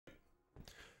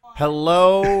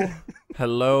Hello,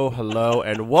 hello,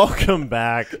 and welcome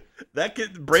back. That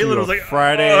kid, Braylon was like,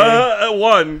 Friday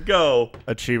one, go.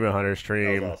 Achievement Hunter That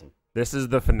stream. was awesome. This is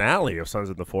the finale of Sons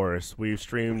of the Forest. We've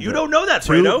streamed You don't know that,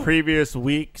 two Fredo. previous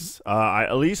weeks.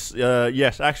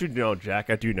 Yes, actually, no, Jack,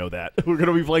 I do know that. We're going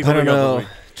to be playing I don't something else know. this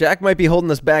week. Jack might be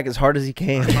holding us back as hard as he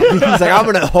can. He's like, I'm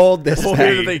going to hold this Well,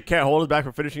 back. they can't hold us back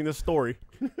from finishing this story.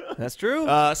 That's true.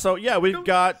 So yeah, we've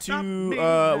got to. stop me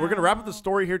We're gonna wrap up the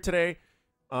story here today.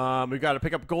 We've got to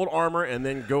pick up gold armor and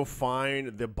then go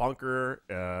find the bunker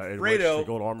in which Fredo, the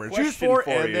gold armor is used question for. for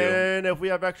And you. then if we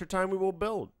have extra time, we will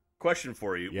build. Question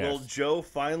for you. Yes. Will Joe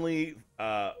finally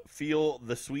feel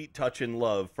the sweet touch and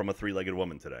love from a three-legged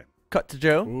woman today? Cut to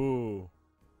Joe. Ooh,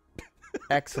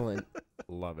 Excellent.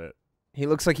 love it. He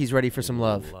looks like he's ready for some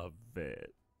love. Love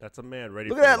it. That's a man ready.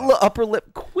 Look for at that love. upper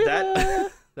lip quiver.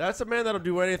 That- That's a man that'll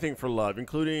do anything for love,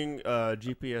 including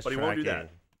GPS But he tracking. won't do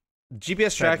that.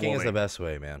 GPS tracking is woman. the best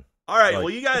way, man. All right, Like- well,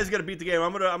 you guys got to beat the game.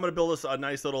 I'm gonna build us a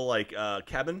nice little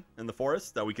cabin in the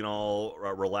forest that we can all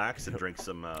relax and drink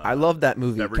some. I love that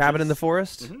movie, beverages. Cabin in the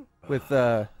Forest, Mhm. with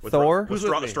with Thor. Who's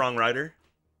with me? Strong Rider.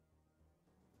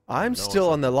 I'm No, still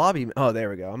it's on the lobby. Oh, there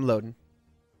we go. I'm loading.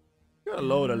 You gotta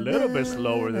load a little bit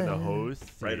slower than the host.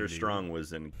 Rider Strong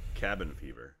was in Cabin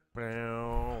Fever.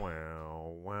 Wow,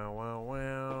 wow, wow, wow,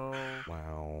 wow.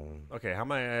 Wow. Okay, how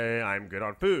am I? I'm good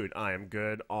on food. I am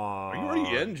good on. Are you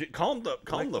already in? Calm the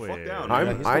fuck Liquid. down. Yeah,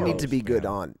 man. he's I the need to be host, good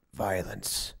man. on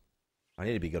violence. I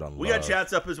need to be good on We love. got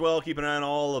chats up as well. Keep an eye on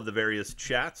all of the various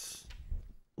chats.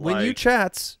 When you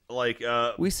chats, like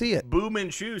we see it. Boo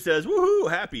Manchu says, "Woohoo!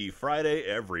 Happy Friday,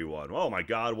 everyone!" Oh my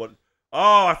God, what?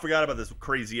 Oh, I forgot about this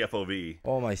crazy FOV.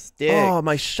 Oh, my stick. Oh,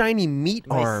 my shiny meat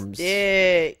My arms.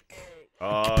 stick.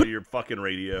 Oh, your fucking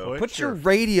radio. Put your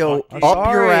radio I'm up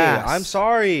sorry. your ass. I'm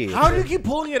sorry. How do you keep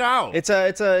pulling it out? It's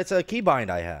a keybind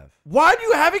I have. Why do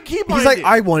you have it keep He's like,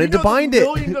 I wanted to bind it.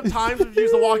 Millions of times we've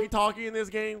used the walkie-talkie in this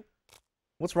game.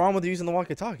 What's wrong with using the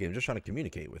walkie-talkie? I'm just trying to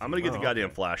communicate with I'm you. gonna get the Oh, goddamn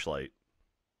okay. flashlight.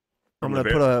 I'm From going the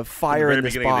to put a from fire the in very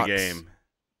this beginning box. of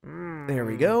the game. There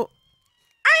we go.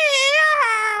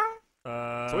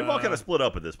 So we've all kind of split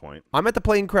up at this point. I'm at the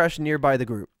plane crash nearby the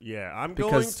group Yeah, I'm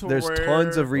because going to there's where...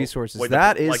 tons of resources. wait,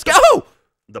 that the- is like the- go.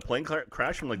 The plane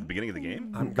crash from like the beginning of the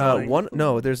game. I'm going, One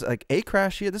no, there's like a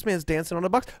crash here. This man's dancing on a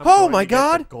box. I'm Oh going my to get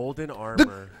the God! golden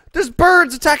armor. There's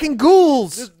birds attacking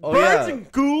ghouls. There's Oh, birds yeah.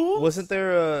 and ghouls? Wasn't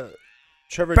there a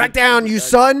Trevor? Back down, you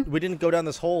son! We didn't go down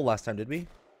this hole last time, did we?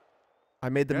 I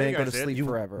made the Yeah, man you go to guys did. sleep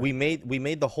forever. We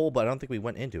made the hole, but I don't think we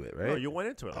went into it, right? No, you went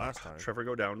into it last time. Trevor,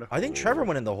 go down. To I think Trevor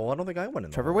went in the hole. I don't think I went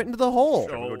in. The Trevor hole. went into the hole.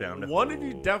 Trevor, go down to one of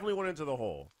you hole. definitely went into the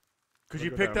hole. Because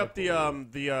you Go picked down up the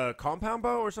the compound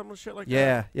bow or some shit like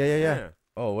Yeah, that. yeah.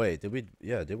 Oh wait, did we?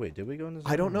 Yeah, did we? Did we go in this?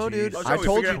 I don't know, dude. Oh, I we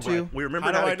told figured you out- to. We remember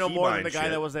How do how I to know more than keybind the guy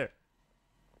shit. that was there?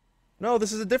 No,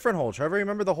 this is a different hole, Trevor.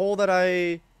 Remember the hole that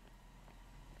I?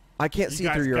 I can't see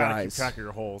guys through your gotta eyes. Keep track of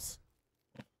your holes.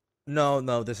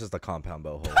 No, this is the compound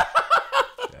bow hole.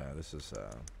 Yeah, this is.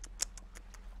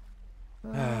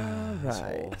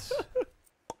 Right.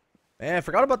 Man, I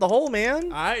forgot about the hole, man.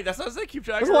 Alright, that's what I said. Keep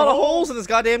track There's of a your lot of holes in this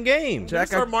goddamn game. Jack, Jack,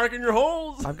 start marking your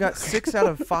holes. I've got 6 out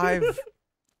of 5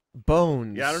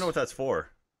 bones. Yeah, I don't know what that's for.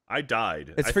 I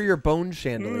died. It's I- for your bone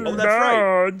chandelier. Oh, that's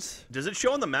right. Does it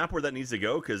show on the map where that needs to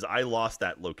go? Because I lost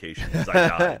that location because I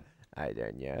died. I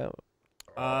don't know.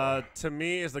 To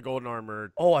me is the golden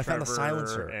armor. Oh, I found the Trevor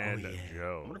silencer. Oh, And yeah. I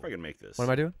Joe. wonder if I can make this. What am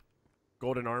I doing?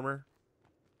 Golden armor.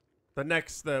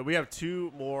 We have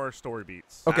 2 more story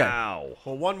beats. Okay. Ow.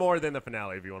 Well, one more than the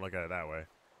finale if you want to look at it that way.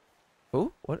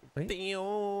 Oh, what? Wait.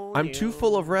 I'm too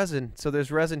full of resin, so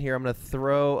there's resin here. I'm gonna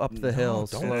throw up the hill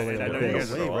don't slowly. I know like you this.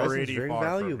 guys Wait, are resin's already very far from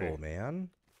valuable, me. man.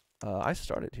 I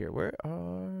started here. Where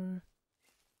are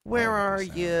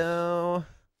 100%. you?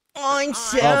 I'm Oh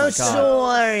my God.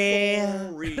 sorry.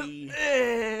 Sorry.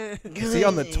 Is he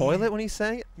on the toilet when he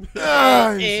sang it?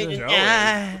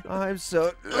 I'm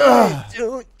so.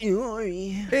 Don't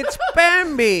worry. It's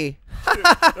Bambi. Don't even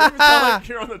sound like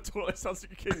you're on the toilet. It sounds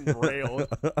like you're getting railed.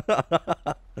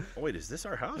 Oh, wait, is this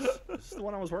our house? Is this the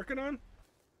one I was working on?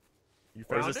 You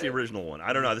Or is found this it? the original one?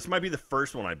 I don't know. This might be the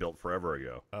first one I built forever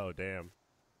ago. Oh, damn.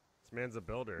 This man's a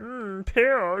builder.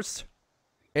 Pierce.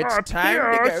 It's time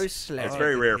to go slow. It's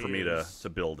very rare for me to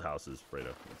build houses,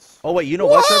 Fredo. It's... Oh wait, you know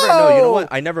what, Trevor? No, you know what?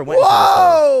 I never went into this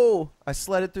hole. Whoa! I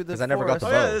sledded through this 'Cause I never got the Oh,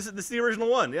 forest. boat. yeah, this is the original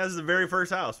one. Yeah, this is the very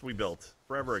first house we built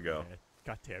forever ago.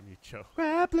 God damn you, Joe.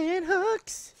 Grappling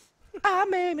hooks. I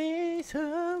made me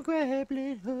some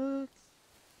grappling hooks.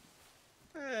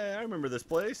 Hey, I remember this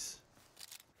place.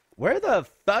 Where the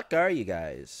fuck are you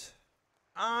guys?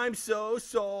 I'm so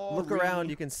sorry. Look around.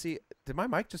 You can see. Did my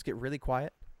mic just get really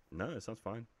quiet? No, it sounds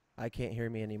fine. I can't hear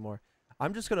me anymore.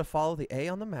 I'm just gonna follow the A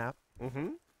on the map, Mm-hmm.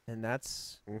 and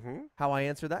that's Mm-hmm. how I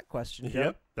answer that question. Joe.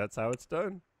 Yep, that's how it's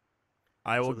done.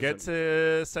 I will get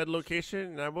to said location,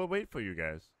 and I will wait for you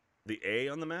guys. The A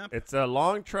on the map? It's a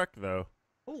long trek, though.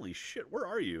 Holy shit, where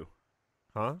are you?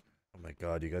 Huh? Oh my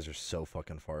god, you guys are so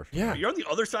fucking far from Yeah. me. You're on the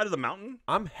other side of the mountain?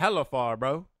 I'm hella far,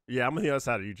 bro. Yeah, I'm on the other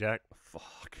side of you, Jack.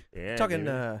 Fuck. Yeah. Talking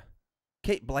baby.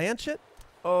 Kate Blanchett.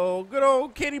 Oh, good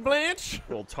old Katie Blanche.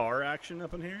 Little tar action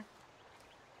up in here.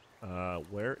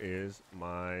 Where is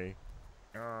my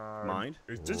Mind?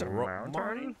 Is this a mine?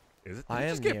 mountain? Is it? Did I it am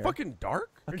just get near. fucking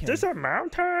dark? Okay. Is this a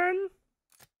mountain?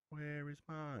 Where is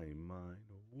my mind?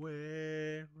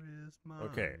 Where is my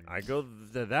Okay, I go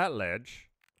to that ledge,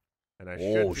 and I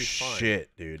Oh should be fine. shit,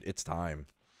 dude! It's time.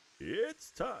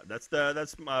 It's time. That's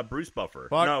Bruce Buffer.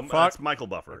 Fuck, no, fuck. that's Michael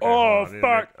Buffer. Okay, hold on, I need to make-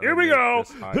 I need to make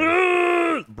this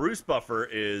higher. Bruce Buffer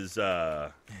is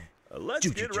let's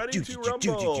get ready to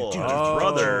rumble. His Oh.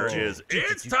 brother is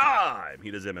it's time. He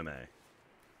does MMA.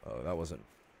 Oh, that wasn't.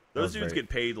 Those That dudes was get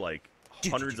paid like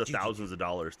hundreds of thousands of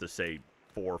dollars to say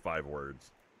 4 or 5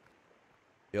 words.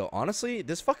 Yo, honestly,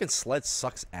 this fucking sled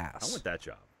sucks I ass. want that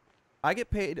job. I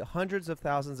get paid hundreds of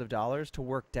thousands of dollars to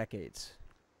work decades.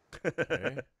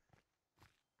 Okay.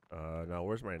 Now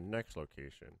where's my next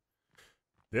location?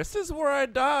 This is where I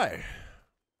die.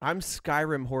 I'm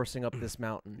Skyrim horsing up this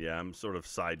mountain. Yeah, I'm sort of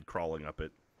side crawling up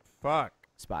it. Fuck.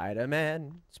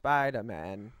 Spider-Man,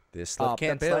 Spider-Man. This sled Up the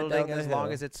can't slide building down the as long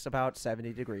hill. as it's about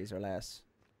 70 degrees or less.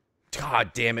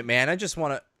 God damn it, man! I just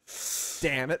want to.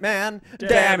 Damn it, man.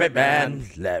 Damn it, man!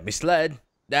 Let me sled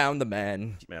down the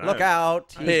man. Man, Look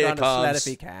out. He's Here gonna sled comes-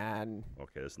 if he can.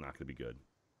 Okay, this is not going to be good.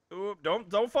 Ooh,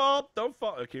 don't fall. Don't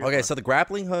fall. Okay, you're Okay, fine. so the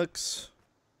grappling hooks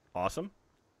Awesome.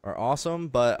 are awesome,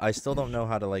 but I still don't know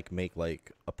how to like make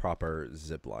like a proper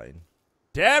zip line.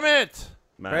 Damn it!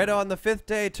 Man. Fredo, on the 5th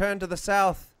day, turn to the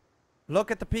south. Look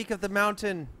at the peak of the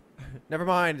mountain. Never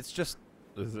mind. It's just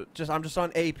Is it? I'm just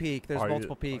on a peak. There's Are you-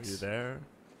 multiple peaks. Are you there?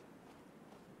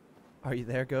 Are you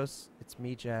there, Ghost? It's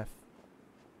me, Jeff.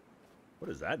 What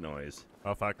is that noise?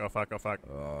 Oh fuck! Oh fuck! Oh fuck!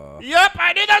 Uh, Yep,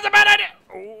 I knew that was a bad idea.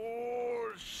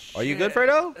 Oh shit! are you good,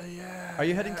 Fredo? Yeah. Are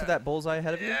you heading to that bullseye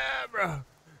ahead of you? Yeah,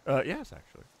 bro. Yes,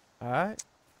 actually. All right.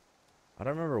 I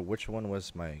don't remember which one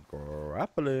was my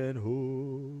grappling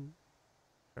hook.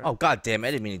 Okay. Oh god damn!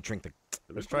 I didn't mean to drink the.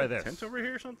 Let's try a this. Tent over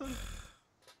here or something?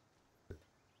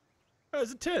 Oh,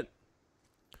 there's a tent.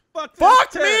 Fuck this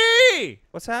Fuck tent. me!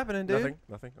 What's happening, dude? Nothing.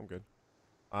 Nothing. I'm good.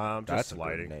 Just That's a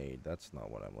sliding. grenade. That's not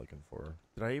what I'm looking for.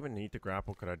 Did I even need to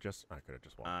grapple? Could I just? I could have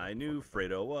just walked. I knew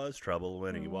Fredo was trouble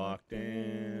when he walked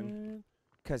in.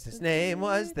 Because his name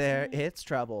was there. It's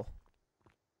trouble.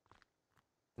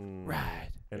 Mm, Right.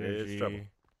 It is Energy. trouble.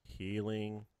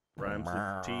 Healing. Rhymes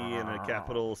with T and a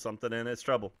capital something in it's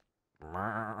trouble.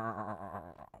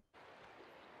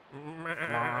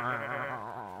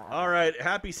 All right,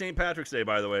 happy St. Patrick's Day,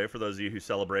 by the way, for those of you who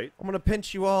celebrate. I'm going to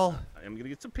pinch you all. I am gonna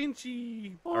get some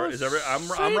pinchy. Oh, All right, I'm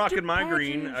St. rocking my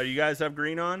green. Patrick's. You guys have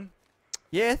green on?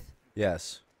 Yes?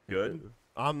 Yes. Good.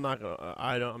 I'm not gonna.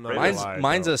 I don't. I'm not. Mine's- gonna lie,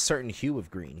 Mine's though. a certain hue of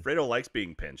green. Fredo likes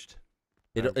being pinched.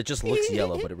 It just looks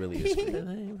yellow, but it really is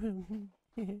green.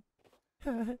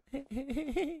 Oh,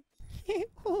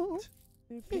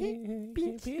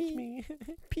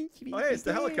 hey, it's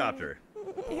the helicopter.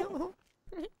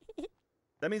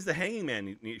 That means the hanging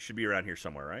man should be around here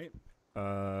somewhere, right?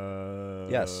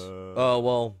 Yes. Oh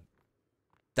well,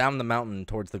 down the mountain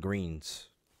towards the greens.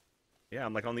 Yeah,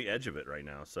 I'm like on the edge of it right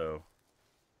now, so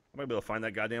I might be able to find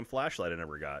that goddamn flashlight I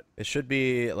never got. It should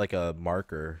be like a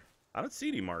marker. I don't see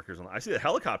any markers on. I see the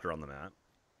helicopter on the map.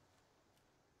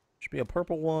 Should be a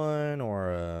purple one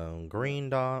or a green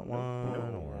dot one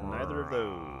No, or neither of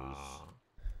those.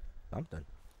 something.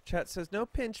 Chat says, no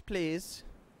pinch, please.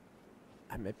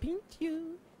 I'm a pinch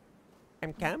you.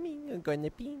 I'm coming. I'm going to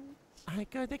pinch. I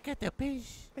gotta get the pinch.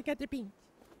 I got the pinch.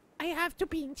 I have to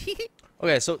pinch.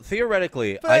 Okay, so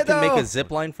theoretically, I can make a Fredo!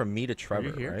 zip line from me to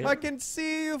Trevor, here? right? I can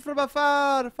see you from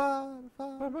afar, far,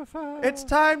 far. It's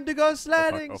time to go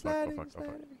sledding, sledding,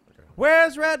 sledding. Okay.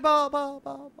 Where's Red Ball, ball,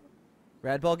 ball, ball?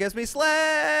 Red Ball gives me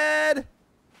sled.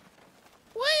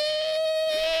 Whee!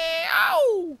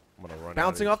 Ow! I'm gonna run.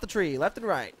 Bouncing out off the tree, left and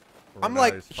right. run I'm out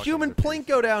like of these fucking human zippies.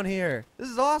 Plinko down here. This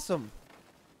is awesome.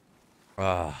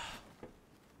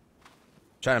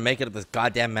 Trying to make it up this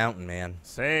goddamn mountain, man.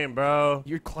 Same, bro.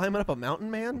 You're climbing up a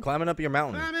mountain, man? Climbing up your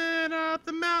mountain. Climbing up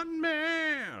the mountain,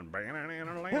 man.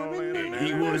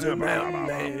 He was a mountain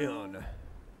man.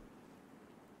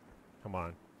 Come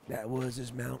on. That was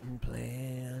his mountain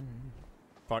plan.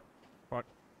 Fuck. Fuck.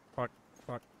 Fuck.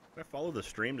 Fuck. I follow the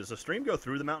stream. Does the stream go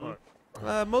through the mountain?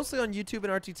 Mostly on YouTube and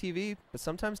RTTV, but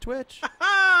sometimes Twitch.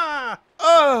 Ah!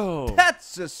 Oh. That's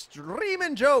That's a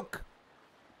streaming joke.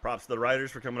 Props to the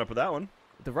writers for coming up with that one.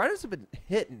 The writers have been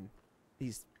hitting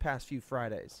these past few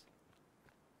Fridays.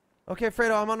 Okay,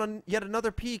 Fredo, I'm on yet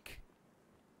another peak.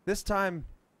 This time,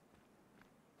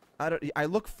 I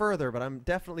look further, but I'm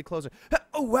definitely closer.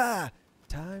 Oh, wow.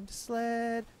 Time to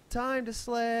sled. Time to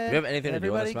sled. Do you have anything to do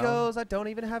on Everybody this mountain? goes. I don't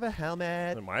even have a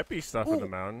helmet. There might be stuff in the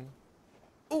mountain.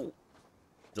 Oh,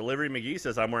 Delivery McGee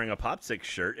says I'm wearing a Popsicle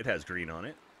shirt. It has green on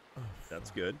it.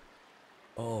 That's good.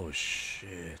 Oh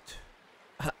shit.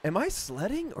 am I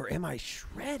sledding or am I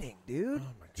shredding, dude?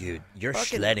 Dude, you're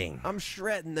Fucking- sledding. I'm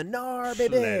shredding the gnar,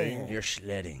 baby. Sledding. You're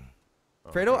sledding.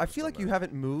 Fredo, I feel like you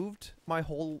haven't moved my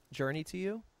whole journey to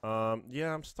you.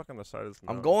 Yeah, I'm stuck on the side of this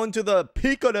mountain. I'm going to the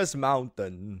peak of this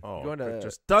mountain. Oh, You're going I to-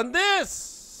 just done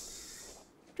this.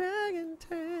 Dragon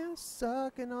tail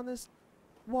sucking on this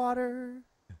water.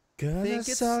 Gonna Think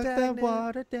it's suck that stagnant.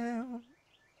 water down.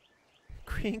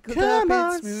 Crinkled Come up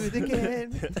on, and smooth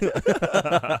again.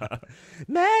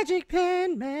 Magic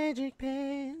pen, magic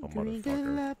pen. Oh, crinkle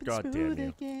motherfucker. up and God damn smooth you.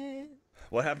 again.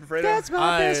 What happened, Fredo? That's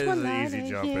my best It's one an line easy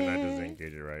jump and I again. just didn't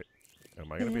gauge it right.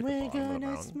 Am I gonna And be at the we're bottom of the gonna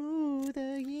mountain? smooth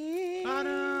again.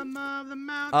 Bottom of the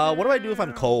mountain. What do I do if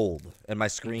I'm cold and my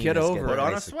screen Get is over getting Put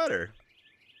on a icy? sweater.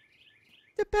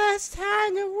 The best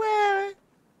time to wear it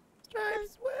Striped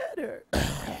sweater.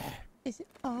 is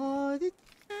all the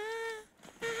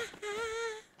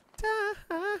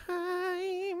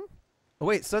Time. Oh,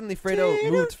 wait, suddenly Fredo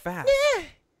moved fast.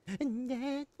 And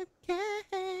that's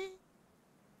okay.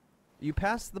 You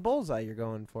passed the bullseye you're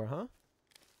going for, huh?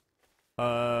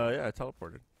 Yeah, I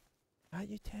teleported. Ah,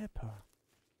 you teleport.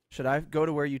 Should I go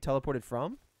to where you teleported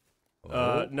from?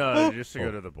 No, just to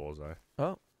go to the bullseye.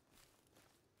 Oh.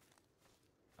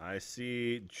 I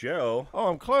see Joe. Oh,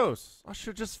 I'm close. I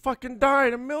should just fucking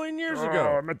died a million years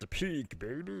ago. I'm at the peak,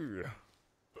 baby.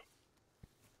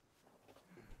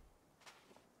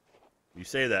 You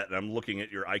say that, and I'm looking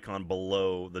at your icon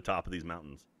below the top of these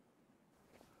mountains.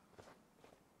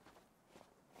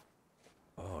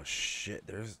 Oh shit!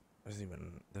 There's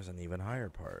an even higher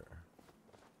part.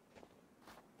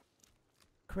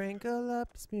 Crinkle up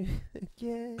smooth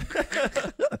again.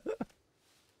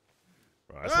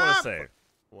 Bro, I just want to say,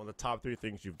 one of the top 3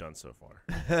 things you've done so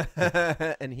far.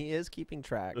 And he is keeping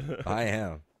track. I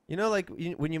am. You know, like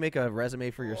when you make a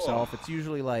resume for yourself, it's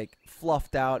usually like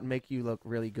fluffed out and make you look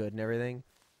really good and everything.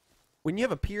 When you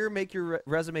have a peer make your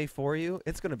resume for you,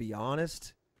 it's going to be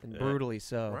honest and Yeah. brutally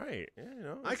so. Right. Yeah, you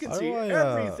know. I can How see do I,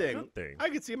 everything. good thing. I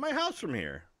can see my house from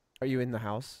here. Are you in the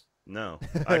house? No,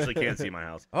 I actually can't see my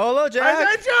house. Oh, hello, I Jack.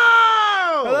 said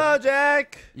Joe! Hello,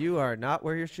 Jack. You are not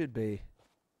where you should be.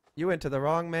 You went to the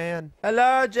wrong man.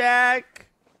 Hello, Jack.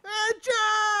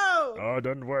 Joe! Oh,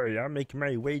 don't worry. I'm making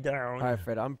my way down. All right,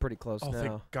 Fred, I'm pretty close Oh, now.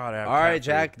 thank God I have All right, cat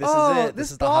Jack. food. This Oh, is it. this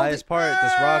This is the baldy- highest part.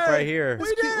 This rock right here.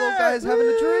 This cute little guy's having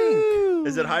a drink.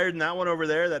 Is it higher than that one over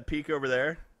there? That peak over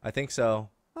there? I think so.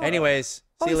 Oh. Anyways,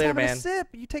 Oh, see you he's later, having man. a sip.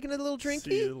 You taking a little See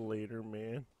drinky? you later,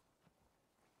 man.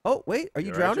 Oh, wait. Are you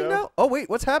You all right, drowning Joe? now? Oh, wait.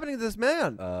 What's happening to this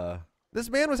man? This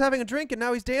man was having a drink and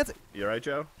now he's dancing. You all right,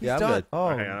 Joe? He's Yeah, I'm done. good. Oh,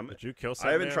 Hang on. Did you kill I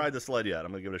something? haven't tried the sled yet.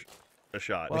 I'm going to give it a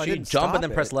shot. Well, I Make sure you didn't jump stop and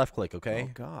then press it. left click, okay?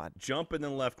 Oh, God. Jump and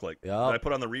then left click. Yup. Did I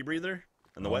put on the rebreather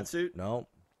and the Nope. wetsuit? No.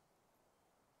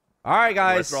 All right, Do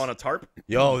I guys. throw on a tarp?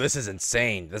 Yo, this is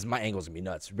insane. My angle's gonna be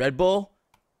nuts. Red Bull,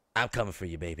 I'm coming for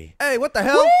you, baby. Hey, what the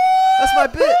hell? That's my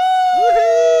bit.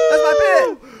 That's my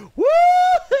bit. Woo!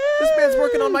 This man's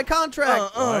working on my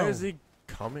contract. Why is he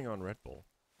coming on Red Bull?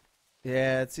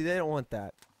 Yeah, see, they don't want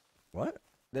that. What?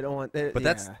 They don't want. But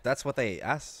yeah. that's what they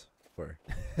asked for.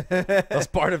 That was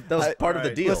part of the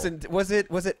Alright. deal. Listen, was it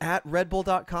at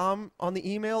redbull.com on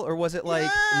the email or was it like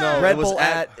no, Red it was Bull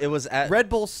at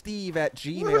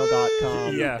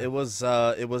redbullsteve@gmail.com? Yeah. it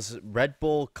was Red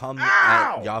Bull come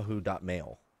Ow! at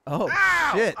yahoo.mail. Oh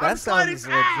Ow! shit, I'm that sounds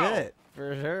sliding. Ow! legit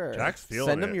for sure. Jack's feeling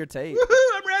Send him it. your tape.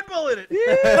 Woohoo! I'm Red Bull in it.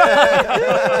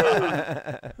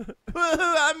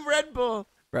 I'm Red Bull.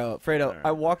 Bro, Fredo, Alright.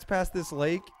 I walked past this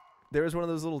lake. There was one of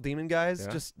those little demon guys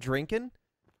Yeah. just drinking.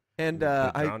 And They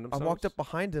I drowned walked themselves? up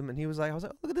behind him and he was like, I was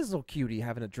like, look at this little cutie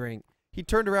having a drink. He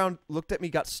turned around, looked at me,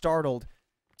 got startled,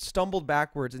 stumbled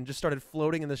backwards, and just started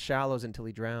floating in the shallows until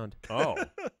he drowned. Oh.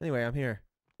 Anyway, I'm here.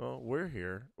 Well, we're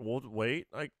here. We'll wait,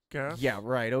 I guess. Yeah,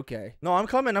 right, okay. No, I'm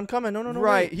coming. No,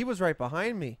 right, wait. he was right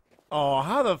behind me. Oh,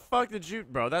 how the fuck did you...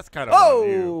 Bro, that's kind of on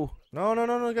you. Oh!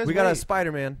 No, guys. We got a wait.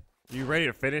 Spider-Man. You ready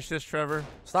to finish this, Trevor?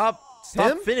 Stop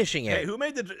Him? finishing it. Hey, who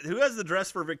has the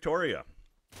dress for Victoria?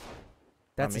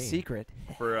 That's a me. secret.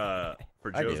 For I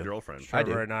Joe's do. girlfriend? I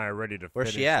do. Trevor and I are ready to Where's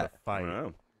finish she at? the I fight. don't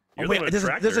know. Oh, You're the wait, one with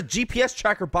there's a tractor. GPS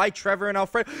tracker by Trevor and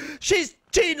Alfred. She's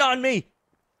cheating on me.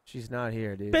 She's not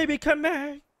here, dude. Baby, come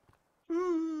back.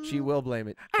 She will blame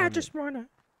it. I on you. just wanna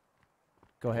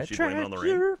Go ahead. She blame it on the track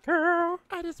rain. you, girl.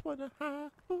 I just wanna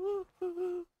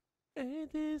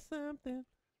and do something.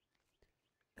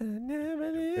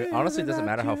 It honestly doesn't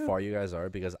matter how far you guys are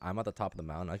because I'm at the top of the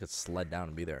mountain. I could sled down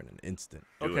and be there in an instant.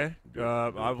 Do Okay. it. Do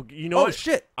it. You know Oh what?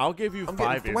 shit! I'll give you I'm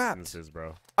 5 getting thwapped. instances,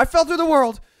 bro. I fell through the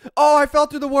world. Oh, I fell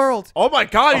through the world. Oh my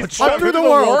God! He's I'm jumping through through the the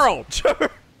world.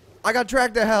 world. I got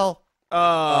dragged to hell.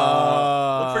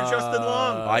 Look for Justin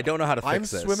Long. I don't know how to fix I'm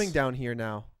this. swimming down here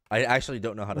now. I actually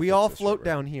don't know how to We fix all this, float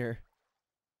Trevor. down here.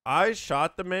 I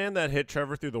shot the man that hit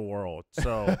Trevor through the world,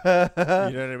 so you know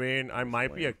what I mean. I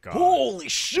might be a god. Holy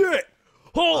shit!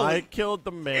 Holy! I killed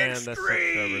the man that sent Trevor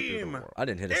through the Extreme. world. I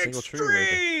didn't hit a single tree. Or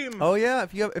anything. Extreme. Oh yeah,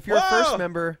 if you're a first Whoa.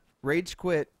 member, Rage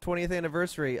Quit 20th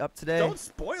anniversary up today. Don't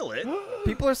spoil it.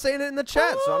 People are saying it in the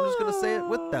chat, so I'm just gonna say it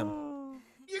with them.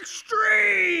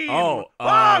 Extreme. Oh,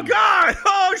 oh God.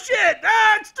 Oh shit.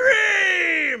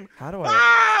 Extreme. How do I?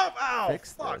 Ow. Ow.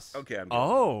 fix Fuck. this? Okay. I'm good.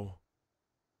 Oh.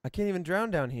 I can't even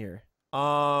drown down here.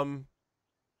 Um.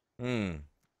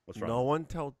 What's wrong? No one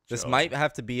tell Joe. This might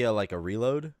have to be like a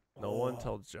reload. No one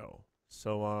tell Joe.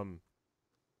 So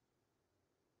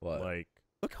What? like,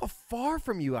 Look how far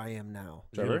from you I am now.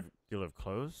 do you Trevor? live, do you live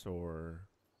close or?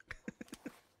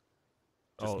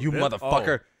 you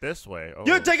motherfucker. This way. Oh.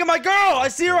 You're taking my girl! I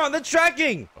see her on the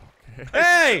tracking! Okay.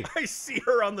 Hey! I see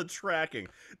her on the tracking.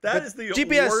 That The is the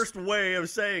GPS. worst way of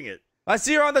saying it. I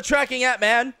see her on the tracking app,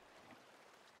 man!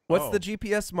 What's Oh. the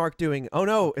GPS mark doing? Oh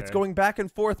no, it's Okay. going back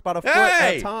and forth about a foot at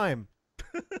Hey! a time.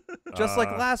 Just like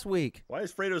Uh, last week. Why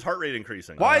is Fredo's heart rate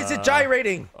increasing? Why is it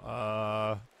gyrating?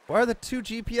 Why are the two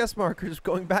GPS markers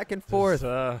going back and forth?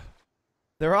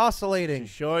 They're oscillating. She's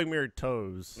showing me her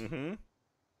toes. Mm-hmm.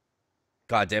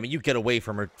 God damn it, you get away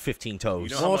from her 15 toes.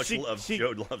 You know how Well, much she-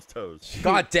 Joe loves toes.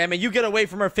 God damn it, you get away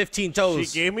from her 15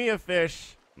 toes. She gave me a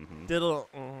fish. Mhm. Did a,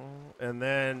 and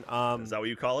then Is that what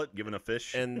you call it? Giving a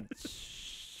fish? and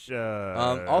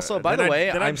Also, by then the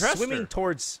way, then I I'm dressed swimming her.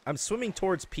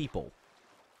 towards people.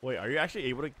 Wait, are you actually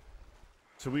able to?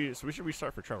 So we should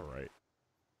restart for Trevor, right?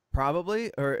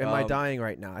 Probably, or am I Um, dying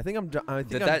right now? I think I'm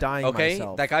Did that, dying okay,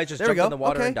 myself. that guy just There we jumped in go. the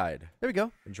water Okay. and died There we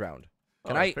go. and drowned. Oh,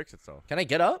 Can it I fix itself? can I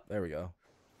get up? There we go.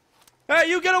 Hey,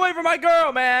 you get away from my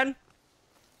girl, man!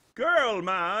 Girl,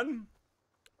 man.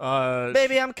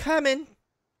 Baby, I'm coming.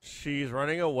 She's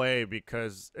running away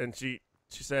because, and she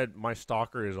said my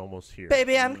stalker is almost here.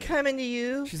 Baby, I'm coming to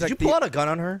you. She's Did like you the- pull out a gun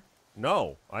on her?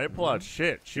 No, I didn't pull out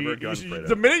shit. Give her a gun, Fredo.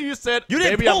 The minute you said You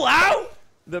didn't baby, pull out?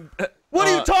 The What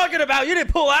are you talking about? You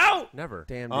didn't pull out? Never.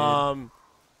 Damn, dude.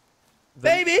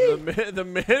 Baby! The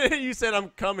minute you said I'm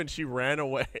coming, she ran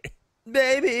away.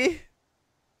 Baby.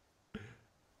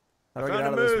 How do I found get a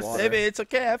out of this moose. water? Baby, it's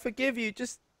okay. I forgive you.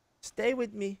 Just stay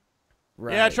with me.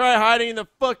 Right. Yeah, try hiding in the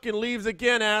fucking leaves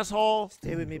again, asshole.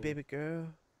 Stay with me, baby girl.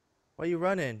 Why are you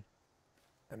running?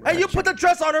 I'm Hey, you right. put the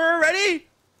dress on her already?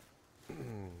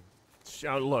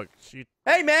 Look,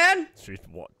 Hey, man. she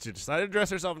decided to dress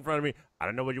herself in front of me. I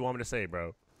don't know what you want me to say,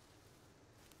 bro.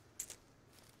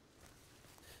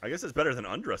 I guess it's better than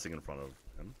undressing in front of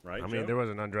him, right? I mean, Joe? there was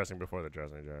an undressing before the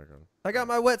dressing jacket. I got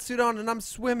my wetsuit on and I'm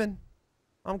swimming.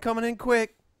 I'm coming in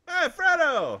quick. Hey,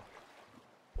 Fredo!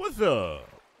 What's up?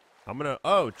 I'm gonna.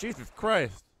 Oh, Jesus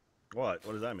Christ! What?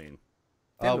 What does that mean?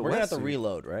 Damn, the We're gonna have to wetsuit.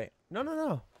 reload, right? No, no,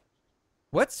 no.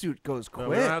 Wetsuit goes No, quick.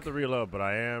 we don't have to reload, but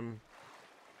I am.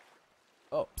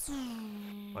 Oh.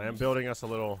 I am building us a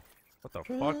little. What the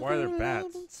fuck? Why are there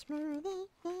bats?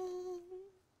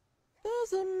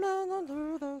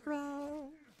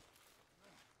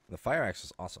 The fire axe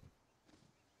is awesome.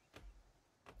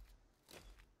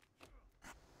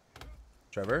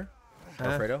 Trevor? Huh?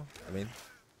 Alfredo? I mean,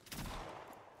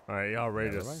 All right, y'all ready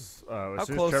to? Never mind. As How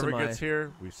soon as close Trevor am I? gets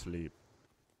here, we sleep.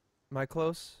 Am I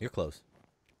close? you're close.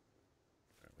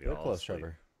 We You're all close, sleep.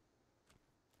 Trevor.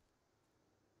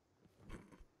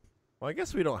 Well, I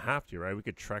guess we don't have to, right? We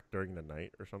could trek during the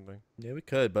night or something. Yeah, we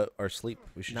could, but our sleep,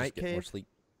 we should Night just get more cave? sleep.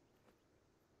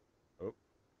 Oh.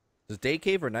 Does day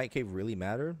cave or night cave really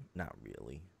matter? Not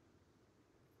really.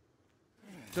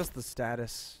 Just the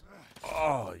status.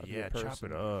 Oh Of yeah, your chop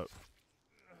person. it up.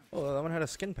 Oh, that one had a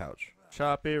skin pouch.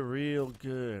 Chop it real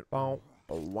good. Bow,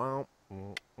 wow.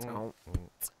 Mm, Ow.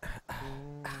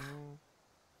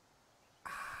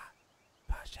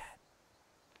 Push it.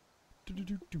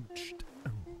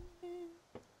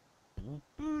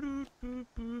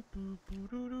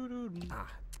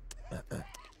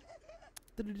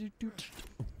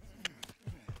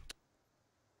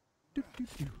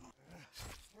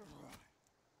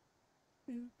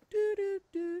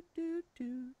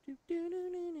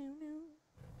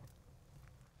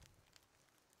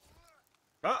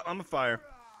 Oh, I'm a fire.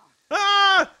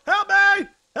 Ah! Help me!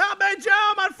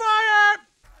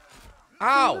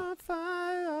 Ow! on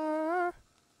fire.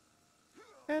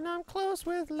 And I'm close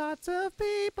with lots of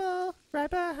people right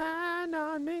behind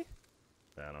on me.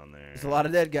 That on there. There's a lot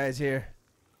of dead guys here.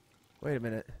 Wait a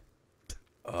minute.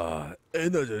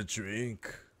 Another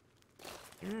drink.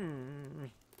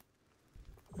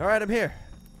 All right, I'm here.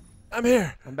 I'm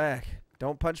here. I'm back.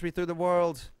 Don't punch me through the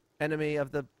world, enemy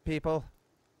of the people.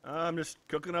 I'm just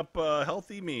cooking up a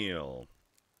healthy meal.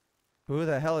 Who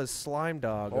the hell is Slime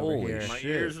Dog over Holy here? My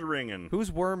shit. ears are ringing.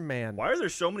 Who's Worm Man? Why are there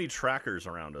so many trackers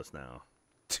around us now?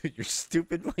 Dude, you're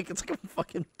stupid. Like, it's like a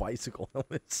fucking bicycle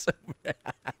helmet. So bad.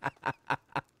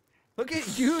 Look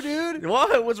at you, dude.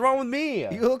 What? What's wrong with me?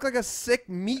 You look like a sick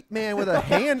meat man with a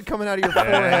hand coming out of your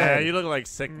Yeah, forehead. you look like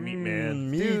sick meat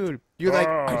man. Dude, you're like,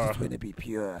 I Ah. just want to be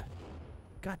pure.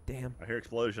 God damn. I hear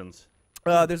explosions.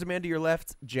 There's a man to your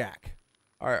left, Jack.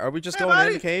 All right, are we just Hey, going in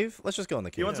buddy. the cave? Let's just go in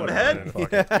the cave. You want some Whatever, head? man,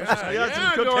 fuck it. Yeah. Yeah, I got some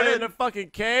yeah, cooked going head. in the fucking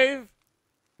cave.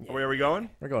 Where are we going?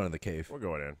 We're going in the cave. We're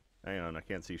going in. Hang on, I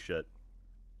can't see shit.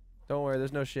 Don't worry,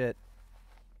 there's no shit.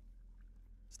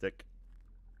 Stick.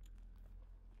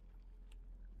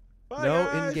 Bye, No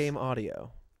guys. in-game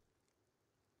audio.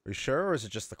 Are you sure, or is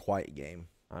it just the quiet game?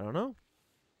 I don't know.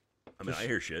 I mean, I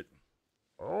hear shit.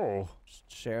 Oh. Just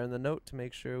sharing the note to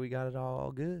make sure we got it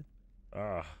all good.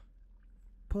 Ah.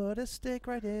 Put a stick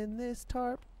right in this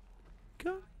tarp.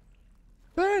 Go.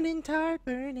 Burning tarp,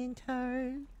 burning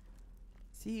tarp.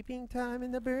 Sleeping time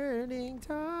in the burning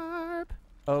tarp.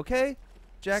 Okay.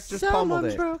 Jack just Someone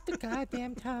pummeled it. broke the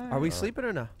goddamn tarp. Are we sleeping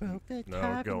or not? Broke the No,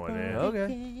 tarp going and in. broke Okay.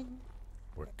 again.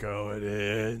 We're going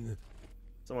in.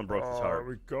 Someone broke the Oh, tarp.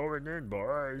 we're going in,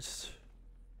 boys.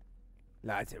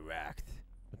 Lots of rocks.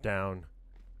 Down.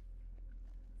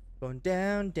 Going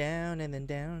down, down, and then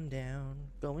down, down.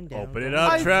 Going down. Open it down.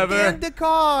 up, I Trevor. scanned the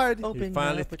card. Open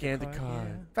finally up with scanned the card, card.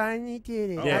 yeah. Finally did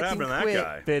it. Oh, Yeah, what I happened to can that quit.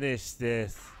 guy? Finish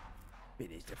this.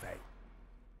 Finish the fight.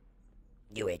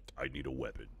 Do it. I need a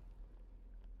weapon.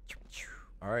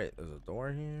 All right, there's a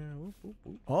door here. Whoop, whoop,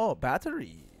 whoop. Oh,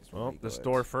 batteries. Well, Very this good.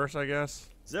 door first, I guess.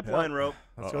 Zip Yeah. line rope.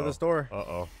 Let's go to this door.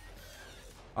 Uh-oh.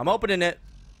 I'm opening it.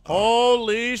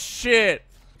 Holy shit.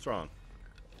 What's wrong?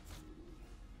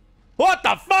 What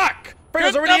the fuck?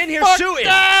 Fredo's Get already the in here fuck shooting.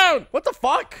 down! What the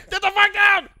fuck? Get the fuck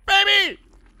down, baby!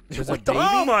 There's a What the- baby.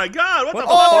 Oh my god, what, What the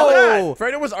the fuck is that? Oh,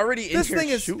 Fredo was already in This here thing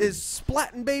is shooting.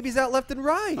 splatting babies out left and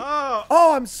right. Oh,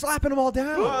 Oh, I'm slapping them all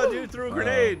down. oh, dude threw a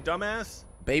grenade, dumbass.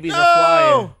 Babies No! are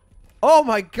flying. Oh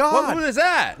my What, God. who is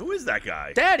that? Who is that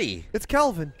guy? Daddy. It's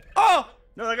Kelvin. Oh,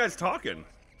 No, that guy's talking.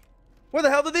 where the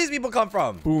hell did these people come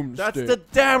from? Boom. That's the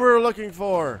dam we were looking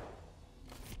for.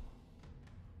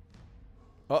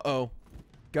 Uh-oh.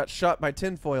 Got shot by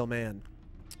Tinfoil Man.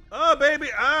 Oh, baby.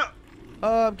 Ah.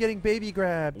 Oh, I'm getting baby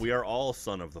grabbed. We are all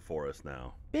son of the forest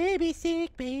now. Baby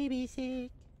sick, baby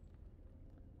sick.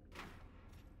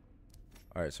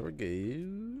 All right, so we're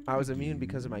good. I was immune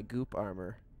because of my goop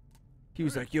armor. He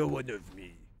was like, "You're one of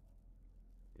me."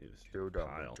 He was Still don't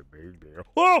Kyle. want to baby.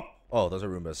 Oh, those are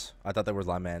Roombas. I thought there was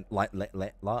lineman. Lyman?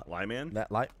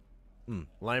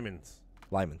 Lyman's.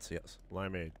 Limans, yes.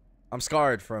 Limeade. I'm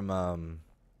scarred from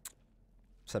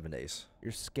 7 days.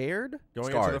 You're scared? Going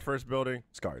into the Scarred. first building.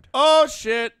 Scarred. Oh,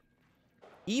 shit.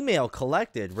 Email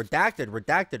collected. Redacted.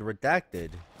 Redacted.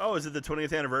 Redacted. Oh, is it the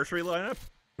 20th anniversary lineup?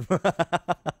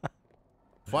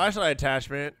 Flashlight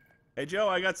attachment. Hey, Joe,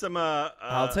 I got some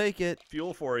I'll take it.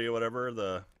 fuel for you, whatever,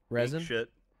 the Resin? ink shit.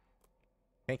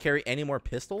 Can't carry any more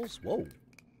pistols? Whoa.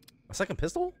 A second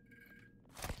pistol?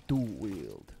 Dual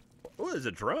wield. Oh, there's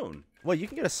a drone. Well, you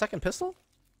can get a second pistol?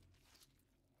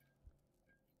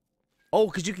 Oh,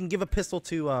 because you can give a pistol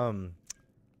to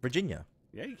Virginia.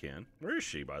 Yeah, you can. Where is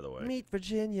she, by the way? Meet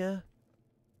Virginia.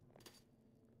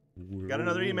 Got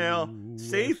another email.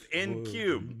 Safe in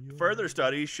cube. Further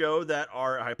studies show that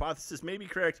our hypothesis may be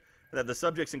correct and that the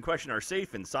subjects in question are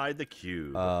safe inside the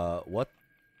cube. What?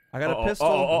 I got Uh-oh, a pistol.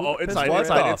 oh, Pistol inside, What red.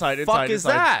 inside, the inside, fuck inside, is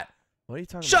inside. that? What are you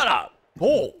talking Shut about?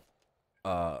 up!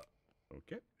 Oh.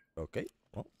 Okay. Okay.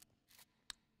 Well,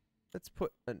 Let's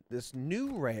put this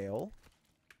new rail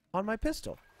on my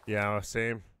pistol. Yeah,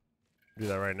 same. Do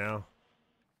that right now.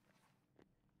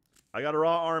 I got a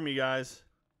raw arm, you guys.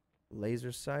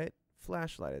 Laser sight,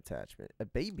 flashlight attachment. A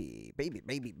baby.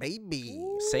 Baby.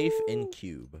 safe in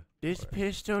cube. This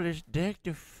pistol is decked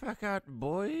the fuck out,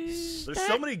 boys. There's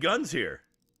so many guns here.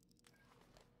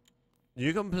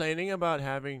 You complaining about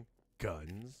having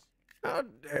guns? How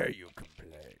dare you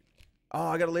complain? Oh,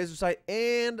 I got a laser sight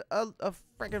and a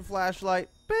freaking flashlight.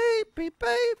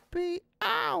 Baby.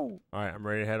 Ow. All right, I'm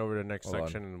ready to head over to the next Hold on.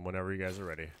 section, and whenever you guys are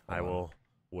ready, I Hold on. will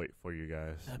wait for you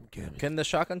guys. I'm coming. Can the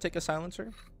shotgun take a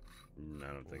silencer? I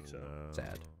don't think so.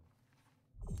 Sad.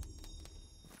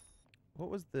 What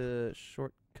was the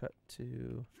shortcut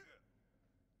to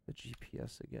the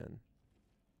GPS again?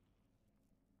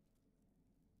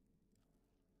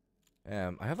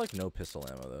 I have like no pistol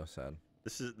ammo though. Sad.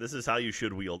 This is how you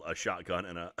should wield a shotgun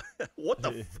and a. What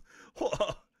the?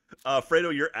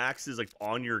 Fredo, your axe is like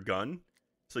on your gun,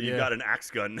 so you've got an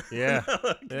axe gun. Yeah.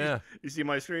 Yeah. You see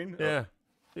my screen? Yeah.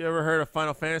 You ever heard of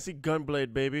Final Fantasy?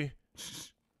 Gunblade, baby.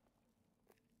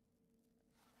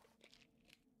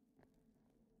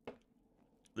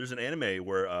 There's an anime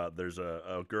where there's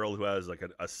a girl who has like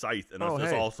a scythe, and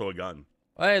that's hey. also a gun.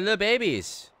 Hey, little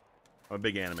babies. I'm a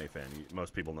big anime fan.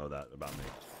 Most people know that about me.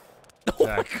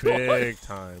 That big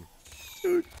time.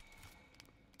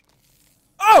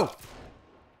 Oh!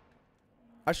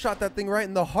 I shot that thing right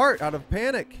in the heart out of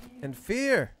panic and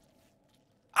fear.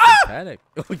 Panic.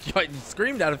 You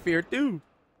screamed out of fear too.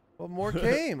 Well, more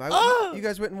came. You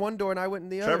guys went in one door and I went in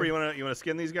the Trevor, other. you wanna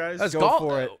skin these guys? That's Go golf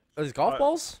for it. Those golf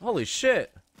balls? Holy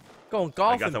shit. Going I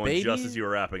golfing, got that one baby. just as you were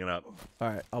wrapping it up. All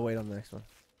right, I'll wait on the next one.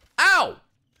 Ow!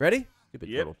 Ready? Stupid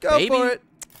Yep. little Go baby. for it.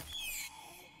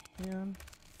 Man.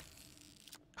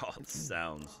 Oh, it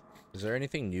sounds. Is there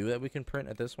anything new that we can print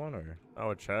at this one, or I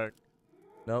would check.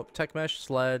 nope? Tech mesh,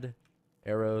 sled,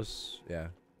 arrows. Yeah.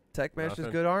 Tech mesh is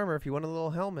Nothing. good armor if you want a little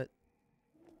helmet.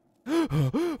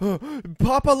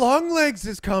 Papa Longlegs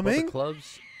is Both coming. the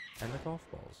clubs and the golf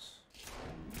balls.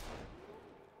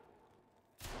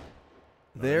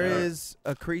 There is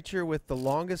a creature with the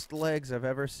longest legs I've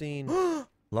ever seen.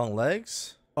 Long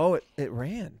legs? Oh, it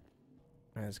ran.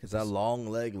 All right, let's get Is that this. long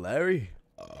leg Larry?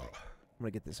 I'm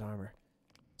gonna get this armor.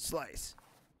 Slice.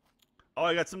 Oh,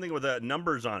 I got something with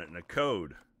numbers on it and a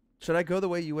code. Should I go the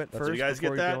way you went That's- first you guys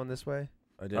before get that? going this way?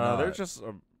 I did not. There's just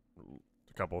a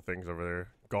couple of things over there.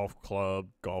 Golf club,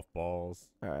 golf balls.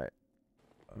 All right.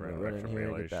 I'm gonna Random run in extra here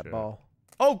and melee get that shit. ball.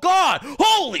 Oh God!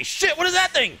 Holy shit! What is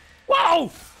that thing? Whoa!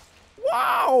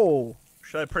 Wow.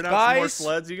 Should I print out some more Guys?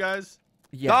 sleds, you guys?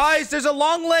 Yes. Guys, there's a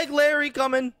long leg Larry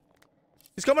coming.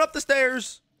 He's coming up the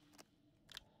stairs.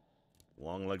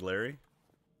 Long leg Larry.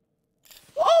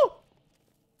 Whoa!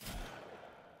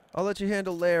 I'll let you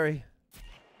handle Larry.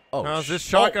 Oh, How's this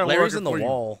shotgun Larry's working in the for you?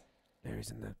 wall.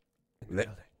 Larry's in the La-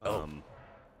 building. Oh. Um,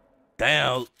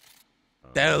 Damn.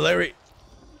 Damn, Larry.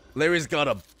 Larry's got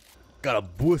a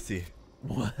pussy.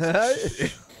 What?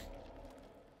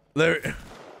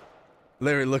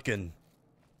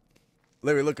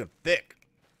 Larry looking thick.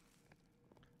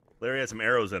 Larry had some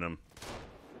arrows in him.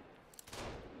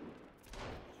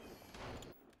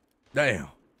 Damn.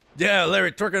 Yeah,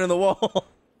 Larry twerking in the wall.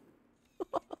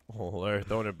 Oh, Larry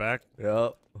throwing it back.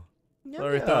 Yep.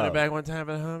 Larry throwing it back one time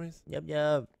for the homies. Yep,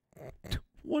 yep.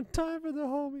 One time for the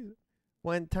homies.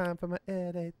 One time for my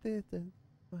LA sister.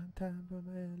 One time for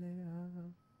my LA.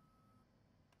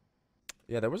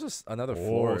 Yeah, there was another Oh,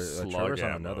 floor. slug Trevor's on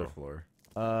ammo. another floor.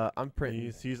 I'm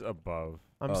printing. He's above.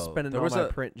 I'm Oh, spending there all was my a-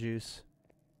 print juice.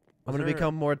 I'm Was gonna there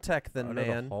become more tech than another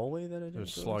man. hallway that I didn't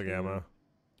There's go slug to? ammo.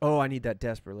 Oh, I need that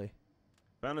desperately.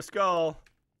 Found a skull.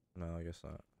 No, I guess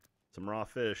not. Some raw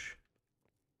fish.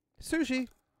 Sushi.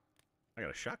 I got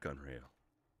a shotgun rail.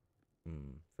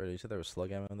 Freddie, you said there was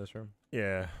slug ammo in this room?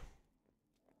 Yeah.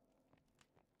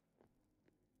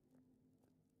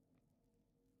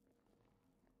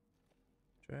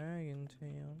 Dragon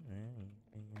tail.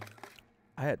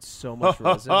 I had so much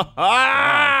resin. What'd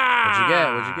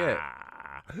you get?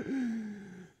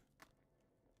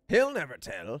 He'll never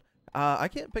tell. I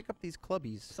can't pick up these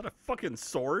clubbies. Is that a fucking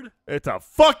sword? It's a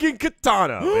fucking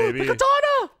katana, baby. The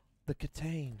katana! The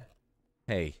Catane.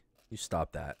 Hey, you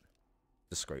stop that.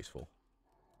 Disgraceful.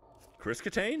 Chris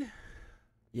Katane?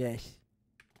 Yes.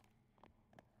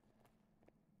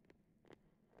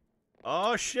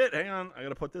 Oh shit! Hang on, I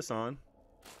gotta put this on.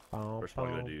 First of all,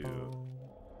 I'm gonna do.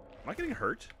 Am I getting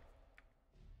hurt?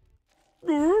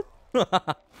 Oh,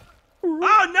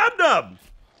 Nub Nub!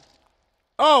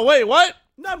 Oh, wait, what?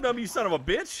 Nub Nub, you son of a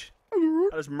bitch! I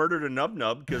just murdered a Nub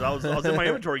Nub because I was in my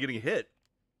inventory getting hit.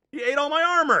 He ate all my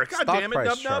armor. God Stock damn it, price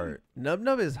Nub Nub! chart. Nub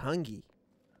Nub is hungry.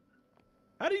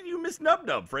 How did you miss Nub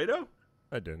Nub, Fredo?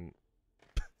 I didn't.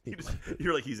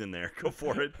 You're like, he's in there. Go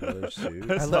for it. Leather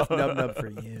suit. I left Nub Nub for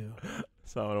you.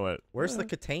 So I went, Where's the we'll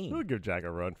Catane? give Jack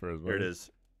a run for his money. Here it is.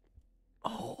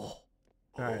 All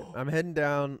right, I'm heading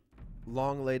down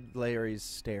Long Larry's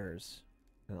stairs,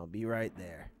 and I'll be right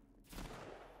there.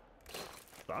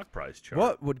 Stock price chart.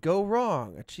 What would go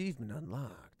wrong? Achievement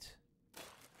unlocked.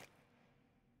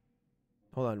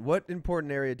 Hold on. What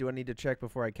important area do I need to check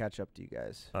before I catch up to you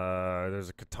guys? There's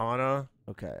a katana.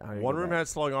 Okay. I need One to go room back. had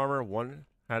slug armor, one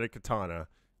had a katana.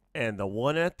 And the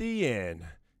one at the end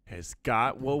has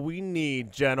got what we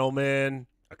need, gentlemen.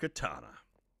 A katana.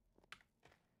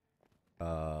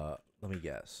 Let me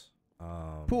guess.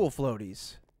 Pool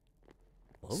floaties.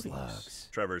 Floaties. Slugs.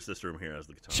 Trevor's this room here has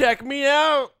the guitar. Check me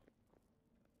out.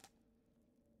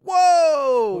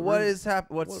 Whoa! What What room- is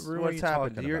happening? what What's room are what's you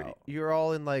happened? talking about? You're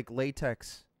all in like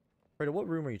latex. Fredo, what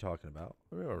room are you talking about?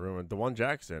 The one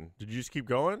Jackson. Did you just keep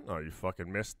going? Oh, you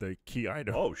fucking missed the key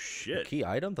item. Oh The shit! key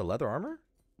item? The leather armor?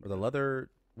 Or the leather...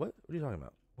 What? What are you talking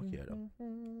about? What key item?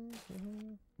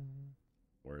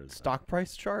 Where is that? Stock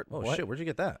price chart. Oh, What? shit. Where'd you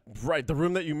get that? Right, the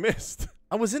room that you missed.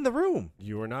 I was in the room.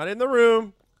 You were not in the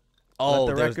room. Oh,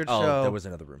 the there's- record oh, show. there was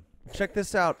another room. Check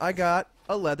this out. I got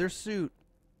a leather suit.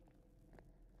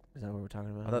 Is that what we're talking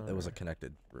about? I thought that was a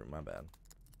connected room. My bad.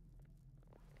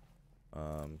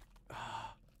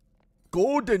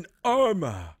 Golden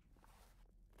armor.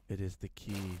 It is the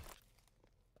key.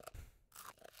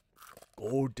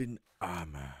 Golden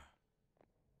armor.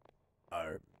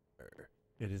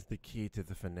 It is the key to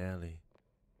the finale.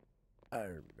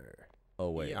 Armor.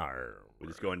 Oh, wait. We're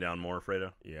just going down more,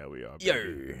 Fredo. Yeah, we are. Yeah.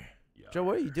 baby. Joe,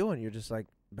 what are you doing? You're just like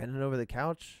bending over the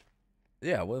couch.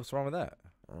 Yeah, what's wrong with that?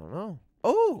 I don't know.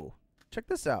 Oh, check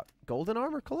this out. Golden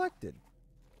armor collected.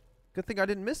 Good thing I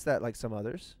didn't miss that like some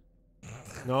others.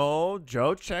 No,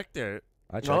 Joe checked it.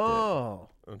 I checked Oh,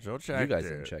 Joe it. checked You guys it.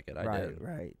 didn't check it. I right, did.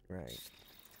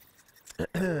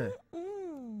 right.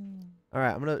 All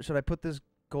right, I'm gonna. Should I put this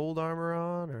gold armor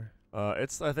on, or? I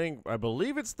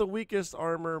believe it's the weakest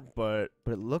armor, but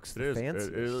But it looks it is. fancy.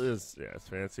 It is. Yeah, it's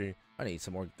fancy. I need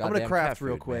some more I'm goddamn gonna craft cat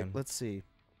real food, quick. man. Let's see.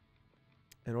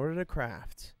 In order to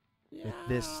craft with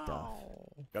this stuff,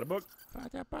 Got a book?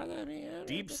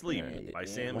 Deep Sleep by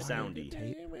Sam Wire Soundy.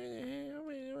 tape,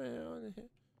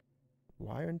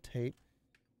 wire and tape,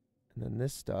 and then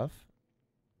this stuff,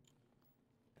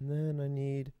 and then I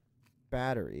need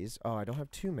batteries. Oh, I don't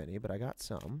have too many, but I got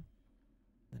some.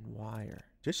 Then wire.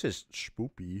 This is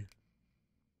spoopy.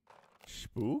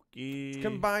 Spooky.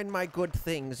 Combine my good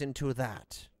things into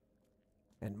that,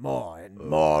 and more and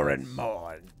more and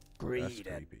more, and greed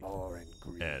and creepy. more and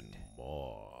greed. And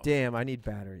more. Damn, I need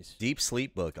batteries. Deep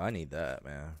sleep book. I need that,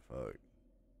 man. Fuck.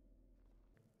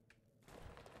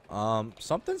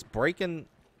 Something's breaking.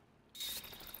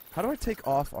 How do I take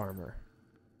off armor?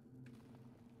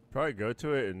 Probably go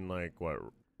to it and like what?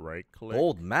 Right click.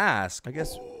 Gold mask. I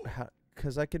guess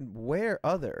because I can wear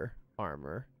other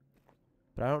armor,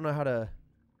 but I don't know how to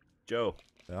Joe.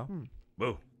 Yeah.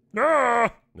 Boo. No.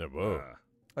 No. Whoa.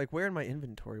 like where in my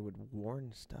inventory would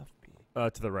worn stuff be?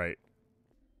 To the right.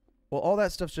 Well, all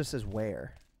that stuff just says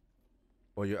wear.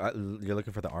 Well, you're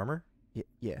looking for the armor.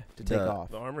 Yeah, to take The- off.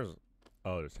 The armor's.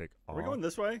 Oh, to take off. Are we going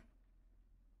this way?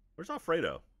 Where's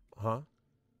Alfredo? Huh?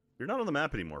 You're not on the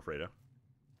map anymore, Fredo.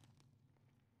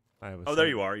 I have Oh, there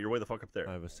you are. You're way the fuck up there.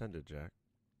 I've ascended, Jack.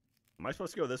 Am I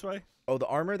supposed to go this way? Oh, the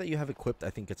armor that you have equipped,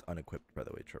 I think it's unequipped, by the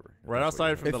way, Trevor. Right That's what outside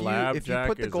you're from doing. the If lab, you Jack,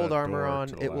 put the is gold a armor door on,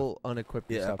 to the it left. will unequip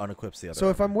Yeah, yourself. unequips the other. So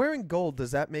if I'm armor. wearing gold, does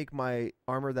that make my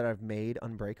armor that I've made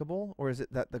unbreakable, or is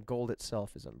it that the gold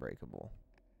itself is unbreakable?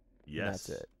 And Yes.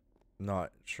 that's it.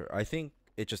 Not sure. I think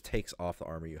it just takes off the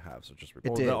armor you have, so just It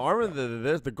Well, did. the armor,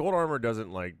 the gold armor doesn't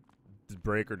like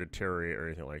break or deteriorate or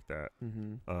anything like that.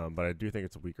 Mm-hmm. But I do think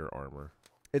it's a weaker armor.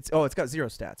 It's got 0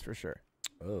 stats for sure.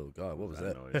 Oh god, what was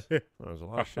that? noise? There's a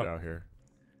lot of shit out here.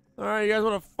 All right, you guys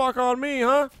want to fuck on me,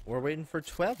 huh? We're waiting for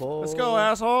Treble. Let's go,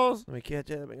 assholes. Let me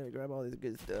catch up. I'm gonna grab all this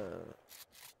good stuff.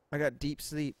 I got deep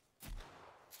sleep.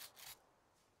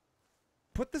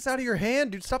 Put this out of your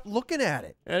hand, dude. Stop looking at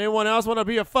it. Anyone else want to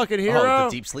be a fucking hero? Oh,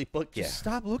 the deep sleep book. Yeah. Just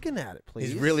stop looking at it,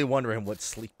 please. He's really wondering what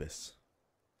sleep is.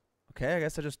 Okay, I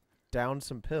guess I just downed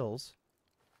some pills.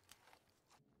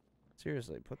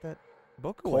 Seriously, put that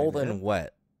book away. Cold man. and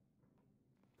wet.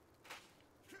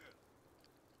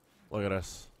 Look at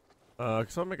us. So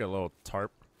I'll make a little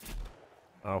tarp.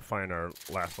 I'll find our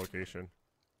last location.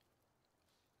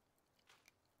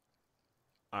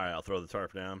 All right, I'll throw the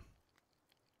tarp down.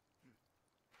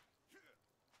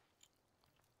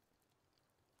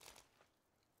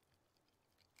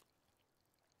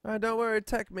 All right, don't worry,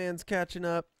 Tech Man's catching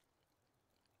up.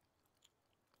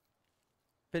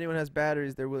 If anyone has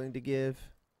batteries they're willing to give.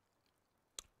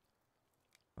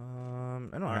 I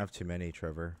don't Alright. have too many,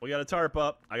 Trevor. We got a tarp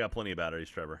up. I got plenty of batteries,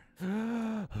 Trevor.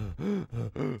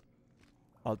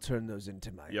 I'll turn those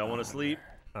into my. Y'all want to sleep?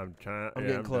 I'm trying. I'm yeah,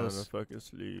 getting I'm close. Down to fucking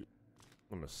sleep.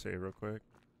 I'm gonna save real quick.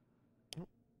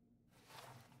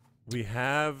 We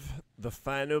have the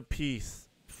final piece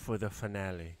for the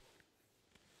finale.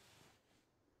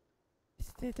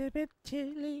 It's a little bit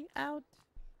chilly out.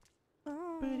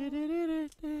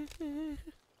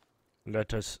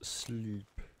 Let us sleep.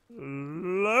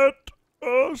 Let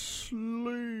us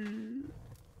sleep.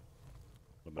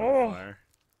 A bit of fire.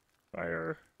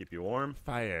 Fire. Keep you warm.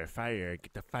 Fire, fire,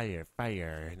 get the fire,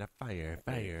 fire, and a fire,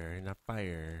 fire, and a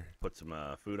fire. Put some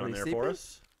food Are on we there sleeping? for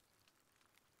us.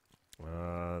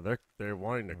 They're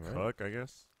wanting to Alright. cook, I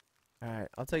guess. All right,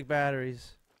 I'll take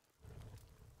batteries.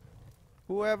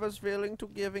 Whoever's willing to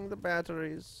giving the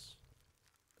batteries,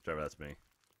 Trevor, that's me.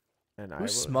 and I Who will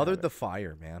smothered have the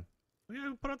fire, man?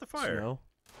 Yeah, put out the it. fire. Snow.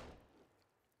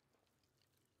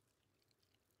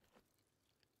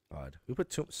 God, who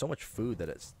put so much food that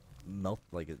it's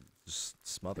like it just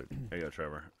smothered? There you go,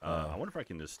 Trevor. I wonder if I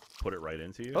can just put it right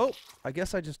into you. Oh, I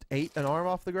guess I just ate an arm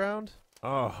off the ground.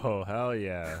 Oh, hell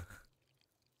yeah.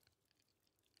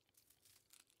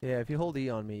 Yeah, if you hold E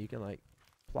on me, you can like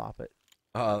plop it.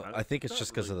 I think it's not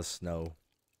just because really- of the snow.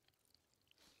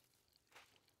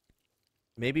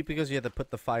 Maybe because you had to put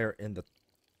the fire in the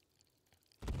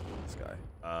this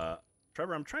guy.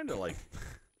 Trevor, I'm trying to like.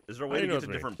 Is there a I way to think it get was to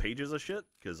me. different pages of shit?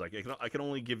 Because like I can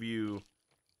only give you.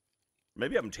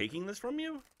 Maybe I'm taking this from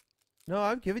you. No,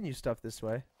 I'm giving you stuff this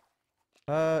way.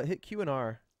 Hit Q and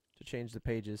R to change the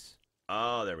pages.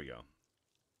 Oh, there we go.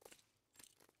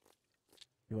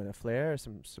 You want a flare or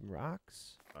some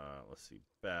rocks? Let's see.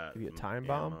 Bat. Maybe a time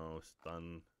bomb? ammo,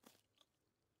 Stun.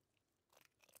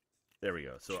 There we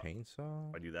go. So if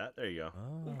Chainsaw. I do that. There you go.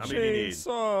 Oh. How many do you need?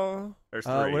 Chainsaw. There's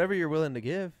 3. Whatever you're willing to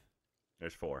give.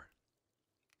 There's 4.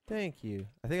 Thank you.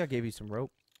 I think I gave you some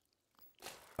rope.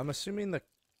 I'm assuming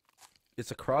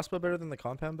it's a crossbow better than the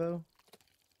compound bow.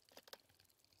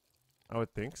 I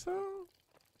would think so.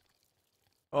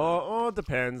 Oh, it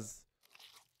depends.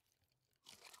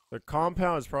 The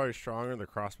compound is probably stronger. The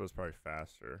crossbow is probably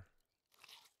faster.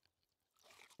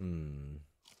 Hmm.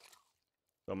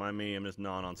 Don't mind me. I'm just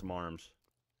gnawing on some arms.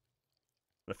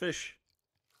 And a fish.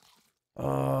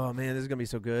 Oh man, this is gonna be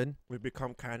so good. We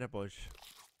become cannibals.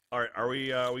 All right. Are we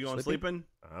going Sleeping? sleeping?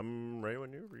 I'm right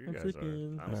when you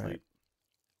I'm All right. asleep.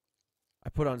 I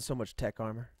put on so much tech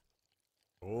armor.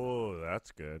 Oh,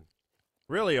 that's good.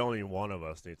 Really, only one of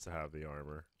us needs to have the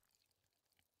armor.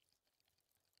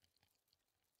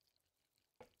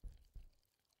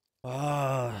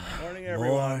 Ah. Morning,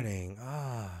 everyone. Morning.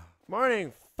 Ah.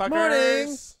 Morning, fuckers.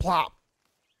 Morning. Plop.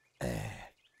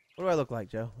 What do I look like,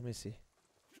 Joe? Let me see.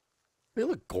 They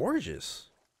look gorgeous.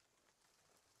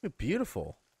 They're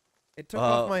beautiful. It took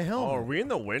off my Oh, helmet. are we in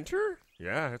the winter?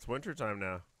 Yeah, it's winter time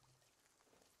now.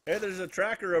 Hey, there's a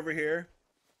tracker over here.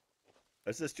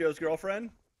 Is this Joe's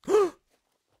girlfriend?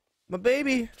 My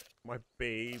baby. My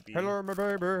baby. Hello, my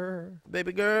baby.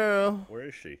 Baby girl. Where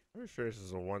is she? I'm sure this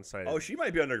is a one-sided. Oh, she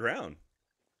might be underground.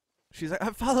 She's like,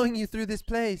 I'm following you through this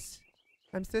place.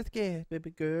 I'm so scared.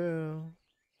 Baby girl.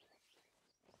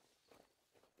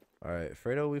 All right,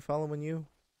 Fredo, we following you?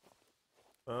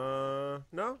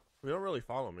 No, we don't really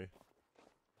follow me.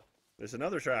 There's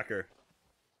another tracker.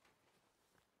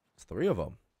 It's 3 of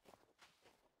them.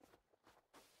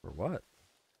 For what?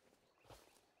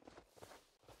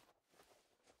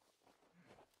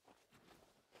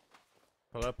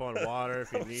 Pull up on water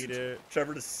if you need it.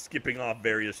 Trevor just skipping off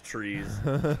various trees.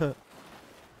 Whoa!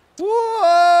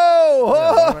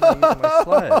 Yeah, why am I not using my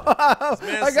sled?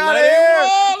 I got sledding. here.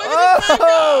 Whoa, look at this thing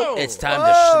go! It's time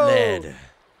to Whoa! sled.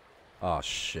 Oh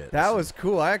shit. That this was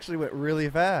cool. I actually went really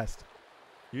fast.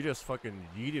 You just fucking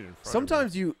yeeted in front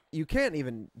Sometimes you can't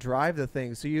even drive the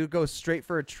thing, so you go straight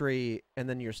for a tree and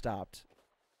then you're stopped.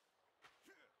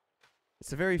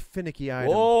 It's a very finicky is-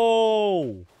 item.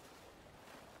 Whoa.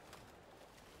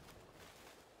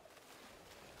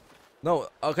 No.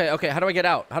 Okay. How do I get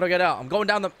out? How do I get out? I'm going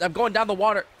down the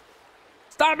water.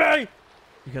 Stop me!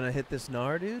 You gonna hit this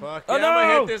gnar, dude? Fuck Oh, yeah, I'm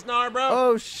gonna no! hit this gnar, bro.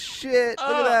 Oh shit! Look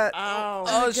at that! Ow.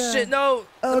 Oh, God. shit! No!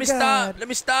 Oh, Let me stop! God. Let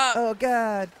me stop! Oh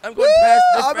god! I'm going past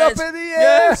this I'm fence. up in the air!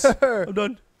 Yes! I'm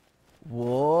done.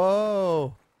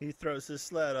 Whoa! He throws his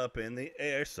sled up in the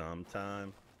air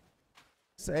sometime.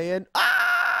 Saying,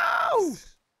 "Ow!"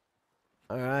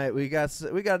 All right, we got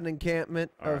an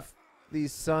encampment All right. of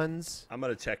these suns. I'm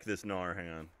gonna check this gnar. Hang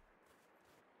on.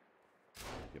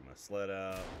 Get my sled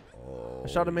out. I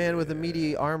shot a man with a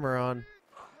meaty armor on.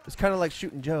 It's kind of like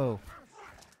shooting Joe.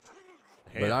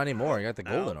 But not anymore. I got the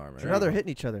golden armor. Now they're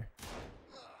hitting each other.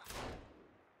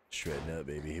 Shredding up,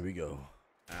 baby. Here we go.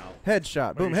 Out.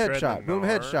 Headshot, boom, you shredding headshot, boom,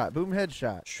 gnar? headshot, boom,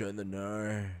 headshot. Shredding the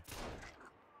gnar.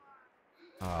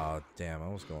 Oh, damn. I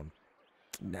was going.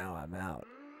 Now I'm out.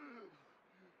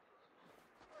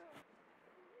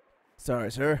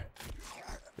 Sorry, sir.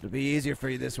 It'll be easier for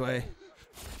you this way.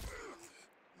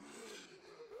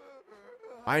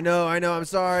 I know, I'm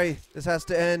sorry. This has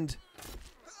to end.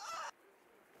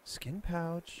 Skin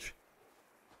pouch.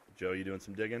 Joe, you doing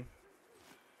some digging?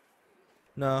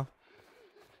 Oh, No.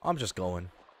 I'm just going.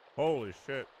 Holy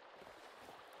shit.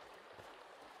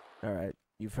 All right. I'm gonna go check this gnar. Hang on. All right, All right.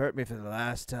 You've hurt me for the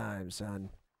last time, son.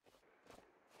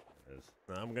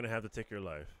 I'm gonna have to take your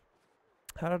life.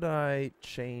 How did I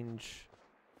change?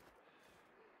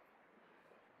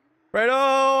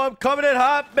 Fredo, I'm coming in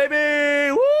hot,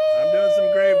 baby! Woo! I'm doing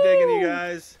some grave digging, you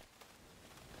guys.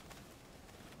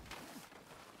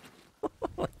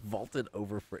 Like vaulted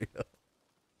over Fredo.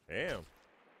 Damn.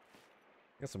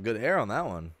 Got some good air on that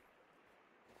one.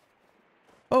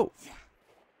 Oh,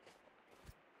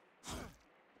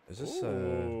 Is this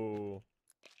Ooh.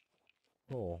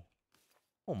 oh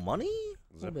money?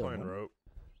 A little bit of Zipline money. rope.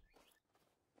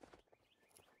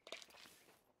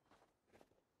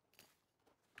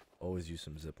 Always use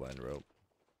some zipline rope.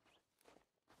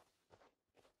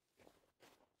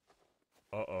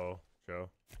 Uh-oh, Joe.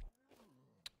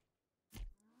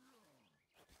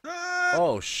 Ah!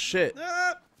 Oh shit!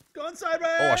 Ah! Going sideways.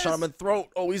 Oh, I shot him in the throat.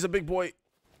 Oh, he's a big boy.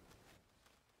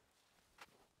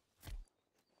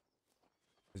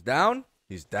 He's down.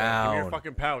 He's Give me down. your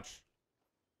fucking pouch.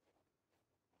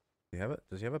 Does he have it?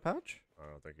 Does he have a pouch? I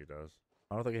don't think he does.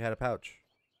 I don't think he had a pouch.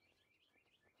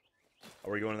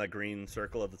 Are we going to that green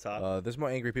circle at the top? There's more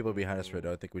angry people behind us,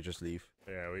 Fredo. I think we just leave.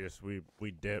 Yeah,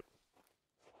 we dip.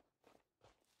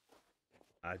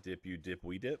 I dip, you dip,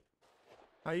 we dip.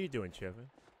 How you doing, Chevy?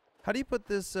 how do you put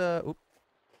this? Oop.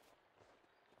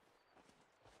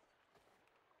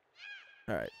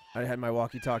 All right. I had my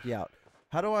walkie-talkie out.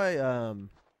 How do I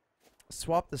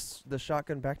swap the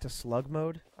shotgun back to slug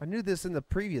mode? I knew this in the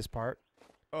previous part.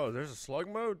 Oh, there's a slug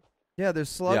mode? Yeah, there's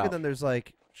slug Yeah. and then there's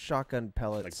like shotgun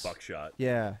pellets. Like buckshot.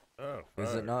 Yeah. Oh, Is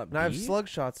fuck. it not? And I have B? slug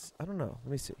shots. I don't know.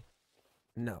 Let me see.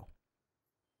 No.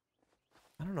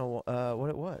 I don't know what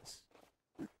it was.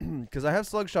 Because I have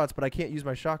slug shots, but I can't use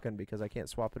my shotgun because I can't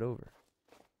swap it over.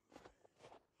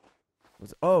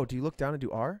 Oh, do you look down and do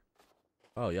R?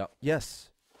 Oh, yeah. Yes.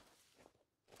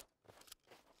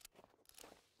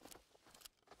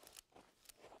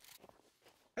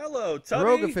 Hello, The Tubby.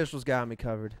 rogue officials got me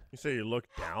covered. You say you look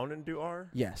down and do R?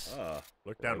 Yes.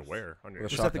 Look down gross. where? On your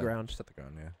With a Just at the shotgun. ground. Just at the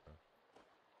ground, yeah.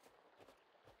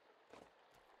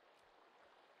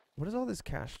 What is all this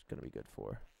cash going to be good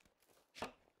for?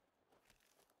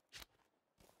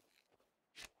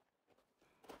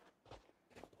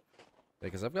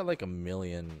 Because I've got like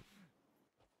 1,000,000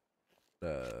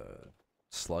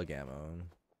 slug ammo,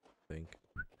 I think.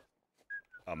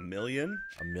 1,000,000?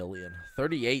 1,000,000.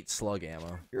 38 slug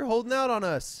ammo. You're holding out on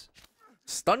us.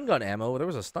 Stun gun ammo. There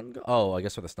was a stun gun. Oh, I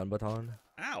guess with a stun baton.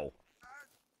 Ow.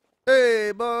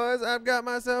 Hey, boys, I've got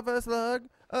myself a slug.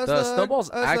 A The slug, snowball's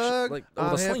a actually slug. like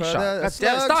I'm with a here for slingshot. the God damn,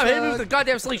 slug, stop hitting me with slug. the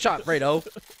goddamn slingshot, Fredo.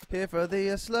 Here for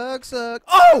the slug.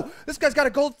 Oh! This guy's got a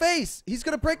gold face. He's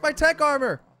going to break my tech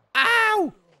armor.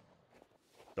 Ow!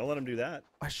 Don't let him do that.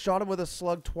 I shot him with a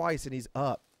slug twice, and he's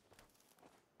up.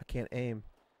 I can't aim.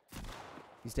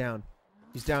 He's down.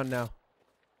 He's down now.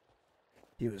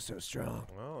 He was so strong.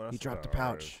 Well, that's He dropped what the that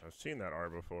R pouch. is. I've seen that R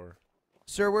before.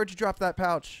 Sir, where'd you drop that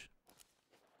pouch?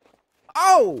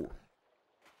 Oh!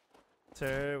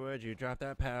 Sir, would you drop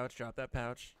that pouch? Drop that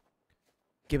pouch.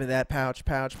 Give me that pouch.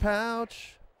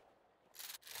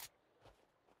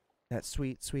 That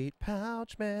sweet, sweet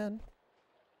pouch, man.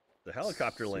 The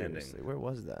helicopter landing. Seriously, where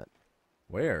was that?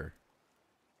 Where?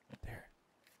 There.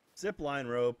 Zip line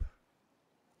rope.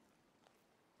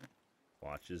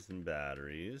 Watches and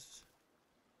batteries.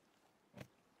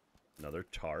 Another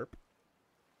tarp.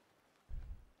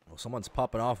 Well, someone's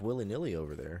popping off willy-nilly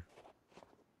over there.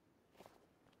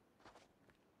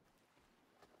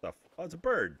 Stuff. Oh, it's a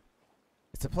bird.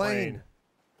 It's a plane.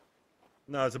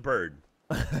 No, it's a bird.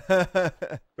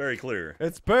 Very clear.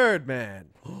 It's Birdman.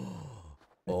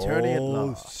 Attorney at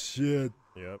law. shit.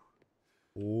 Yep.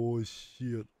 Oh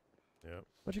shit. Yep.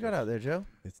 What you got out there, Joe?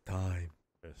 It's time.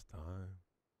 This time.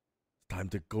 Time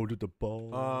to go to the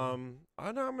ball.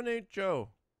 I nominate Joe.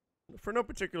 For no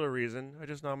particular reason. I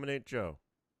just nominate Joe.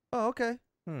 Oh, okay.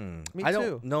 Me too. I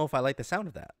don't know if I like the sound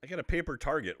of that. I got a paper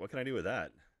target. What can I do with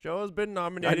that? Joe has been I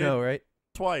nominated know, right?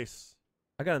 twice.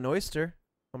 I got an oyster.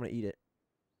 I'm gonna eat it.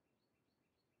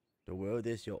 The world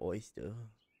is your oyster.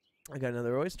 I got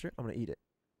another oyster. I'm gonna eat it.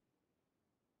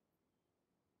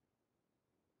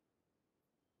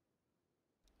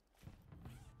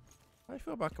 How do you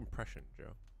feel about compression,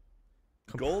 Joe?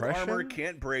 Gold armor Compression?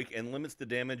 can't break and limits the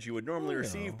damage you would normally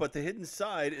receive, but the hidden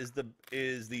side is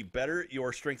the better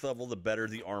your strength level, the better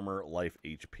the armor life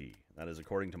HP. That is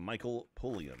according to Michael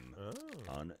Pulliam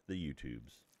on the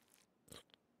YouTubes.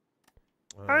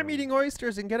 I'm eating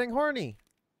oysters and getting horny.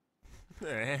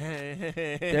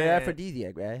 They're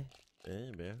aphrodisiac, right?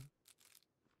 Hey, man.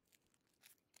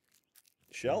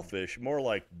 Shellfish, more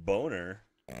like boner.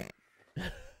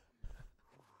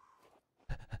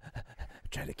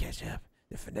 trying to catch up.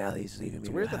 The finale's leaving It's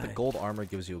me weird that behind. the gold armor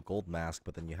gives you a gold mask,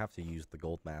 but then you have to use the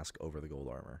gold mask over the gold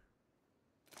armor.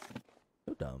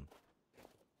 So dumb.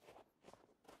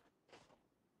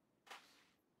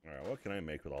 All right, what can I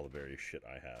make with all the various shit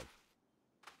I have?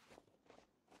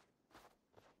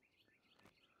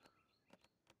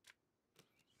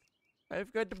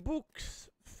 I've got the books,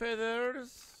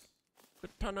 feathers,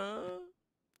 katana.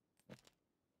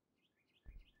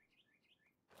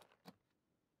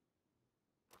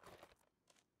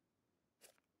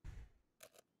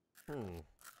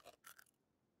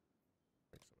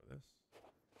 Make some of this.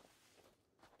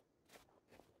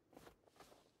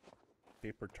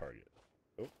 Paper target.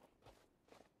 Oh.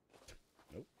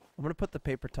 I'm gonna put the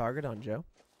paper target on Joe.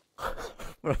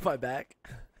 What if I back?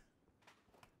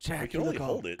 Jack, We can you only look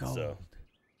hold all it, so.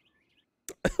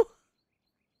 gold.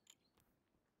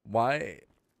 Why?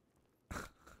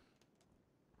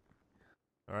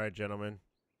 All right, gentlemen.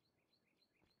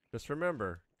 Just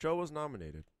remember, Joe was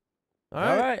nominated. All All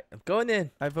right. right, I'm going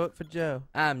in. I vote for Joe.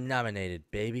 I'm nominated,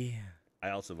 baby. I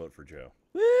also vote for Joe.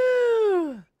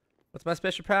 Woo! What's my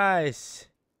special prize?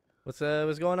 What's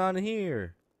going on in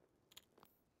here?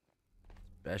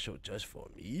 Special just for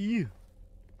me.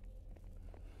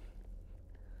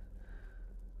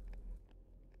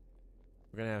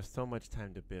 We're gonna have so much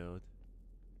time to build.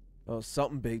 Oh,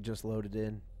 something big just loaded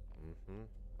in. Mm-hmm.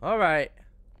 All right.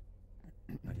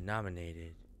 I'm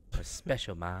nominated for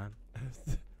special, Mom.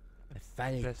 I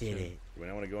finally did Special. it. Do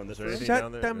I want to go in this Is there room? anything Shut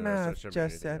down there? the No, mouth, should be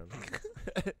anything Joseph.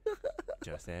 down there.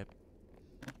 Joseph.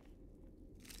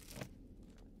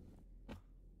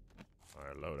 All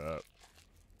right, load up.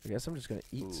 I guess I'm just gonna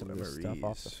eat Ooh, some of this stuff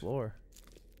off the memories. floor.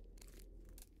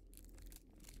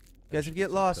 Guys, if you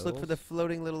get lost, look for the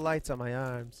floating little lights on my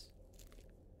arms.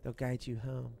 They'll guide you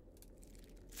home.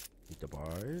 Eat the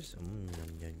bars.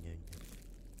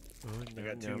 I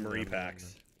got 2 Marie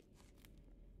packs.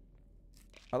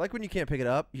 I like when you can't pick it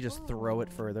up, you just throw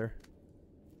it further.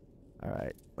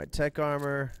 Alright, my tech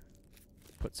armor.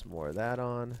 Put some more of that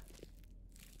on.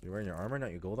 You're wearing your armor,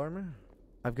 not your gold armor?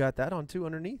 I've got that on too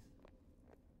underneath.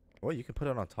 Oh, you can put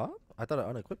it on top? I thought it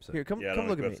unequips it. Here, come Yeah, come don't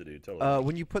look at equip me. it, dude. Totally.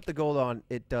 When you put the gold on,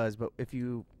 it does, but if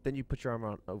you then you put your armor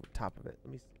on over top of it.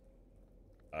 Let me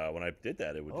When I did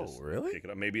that, it would Oh, just really? pick it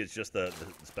up. Maybe it's just the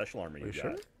special armor Are you you got.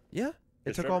 sure? Yeah, it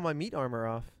Yes, took Trevor. all my meat armor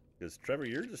off. Because Trevor,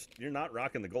 you're not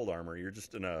rocking the gold armor. You're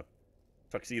just in a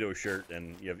tuxedo shirt,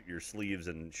 and you have your sleeves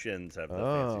and shins have the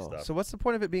fancy Oh, stuff. so what's the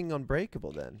point of it being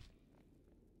unbreakable then?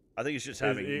 I think it's just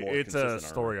having more It's a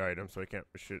consistent story armor. item, so I can't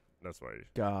shoot. That's why.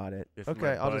 Got it. It's my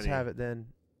Okay, I'll just bunny. have it then.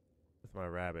 It's my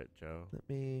rabbit, Joe. Let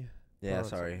me Yeah, on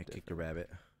sorry. something I kicked a rabbit.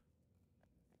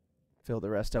 fill the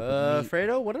rest up with meat.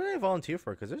 Fredo, what did I volunteer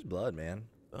for? Because there's blood, man.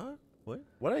 What?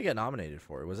 What did I get nominated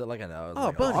for? Was it like an Oh,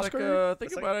 like an bunch. Like Oscar? think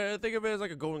It's like- about it. Think of it as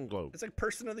like a Golden Globe. It's like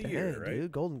Person of the Dang, Year, right?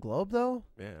 dude, Golden Globe though.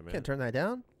 Yeah, man. Can't turn that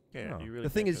down. Yeah, No. you really The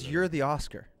thing can't is, turn you're that the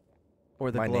Oscar, or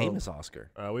the My Globe. name is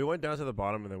Oscar. down. We went down to the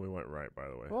bottom and then we went right. By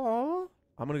the way. Oh,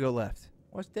 I'm gonna go left,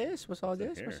 what's this? What's all What's in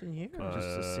this? What's here? in here? just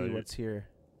to see you- what's here.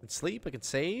 I can sleep. I can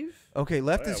save. Okay,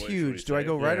 left yeah, is what should we huge. Do I say?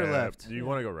 go right or Yeah, left? You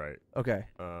want to go right. Okay,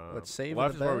 Let's save Left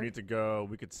on is the where we bell. need to go.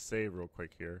 We could save real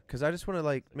quick here. because I just want to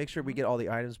like make sure we get all the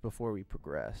items before we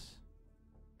progress.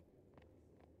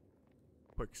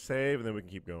 Quick save, and then we can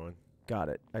keep going. Got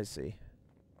it. I see.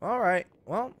 All right.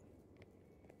 Well,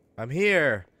 I'm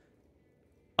here.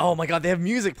 Oh my God, they have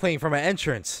music playing for my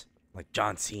entrance, like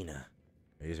John Cena.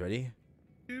 Are you guys ready?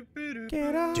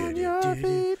 Get on Do, do, your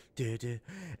do, feet. do.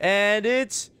 And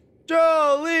it's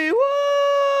Jolly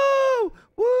Woo!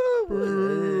 Woo!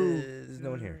 There's no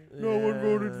one here. No one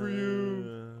voted for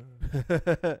you.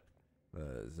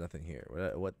 There's nothing here.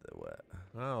 What?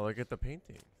 Oh, look at the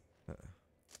painting.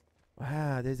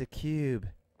 Wow, there's a cube.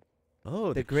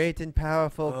 Oh, The great and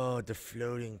powerful. Oh, the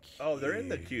floating cube. Oh, they're in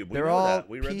the cube. We They're know all that.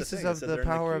 We read pieces the thing. It of said the they're in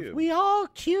power of- cube. We all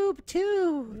cube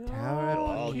too. Tower They're of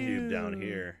all cube down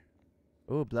here.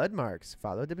 Oh, blood marks.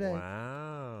 Follow the blood.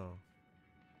 Wow.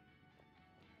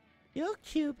 You'll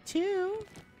cube too.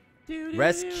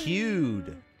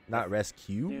 Rescued, not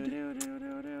rescued.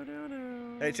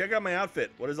 Hey, check out my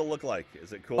outfit. What does it look like?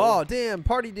 Is it cool? Oh, damn,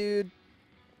 party dude.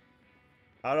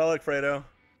 How do I look, Fredo?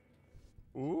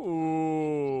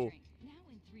 Ooh.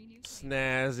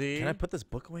 Snazzy. Can I put this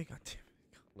book away? God damn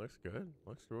it. Looks good.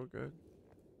 Looks real good.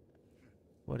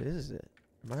 What is it?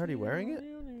 Am I already wearing it?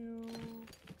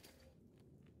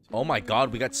 Oh my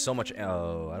God, we got so much.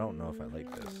 Oh, I don't know if I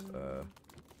like this.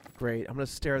 Great. I'm gonna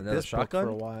stare at Another this book for shotgun?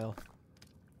 a while.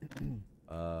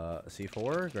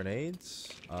 C4 grenades.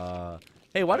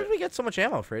 Hey, why did we get so much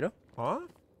ammo, Fredo? Huh?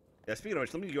 Yeah, speaking of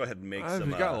which, let me go ahead and make If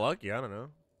some. you got lucky, I don't know.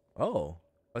 Oh,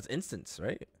 that's instance,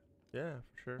 right? Yeah,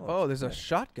 for sure. Oh, there's a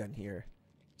shotgun here.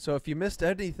 So if you missed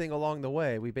anything along the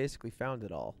way, we basically found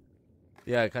it all.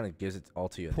 Yeah, it kind of gives it all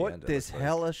to you at the end. Put this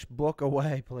hellish book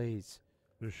away, please.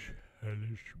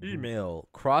 Email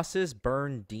crosses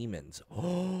burn demons.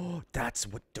 Oh, that's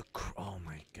what the. Oh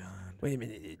my god. Wait a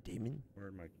minute, demon. Where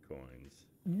are my coins?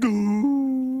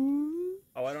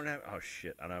 Oh, I don't have. Oh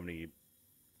shit! I don't have any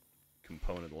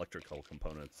electrical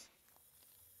components.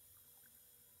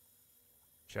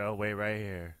 Joe, wait right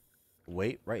here.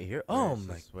 Wait, right here. Let's Oh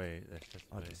my. just wait. Let's just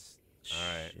Oh, wait. this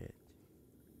Alright. shit.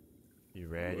 You Ooh,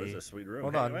 ready? there's a sweet room.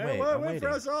 Hold Hey, on, wait, wait, wait, I'm wait for waiting.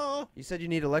 us all. You said you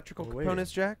need electrical We're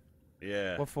components, Jack?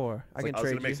 Yeah. What for? I I can was trade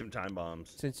gonna make you. some time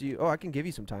bombs. Since you, I can give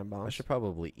you some time I bombs. should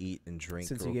probably eat and drink.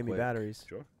 Since you real gave me quick. batteries.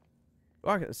 Sure. Oh,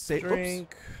 I can save.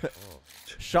 Drink.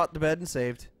 Oops. Shot the bed and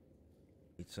saved.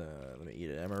 Let me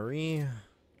eat an MRE.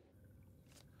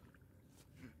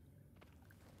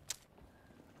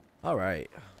 All right.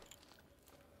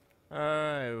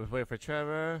 Alright, we'll wait for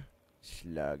Trevor.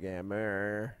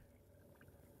 Slughammer.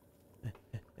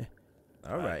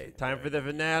 All right. Time for the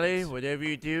finale. Whatever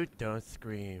you do, don't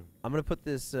scream. I'm gonna put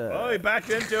this. Oh, he backed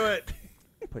into it.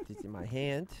 Put this in my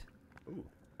hand.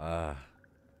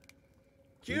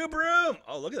 Cube room.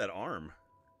 Oh, look at that arm.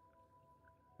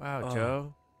 Wow, Oh.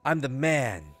 Joe. I'm the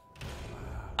man.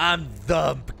 I'm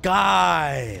the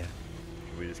guy.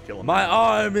 Should we just kill him? My now?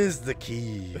 arm is the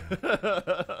key.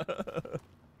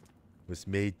 Was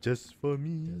made just for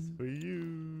me. For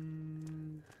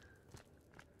you.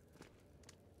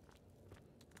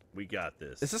 We got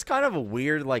this. This is kind of a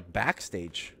weird, like,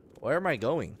 backstage. Where am I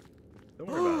going? Don't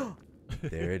worry about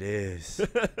There it is.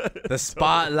 The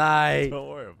spotlight. Don't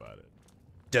worry about it.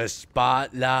 The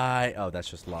spotlight. Oh, that's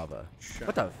just lava.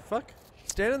 What the fuck?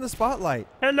 Stand in the spotlight.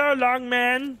 Hello, long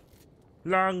man.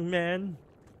 Long man.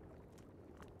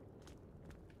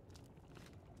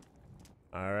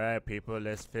 Alright, people,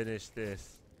 let's finish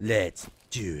this. Let's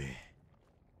do it. it.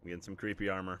 We get some creepy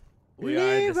armor. We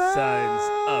are the sons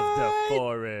of the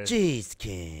forest. Jeez,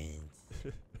 kids.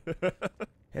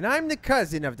 And I'm the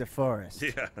cousin of the forest.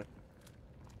 Yeah.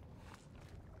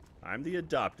 I'm the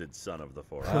adopted son of the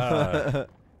forest.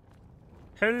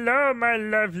 Hello, my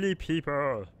lovely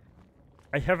people.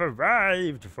 I have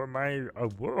arrived for my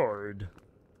award.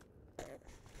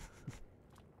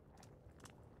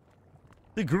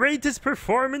 The greatest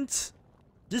performance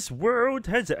this world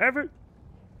has ever.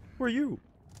 Who are you?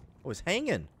 I was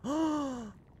hanging. They Oh,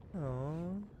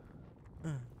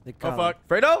 call him fuck.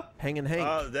 Fredo? Hanging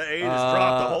Hank. The aid has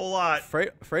dropped a whole lot.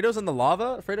 Fredo's in the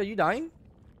lava? Fredo, you dying?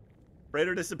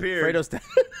 Fredo disappeared. Fredo's dead.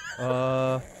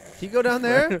 Can you go down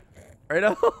there?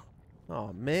 Fredo?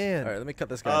 Oh man. Alright, let me cut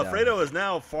this guy down. Fredo is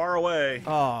now far away.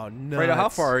 Oh no. Fredo, how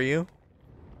far are you?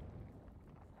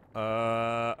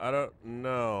 I don't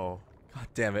know. God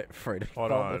damn it, Fredo.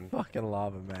 Hold Fell on. in the fucking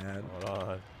lava, man. Hold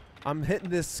on. I'm hitting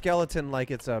this skeleton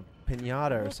like it's a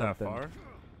pinata or Not that something. far.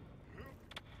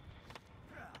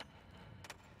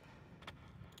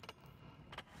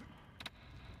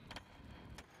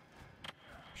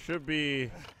 Should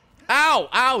be. Ow!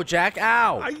 Ow, Jack!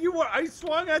 Ow! I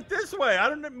swung it this way. I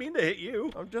didn't mean to hit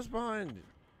you. I'm just behind.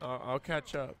 I'll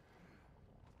catch up.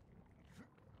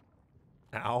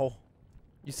 Ow.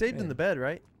 You saved in the bed,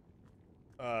 right?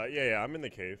 Yeah, I'm in the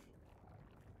cave.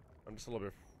 I'm just a little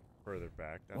bit further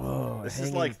back. That's all. Whoa. This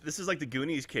hanging. is like the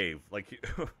Goonies cave. Like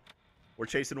we're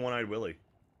chasing One-Eyed Willie.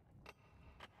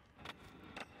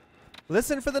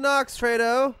 Listen for the knocks,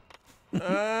 Fredo.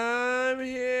 I'm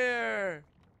here.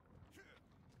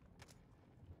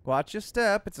 Watch your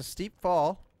step. It's a steep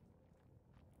fall.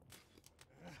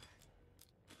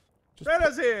 Just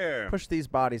Fredo's here. push these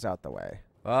bodies out the way.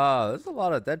 Oh, there's a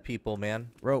lot of dead people, man.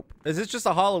 Rope. Is this just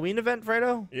a Halloween event,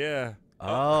 Fredo? Yeah.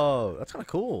 Oh, that's kind of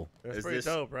cool. That's Is pretty this-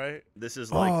 dope, right? This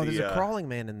is like Oh, there's the a crawling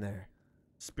man in there.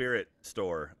 spirit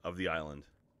store of the island.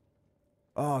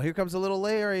 Oh, here comes a little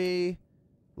Larry.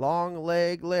 Long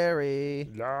leg Larry.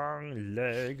 Long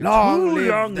leg. Long Two live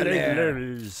long the leg bear.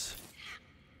 Larrys.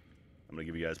 I'm gonna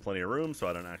give you guys plenty of room so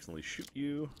I don't accidentally shoot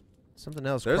you. Something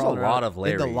else. There's a crawling lot around of in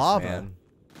Larrys, the lava. man.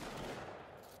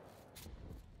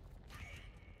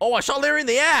 Oh, I shot Larry in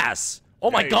the ass! Oh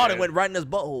my Yeah, you god, did. it went right in his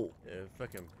butthole. Yeah,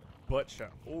 fucking butt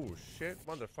shot. Oh shit,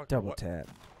 motherfucker. Double what? tap.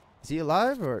 Is he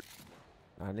alive or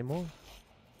not anymore?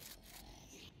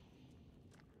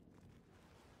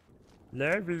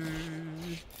 Larry.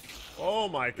 Oh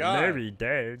my god. Larry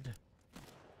dead.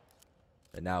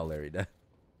 And now Larry dead.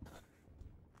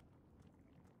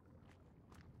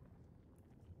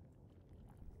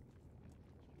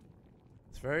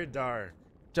 It's very dark.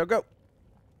 Joe, go.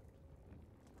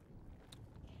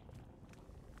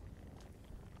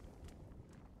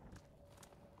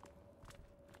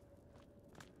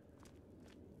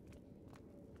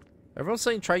 Everyone's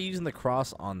saying try using the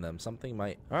cross on them. Something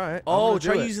might. All right. Oh,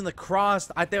 try using the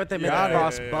cross. I thought they meant the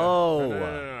crossbow.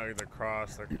 No, the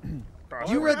cross.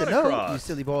 You read the Not a note, cross. you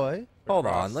silly boy. Hold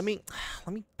cross. on. Let me.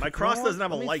 My cross throw- doesn't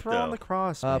have a let me light, throw on though. the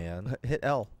cross, man. Hit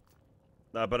L.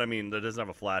 But I mean, that doesn't have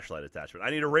a flashlight attachment. I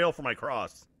need a rail for my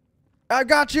cross. I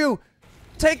got you.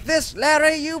 Take this,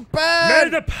 Larry. You May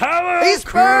burn. the power He's of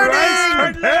Christ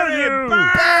burning! compel you.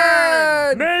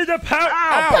 Burn. May the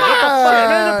power. Burn.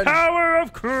 May the power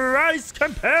of Christ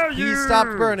compel you. He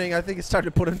stopped burning. I think it's time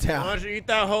to put him Why down. don't you eat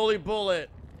that holy bullet?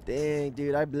 Dang,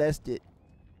 dude, I blessed it.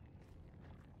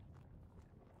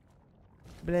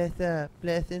 Bless up,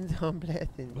 blessings on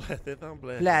blessings.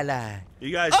 La la.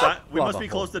 You guys, we Lava must be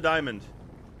hole. close to diamond.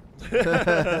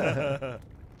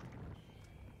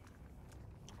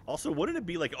 Also, wouldn't it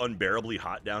be like unbearably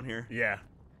hot down here? Yeah.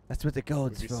 That's what the We'd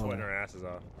gold's be sweating for. our asses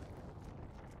off.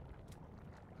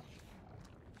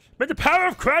 May the power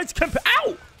of Christ compel.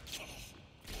 Ow!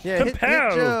 Yeah, hit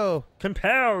Compel. Joe.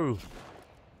 Compel.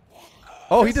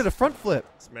 Oh, he did a front flip.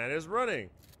 This man is running.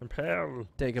 Compel.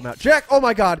 Take him out. Jack, oh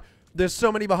my god. There's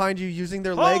so many behind you using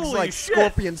their legs Holy like shit.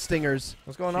 scorpion stingers.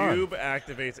 What's going on? Cube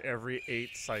activates every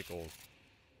 8 cycles.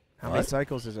 How many What?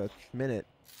 cycles is a minute?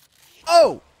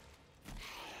 Oh!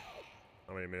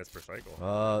 How many minutes per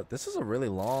cycle? This is a really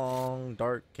long,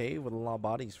 dark cave with a lot of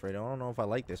bodies, Fredo. I don't know if I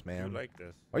like this, You man. like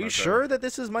this? Are you Not sure that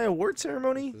this is my award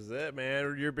ceremony? This is it,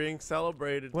 man. You're being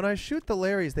celebrated. When I shoot the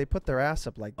Larrys, they put their ass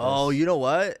up like this. Oh, you know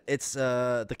what? It's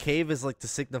the cave is like to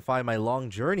signify my long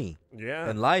journey Yeah.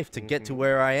 in life to get to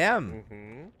where I am.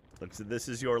 Mm-hmm. Look, so this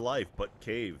is your life, but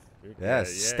cave.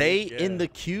 Yes, stay in the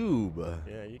cube.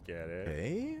 Yeah, you get it.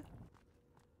 Okay.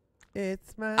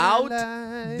 It's my Out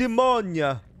life.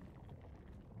 Demonia.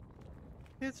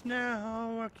 It's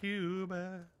now a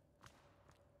Cuba.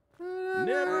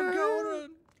 Never gonna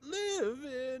live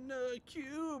in a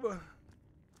Cuba.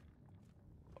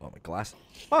 Oh, my glass.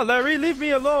 Oh, Larry, leave me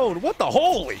alone. What the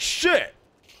holy shit?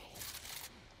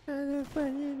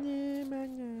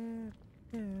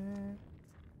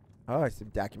 Oh, some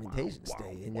documentation.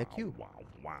 Stay in the cube.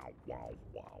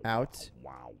 Out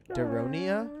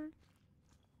Deronia.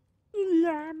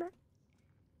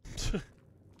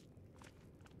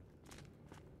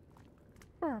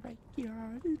 Oh my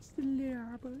god, it's the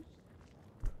llamas.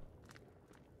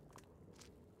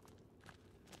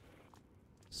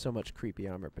 So much creepy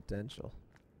armor potential.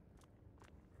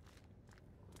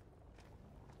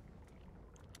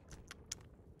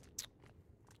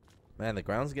 Man, the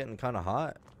ground's getting kind of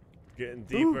hot. Getting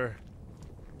deeper.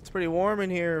 It's pretty warm in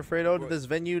here, Fredo. Did this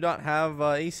venue not have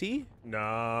AC?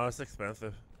 No, it's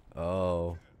expensive.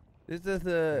 Oh. This is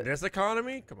In this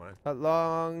economy? Come on. a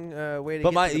long way to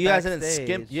But get to the you guys didn't backstage.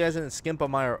 skimp. You guys didn't skimp on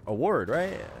my award,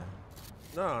 right?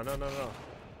 No.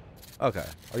 Okay.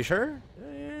 Are you sure?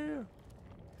 Yeah.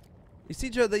 You see,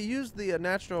 Joe, they used the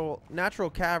natural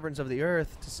caverns of the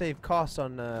earth to save costs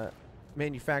on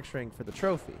manufacturing for the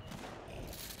trophy.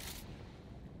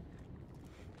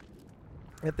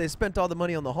 If they spent all the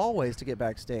money on the hallways to get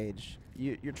backstage,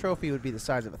 your trophy would be the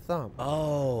size of a thumb.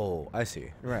 Oh, I see.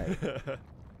 Right.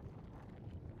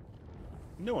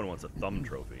 No one wants a thumb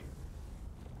trophy.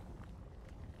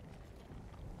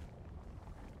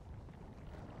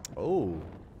 Oh.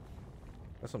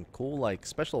 There's some cool, like,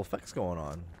 special effects going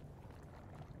on.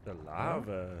 The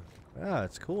lava. Yeah,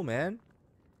 it's cool, man.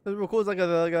 It's real cool. It's like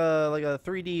a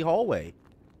 3D hallway.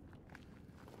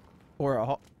 Or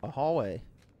a hallway.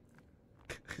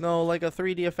 No, like a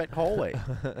 3D effect hallway.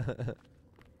 Get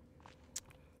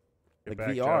Like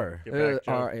back, Joe. VR. Get There back,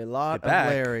 Joe. are a lot of Get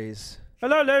back. Larrys.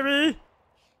 Hello, Larry.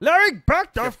 Larry,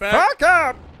 back the Get back. fuck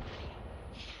up.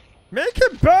 Make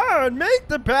it burn. Make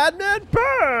the bad man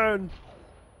burn.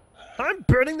 I'm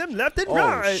burning them left and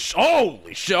right.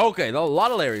 Holy shit. Okay, a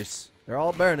lot of Larrys. They're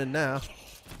all burning now.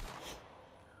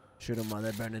 Shoot them while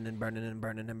they're burning and burning and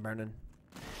burning and burning.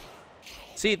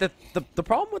 See, the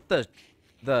problem with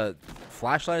the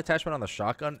flashlight attachment on the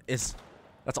shotgun is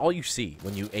that's all you see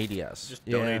when you ADS. Just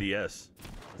don't Yeah. ADS.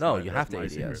 no, my- you that's have to my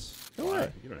ADS. secret. No Why?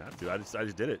 way. You don't have to. I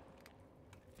just did it.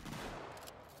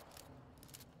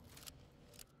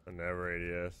 I never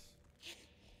ADS.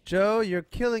 Joe, you're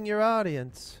killing your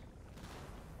audience.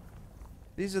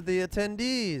 These are the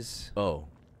attendees. Oh.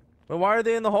 Well, why are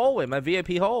they in the hallway? My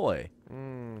VIP hallway.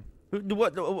 Mm,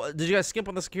 What did you guys skimp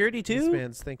on the security this too?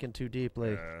 man's thinking too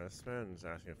deeply. Yeah, this man's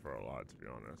asking for a lot, to be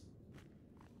honest.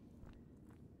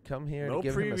 Come here No to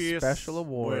give him a previous special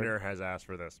award. winner has asked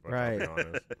for this, but Right. I'll be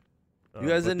honest. You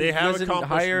guys but didn't, they you have guys didn't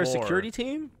accomplished hire a more. security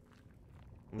team?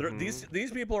 They're- Mhm.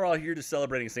 These people are all here just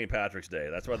celebrating St. Patrick's Day.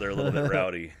 That's why they're a little bit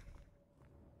rowdy.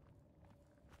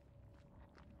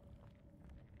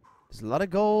 There's a lot of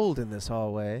gold in this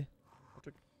hallway.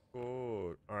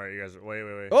 Ooh. All right, you guys.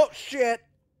 Wait. Oh shit!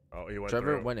 Oh, he went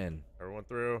Trevor through. went in. Everyone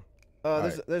through.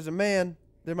 There's a man.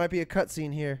 There might be a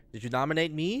cutscene here. Did you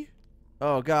nominate me?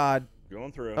 Oh god.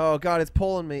 Going through. Oh god, it's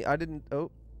pulling me. I didn't.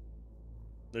 Oh.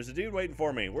 There's a dude waiting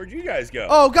for me. Where'd you guys go?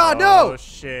 Oh god, Oh no!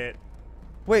 shit.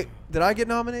 Wait, did I get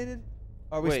nominated?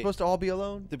 Are we Wait. supposed to all be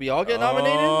alone? Did we all get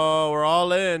nominated? Oh, we're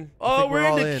all in. Oh, think we're we're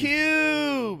in all the in.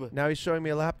 cube. Now he's showing me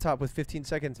a laptop with 15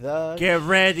 seconds. Get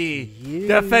ready.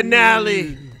 The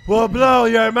finale will blow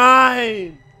your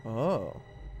mind. Oh.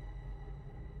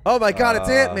 Oh my god, it's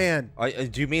Ant-Man.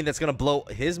 Do you mean that's gonna blow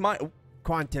his mind?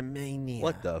 Quantum Mania.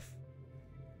 What the?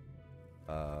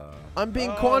 I'm being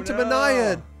Oh, quantum no.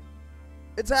 annihilated.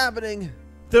 It's happening.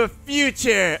 The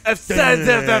future of Sons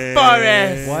of the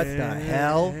Forest. What the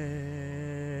hell?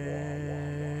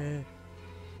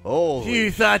 Oh.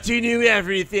 You thought you knew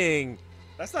everything.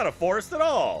 That's not a forest at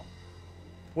all.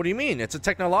 What do you mean? It's a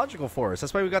technological force.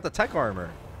 That's why we got the tech armor.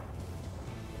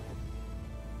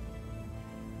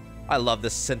 I love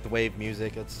this synthwave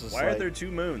music. It's just Why like, are there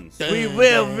 2 moons? We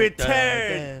will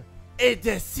return. It's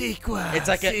a sequel. It's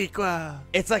like a- sequel.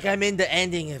 It's like I'm in the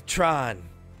ending of Tron.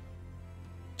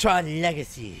 Tron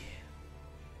Legacy.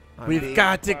 We've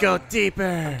got to go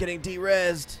deeper. getting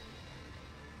de-rezzed.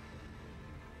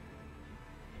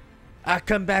 I'll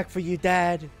come back for you,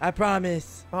 Dad. I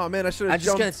promise. Oh man, I should have I'm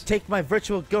just jumped. gonna take my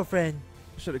virtual girlfriend.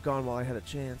 Should have gone while I had a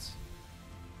chance.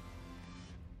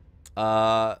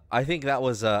 I think that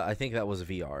was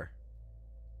VR.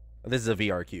 This is a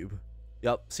VR cube.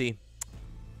 Yep. See.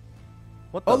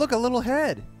 What the? Oh look, a little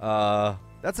head. That's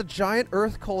That's a giant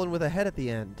Earth colon with a head at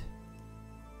the end.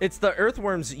 it's the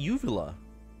earthworm's uvula.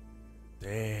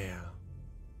 Damn.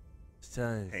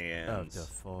 Sons of Hands. the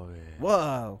Forest.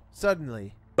 Whoa!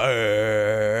 Suddenly.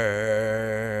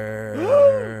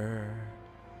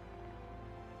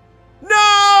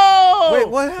 No! Wait,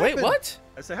 what happened? Wait, what?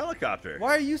 That's a helicopter.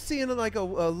 Why are you seeing like a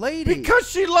lady? Because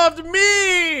she loved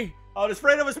me. Oh, does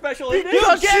Fred have a special edition?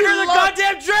 Because gave she her the loved-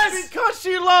 goddamn dress! Because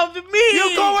she loved me.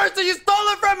 You coerced her! You stole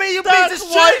it from me! You That's piece of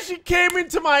why shit! she came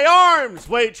into my arms.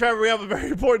 Wait, Trevor, we have a very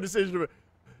important decision to make.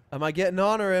 Am I getting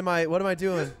on or am I? What am I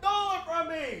doing? Stole it from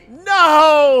me!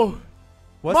 No!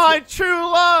 What's my the- true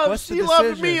love. what's the She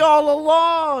loved me decision? all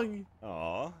along.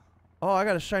 Aw. Oh, I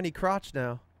got a shiny crotch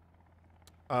now.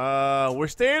 We're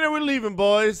staying or we're leaving,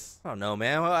 boys? I don't know,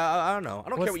 man. I don't know. I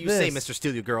don't What's care what you say, this? Mr.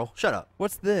 Studio Girl. Shut up.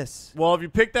 What's this? Well, if you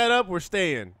pick that up, we're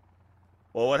staying.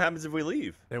 Well, what happens if we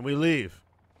leave? Then we leave.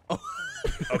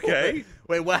 Okay.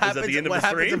 Wait, what Is that the end of the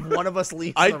stream? if one of us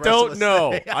leaves? I and the rest of don't us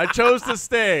know. stay? I chose to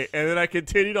stay, and then I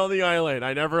continued on the island.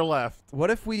 I never left. What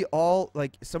if we all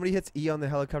like somebody hits E on the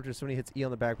helicopter, somebody hits E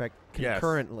on the backpack Yes.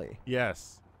 concurrently?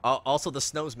 Yes. Also, the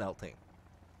snow's melting.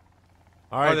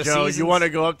 All right, the Joe. You seasons- want to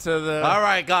go up to the? All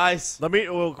right, guys. Let me.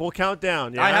 We'll count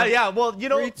down. Yeah. Yeah. Well, you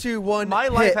know, 3, 2, 1. my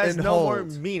hit life has and no hold. more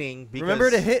meaning because Remember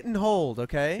to hit and hold,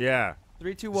 okay? Yeah.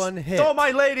 3, 2, 1. Hit. Stole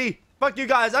my lady. Fuck you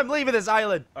guys. I'm leaving this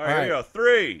island. All right, here we go.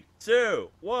 3, 2,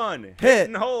 1. Hit Hit.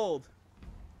 and hold.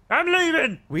 I'm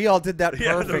leaving. We all did that Yeah,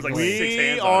 there was, perfectly. like, six We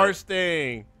hands on are it.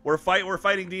 staying. We're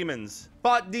fighting demons.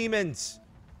 Fought demons.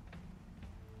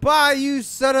 Bye, you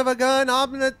son of a gun!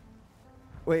 I'm gonna.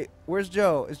 Wait, where's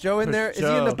Joe? Is Joe in Where's there?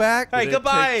 Is he in the Joe? back? Hey, Did it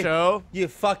goodbye. take Joe? You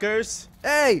fuckers.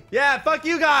 Hey! Yeah, fuck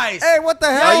you guys. Hey, what the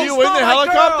hell? Are you in stole the my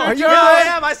helicopter, girl. Are you Yeah, in I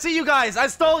there? am. I see you guys.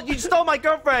 You stole my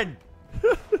girlfriend.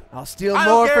 I'll steal I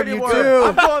don't more care from you anymore. too.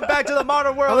 I'm going back to the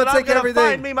modern world. I'm gonna and take I'm gonna everything.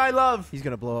 find me my love. He's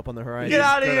gonna blow up on the horizon. Get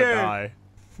out of He's here.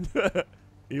 gonna die.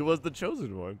 He was the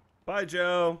chosen one. Bye,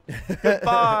 Joe.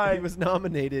 Goodbye. He was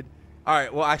nominated. All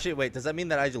right. Well, actually, wait. Does that mean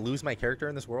that I lose my character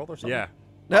in this world or something? Yeah.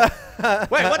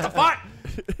 Wait. What the fuck?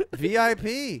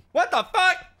 VIP. What the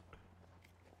fuck?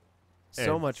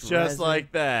 So And much just resin.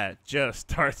 like that, just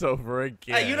starts over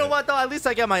again. Hey, you know what though? At least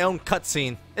I get my own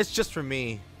cutscene. It's just for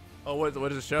me. Oh, what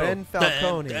does it show? Ben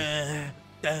Falcone.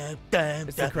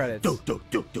 It's the credits.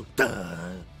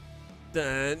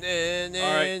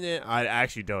 I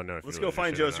actually don't know. If Let's you go really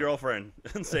find should or Joe's not. girlfriend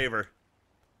and save her.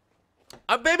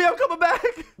 Baby, I'm coming back.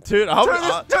 Dude,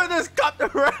 Turn this copter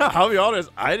around. I'll be honest.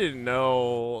 I didn't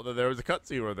know that there was a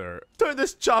cutscene with her. Turn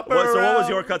this chopper So around. what was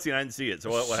your cutscene? I didn't see it. So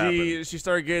what happened? She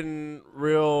started getting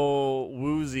real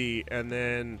woozy and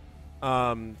then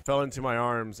fell into my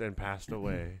arms and passed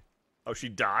away. Oh, she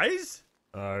dies?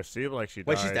 Seemed like she died.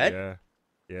 Wait, she's dead? Yeah.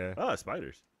 Yeah. Oh,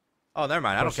 spiders. Oh, never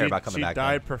mind. I don't care about coming back. She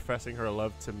died professing her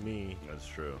love to me. That's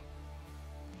true.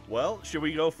 Well, should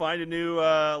we go find a new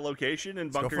location and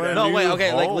go bunker find a down? No, wait. New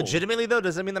Okay, like hole. legitimately though,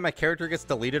 does that mean that my character gets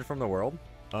deleted from the world?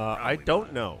 I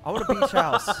don't know. I want a beach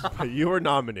house. But you were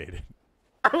nominated.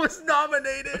 I was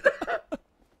nominated.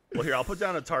 Well, here, I'll put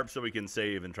down a tarp so we can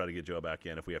save and try to get Joe back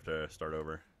in if we have to start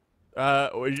over.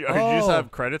 You just Oh.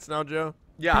 have credits now, Joe?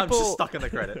 Yeah, I'm just People- stuck in the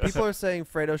credits. People are saying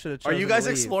Fredo should have Are chosen you guys to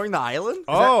leave. exploring the island?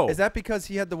 Oh, Is that because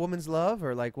he had the woman's love,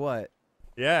 or like what?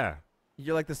 yeah.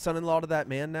 You're like the son-in-law to that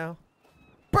man now?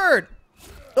 Bird!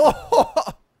 Oh!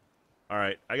 All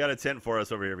right, I got a tent for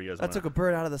us over here if you guys That want. took a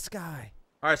bird out of the sky.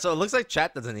 All right, so it looks like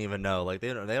chat doesn't even know. Like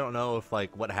they don't know if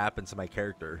like what happens to my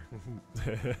character.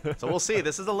 So we'll see.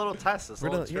 This is a little test. This is a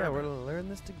We're little gonna, yeah, we're experiment. gonna learn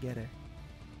this together.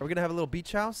 Are we gonna have a little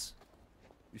beach house?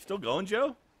 You still going,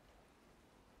 Joe?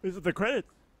 Is it the credits?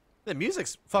 The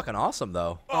music's fucking awesome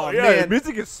though. Oh, yeah, man. the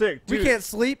music is sick. We Dude. can't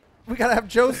sleep. We gotta have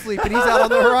Joe sleep, and he's out on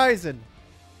the horizon.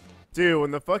 Dude,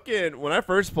 when I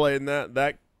first played in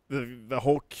the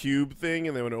whole cube thing,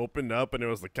 and then when it opened up and it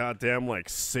was the goddamn like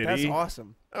city, That's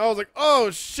awesome. I was like,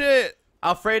 oh shit.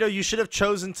 Alfredo, you should have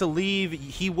chosen to leave.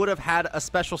 He would have had a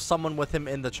special someone with him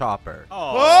in the chopper.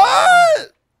 Oh,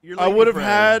 What? you're I leaving would have Fred.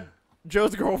 had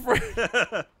Joe's girlfriend.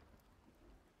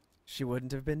 She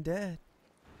wouldn't have been dead.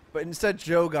 But instead,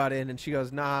 Joe got in, and she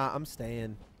goes, "Nah, I'm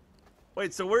staying."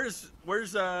 Wait, so where's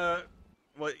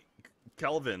what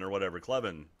Kelvin or whatever,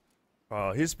 Clevin?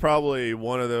 Oh, he's probably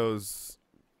one of those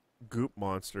goop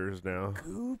monsters now.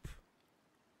 Goop.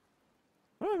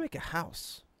 Why don't I make a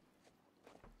house?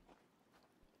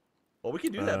 Well, we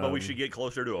can do that, but we should get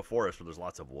closer to a forest where there's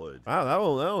lots of wood. Wow, that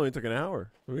only took an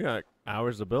hour. We got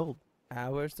hours to build.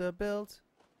 Hours to build.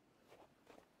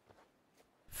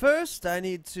 First, I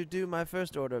need to do my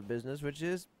first order of business, which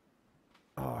is...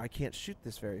 Oh, I can't shoot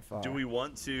this very far. Do we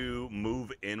want to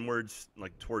move inwards,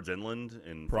 like towards inland,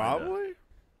 and find Probably.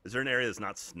 is there an area that's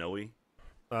not snowy?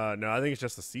 No, I think it's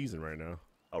just the season right now.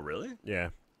 Oh, really? Yeah.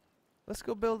 Let's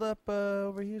go build up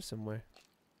over here somewhere.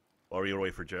 Or are we gonna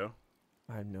wait for Joe?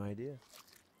 I have no idea.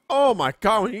 Oh my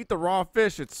god, when you eat the raw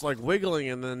fish, it's like wiggling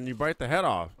and then you bite the head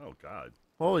off. Oh God.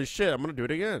 Holy shit, I'm gonna do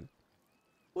it again.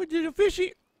 What did a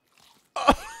fishy?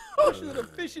 The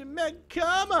fishing man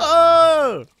come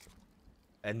Oh!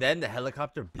 And then the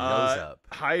helicopter blows up.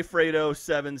 Hi Fredo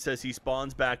 7 says he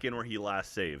spawns back in where he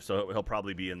last saved, so he'll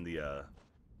probably be in the.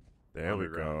 There we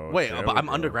Underground. go. Wait, There but we I'm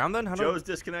go. underground then? How do Joe's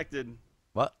disconnected.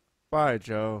 what? Bye,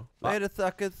 Joe. Later,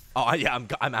 Thucketh. Oh yeah,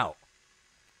 I'm out.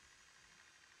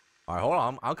 All right, hold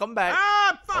on. I'll come back.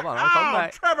 Ah, fuck! Hold on, I'll come Ow,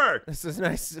 back. Trevor. This is a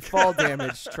nice fall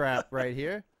damage trap right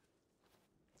here.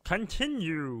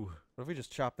 Continue. What if we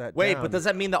just chop that Wait, down? but does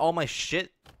that mean that all my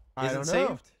shit I isn't don't know.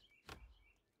 saved?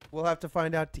 We'll have to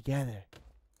find out together.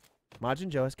 Majin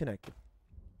Joe is connected.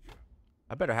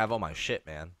 I better have all my shit,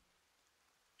 man.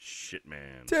 Shit,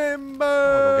 man. Timber!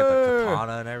 I'll go get the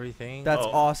katana and everything. That's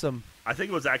Oh. awesome. I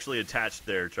think it was actually attached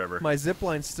there, Trevor. My zip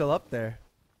line's still up there.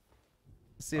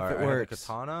 Let's see if All right, it I have the works.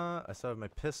 katana. I still have my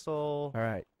pistol. All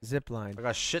right, zip line. I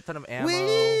got a shit ton of ammo. Whee!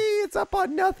 It's up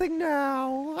on nothing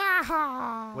now.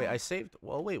 Ah! Wait, I saved.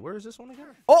 Well, wait, where is this one again?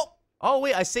 Oh! Oh,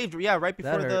 wait, I saved. Yeah, right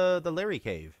before hurt. the Larry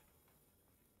cave.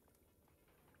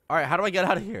 All right, how do I get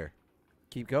out of here?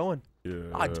 Keep going.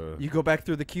 Yeah. You go back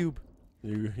through the cube.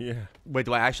 Yeah. Wait,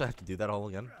 do I actually have to do that all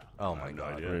again? Oh my no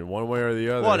god. idea. I mean, one way or the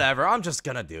other. Whatever. I'm just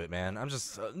gonna do it, man. I'm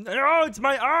just. Oh, it's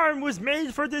my arm was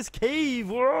made for this cave.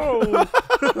 Whoa.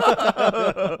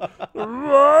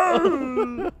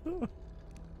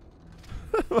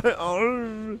 My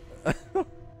arm. All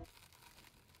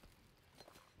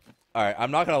right,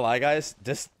 I'm not gonna lie, guys.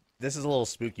 This is a little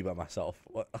spooky by myself.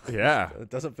 What? Yeah. It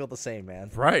doesn't feel the same, man.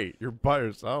 Right. You're by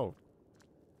yourself.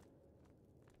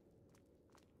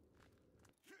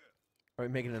 Are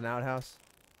we making an outhouse?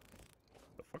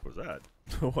 The fuck was that?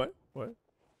 What? What?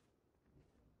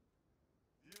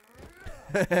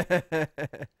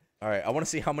 All right, I want to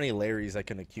see how many Larrys I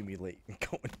can accumulate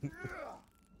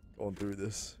going through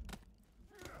this.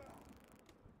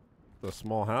 The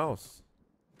small house.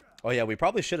 Oh yeah, we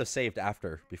probably should have saved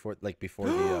before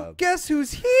the. Guess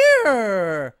who's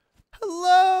here?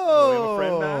 Hello. Do we have a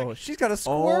friend back? She's got a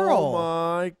squirrel.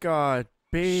 Oh my god,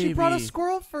 baby. She brought a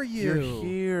squirrel for you. You're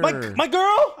here. my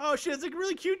girl. Oh, she has a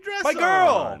really cute dress My girl!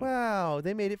 on. Wow,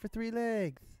 they made it for 3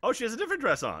 legs. Oh, she has a different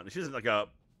dress on. She has like a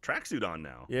tracksuit on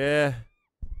now. Yeah.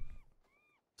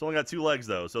 It's only got 2 legs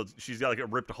though, so she's got like a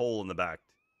ripped hole in the back.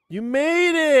 You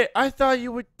made it. I thought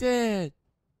you were dead.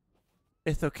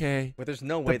 It's okay. But there's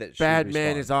no way The that she bad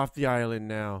man respawned. is off the island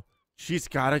now. She's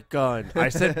got a gun. I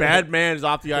said bad man is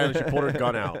off the island. She pulled her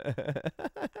gun out.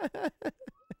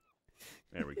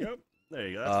 There we go. There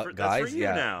you go. That's Guys, for you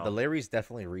yeah, now. the Larrys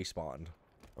definitely respawned.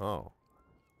 Oh.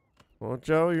 Well,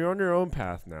 Joe, you're on your own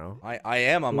path now. I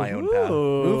am on my own path.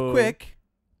 Move quick.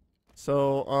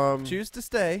 So, Choose to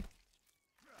stay.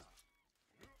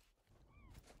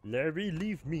 Larry,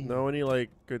 leave me. Know any like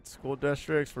good school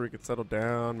districts where we could settle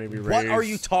down? Maybe raise. What are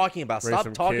you talking about? raise Stop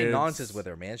some talking kids. nonsense with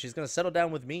her, man. She's gonna settle down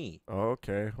with me. Oh,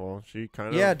 okay. Well, she kind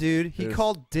of. Yeah, dude. He is-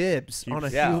 called dibs on a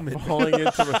keeps human. falling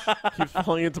into my, keeps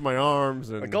falling into my arms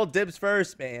and Go dibs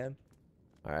first, man.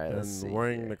 All right, let's see. and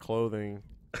wearing here. the clothing.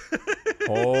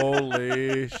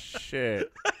 Holy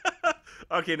shit!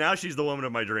 Okay, now she's the woman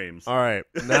of my dreams. All right,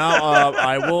 now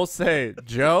I will say,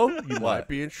 Joe, you What? might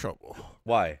be in trouble.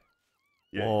 Why?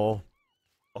 Yeah. Well,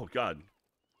 Oh God.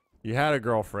 you had a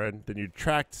girlfriend, then you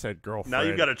tracked said girlfriend. Now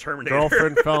you've got a Terminator.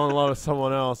 girlfriend fell in love with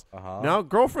someone else. Uh-huh. Now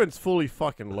girlfriend's fully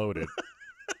fucking loaded.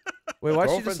 Wait, why'd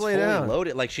she Girlfriend's just lay fully down?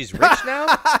 loaded. Like she's rich now?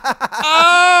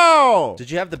 Oh! Did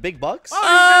you have the big bucks?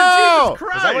 Oh! Jesus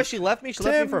Christ. Is that why she left me? She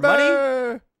left me for money?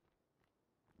 Timber!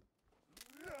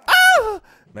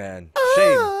 Man,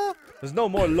 shame. There's no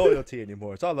more loyalty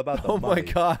anymore. It's all about the Oh money.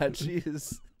 my god, she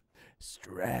is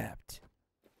strapped.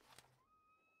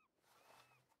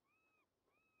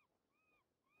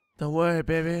 Don't worry,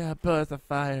 baby. I built a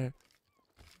fire.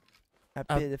 I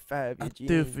I'll- bit the fire of your I'll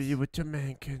do for jeans. you what your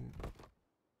man couldn't.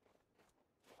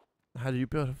 How do you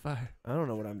build a fire? I don't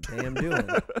know what I'm damn doing.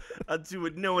 I'll do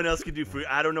what no one else can do for you.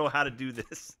 I don't know how to do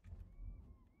this.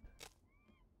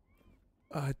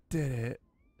 I did it.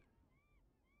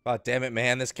 God damn it,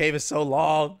 man. This cave is so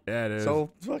long. Yeah, it is.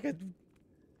 So fucking.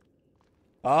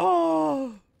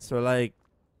 Oh. So like,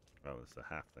 Oh, it's a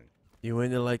half thing. you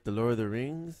into like the Lord of the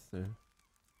Rings? Oh,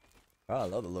 I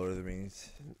love the Lord of the Rings.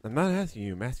 I'm not asking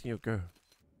you. I'm asking your girl.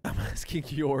 I'm asking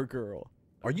your girl.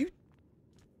 Are you?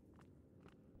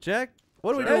 Jack,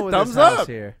 what are we Hey, doing with thumbs this house up.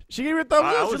 here? She gave you a thumbs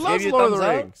I up. She was- loves gave you a Lord of the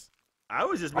thumbs up? Rings. I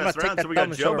was just I'm gonna messing take around that until we got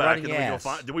thumb and show Joe her back, running and then we go ass.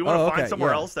 find. Do we want to Oh, find okay,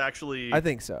 somewhere yeah. else to actually? I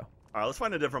think so. All right, let's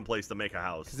find a different place to make a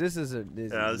house. Because this is a.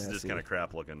 This Yeah, is this is just messy. kind of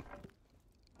crap looking.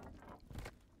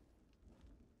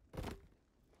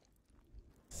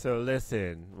 So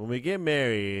listen, when we get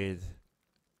married,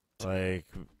 like,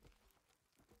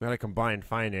 we gotta combine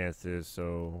finances.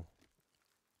 So,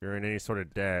 if you're in any sort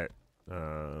of debt,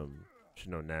 you should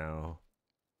know now.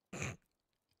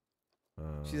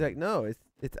 She's like, no,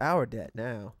 it's our debt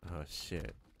now. oh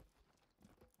shit.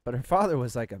 But her father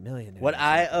was like a millionaire. What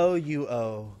I owe, you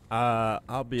owe.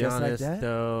 I'll be Just like honest that?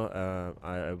 though.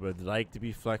 I would like to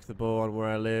be flexible on where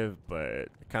I live, but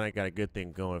I kind of got a good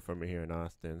thing going for me here in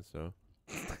Austin. So,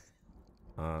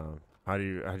 how do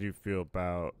you feel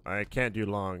about? I can't do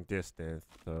long distance,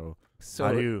 so So,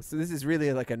 how do you- so this is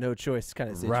really like a no choice kind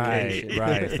of right, situation.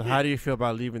 right. So how do you feel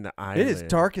about leaving the island? It is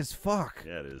dark as fuck.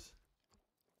 Yeah, it is.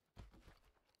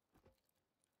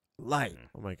 Light.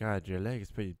 Oh my god, your leg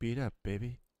is pretty beat up,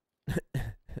 baby.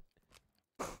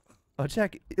 Oh,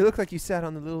 Jack, it looked like you sat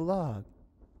on the little log.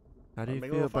 How do I'll you make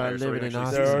a feel little fire about so we living in can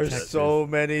Austin, actually see There are some Texas? so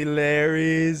many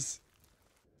Larrys.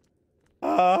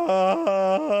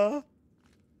 Ah.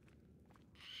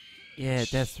 Yeah,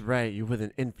 that's right. You're with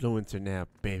an influencer now,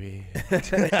 baby.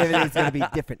 Everything's gonna be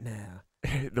different now.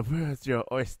 The world's your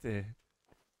oyster.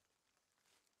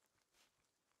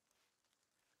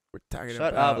 We're talking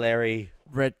Shut about up, Larry.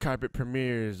 red carpet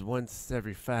premieres once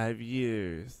every 5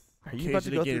 years. Are you about to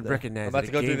Occasionally go getting through the- recognized I'm about at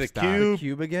to go through the GameStop. cube.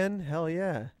 Cube again? Hell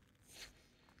yeah.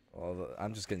 Well,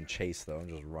 I'm just getting chased though. I'm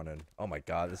just running. Oh my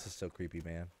god, this is so creepy,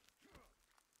 man.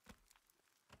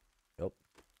 Yep.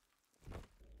 To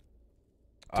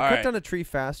All cut right. down a tree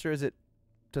faster,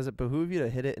 does it behoove you to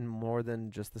hit it in more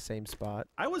than just the same spot?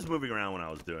 I was moving around when I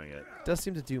was doing it. It does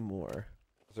seem to do more.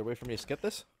 Is there a way for me to skip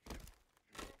this?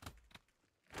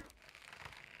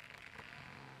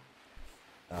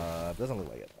 Doesn't look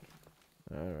like it.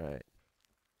 All right.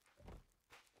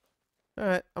 All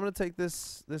right, I'm gonna take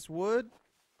this wood.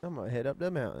 I'm gonna head up the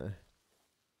mountain.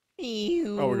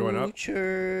 Oh, we're going up? I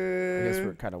guess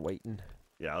we're kind of waiting.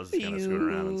 Yeah, I was just kind of scooting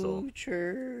around until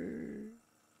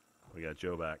we got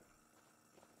Joe back.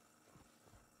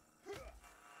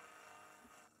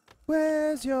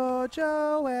 Where's your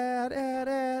Joe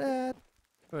at?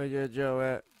 Where's your Joe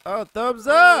at? Oh, thumbs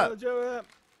up! Joe.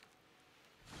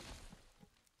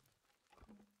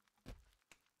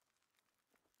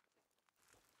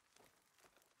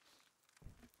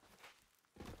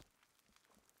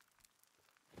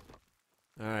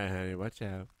 All right, honey, watch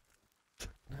out.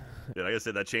 Yeah, like I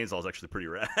said, that chainsaw is actually pretty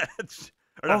rad.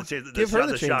 Or not Oh, the chainsaw, give her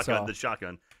the shotgun. chainsaw. The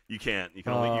shotgun. You can't. You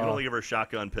can only give her a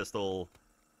shotgun, pistol,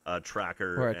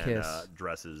 tracker, Or a and kiss.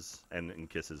 dresses and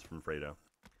kisses from Fredo.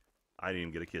 I didn't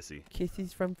even get a kissy.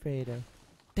 Kisses from Fredo.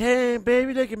 Damn,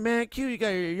 baby, looking mad cute. You got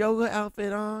your yoga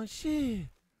outfit on. Shit.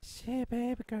 Shit,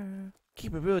 baby girl.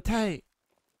 Keep it real tight.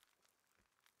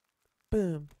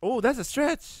 Boom. Oh, that's a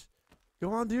stretch.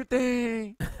 Go on, do your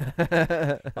thing.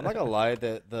 I'm not gonna lie,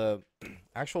 the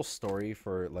actual story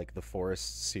for like the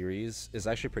Forest series is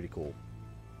actually pretty cool.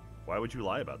 Why would you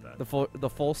lie about that? The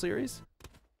full series?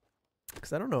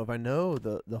 Because I don't know if I know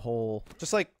the whole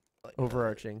Just like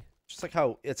overarching. just like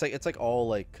how it's like all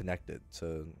like connected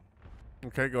to.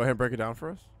 Okay, go ahead and break it down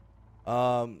for us.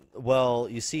 Well,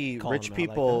 you see, Calling rich them out like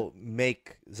people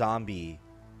make zombie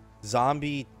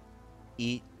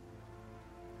eat.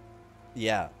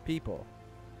 Yeah, People.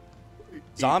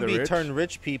 zombie rich? turn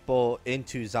rich people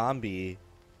into zombie.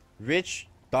 Rich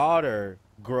daughter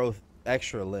grow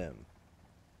extra limb.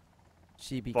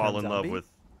 She becomes Fall in love zombie? with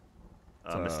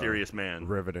a mysterious man.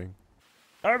 Riveting.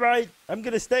 All right, I'm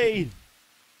gonna stay.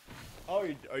 Oh,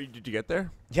 did you get there?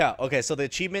 Yeah. Okay. So the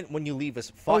achievement when you leave is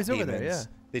fight he's over demons. there, yeah.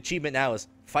 The achievement now is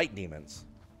fight demons.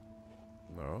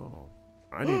 No.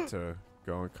 I need to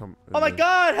go and come. Oh my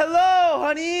God! Hello,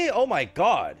 honey. Oh my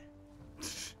God.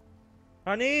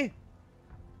 Honey,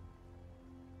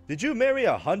 did you marry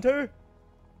a hunter?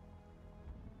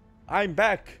 I'm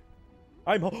back.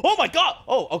 Oh my God!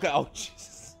 Oh, okay. Oh,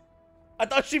 Jesus. I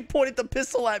thought she pointed the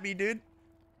pistol at me, dude.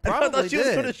 I Probably thought she was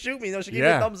did. gonna shoot me. No, she gave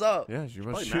Yeah. me a thumbs up. Yeah, you must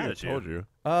Probably shoot. mad I at you. told you.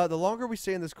 The longer we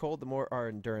stay in this cold, the more our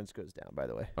endurance goes down, by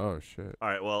the way. Oh shit. All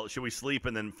right, well, should we sleep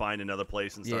and then find another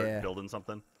place and start Yeah. building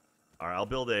something? All right, I'll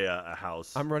build a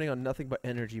house. I'm running on nothing but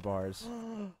energy bars.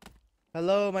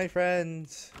 Hello, my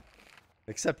friends.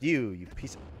 Except you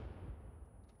piece of...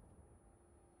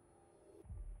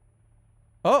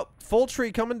 Oh, full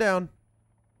tree coming down.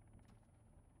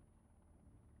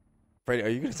 Freddy, are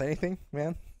you gonna say anything,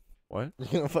 man? What? You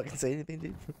gonna fucking say anything,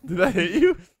 dude? Did I hit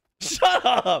you? Shut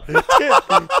up! Dude,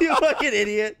 you fucking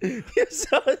idiot! You're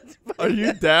so Are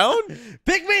you down?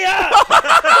 Pick me up!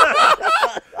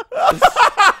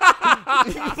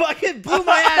 You fucking blew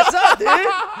my ass up, dude!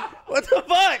 What the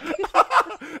fuck?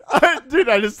 Dude,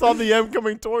 I just saw the M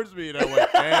coming towards me, and I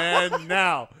went, and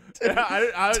now. Dude,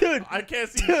 I can't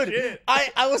see Dude, shit.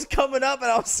 I was coming up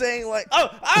and I was saying like, oh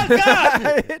God!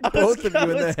 I hit both of you I in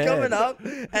the was head. coming up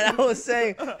and I was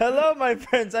saying, hello, my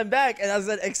friends, I'm back. And I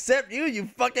said, except you, you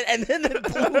fucking, and then it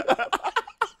blew.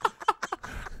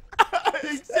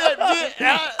 Except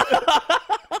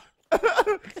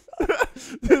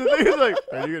the thing is like,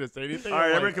 are you gonna say anything? All right,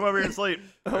 I'm everyone like, come over here and sleep.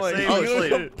 I'm We're like, safe, oh, we're You gonna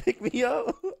sleeping. come pick me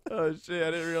up? oh shit,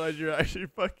 I didn't realize you were actually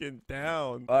fucking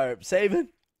down. All right, saving.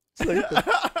 Sleeping.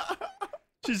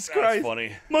 Jesus That's Christ.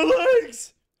 funny. My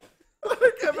legs.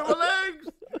 Give me my legs.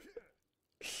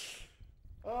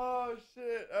 Oh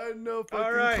shit, I had no fucking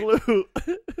All right. clue.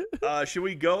 Should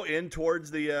we go in towards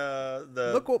the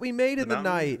Look what we made in the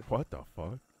mountain? night. What the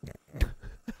fuck?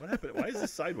 What happened? Why is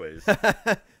this sideways?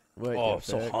 What Oh, the I'm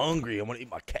so fuck? hungry. I want to eat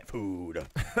my cat food.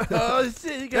 Oh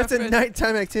shit, you got That's a fresh,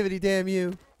 nighttime activity, damn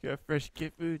you. you got fresh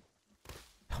kid food.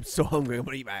 I'm so hungry, I'm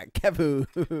gonna eat my cat food.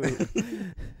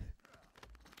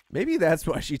 Maybe that's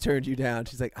why she turned you down.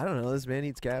 She's like, I don't know, this man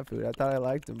eats cat food. I thought I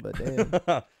liked him, but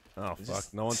damn. Oh It fuck!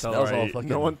 just No one tell smells her. all I eat, fucking-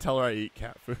 no one tell her I eat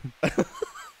cat food.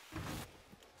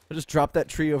 I just dropped that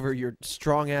tree over your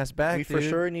strong ass back, We dude. for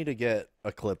sure need to get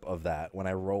a clip of that when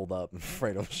I rolled up and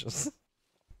Fredo just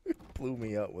blew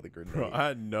me up with a grenade. Bro, I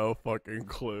had no fucking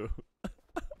clue.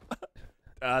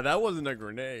 That wasn't a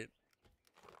grenade.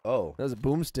 Oh. That was a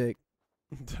boomstick.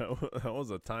 That was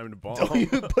a timed bomb. Don't you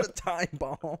put a time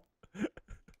bomb.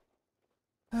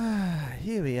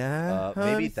 Here we are.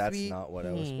 Maybe home that's sweet not what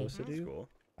I was home. supposed to That's do. cool.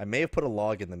 I may have put a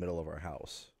log in the middle of our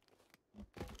house.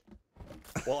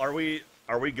 Well, are we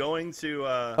going to?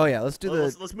 Oh yeah, let's do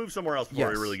the. Let's move somewhere else before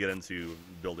Yes. we really get into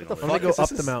building. What all the this. I'm gonna fuck? go Is up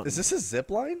this the mountain. Is this a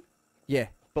zip line? Yeah,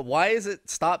 But why is it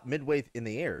stopped midway in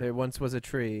the air? there once was a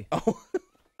tree. Oh.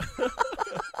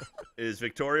 Is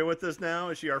Victoria with us now?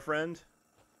 Is she our friend?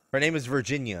 Her name is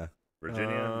Virginia.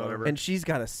 Virginia, whatever. And she's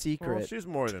got a Well, secret. she's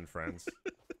more than friends.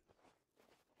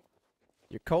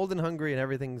 You're cold and hungry and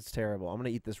everything's terrible. I'm gonna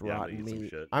eat this Yeah, I'm gonna rotten eat some meat.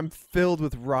 shit. I'm filled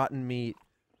with rotten meat.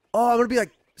 Oh, I'm gonna be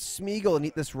like Smeagol and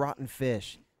eat this rotten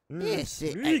fish. Yes,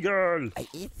 Eagle. I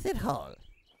eats it whole.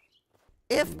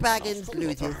 If Baggins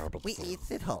loses, we eats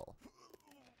it whole.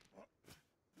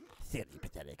 Silly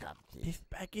pathetic object. If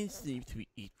back in sleep, we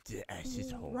eat the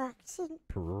ashes whole. Rocks and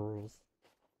pearls.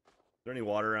 Is there any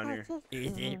water around here?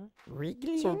 Is it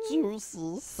wriggly? So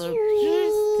juicy. So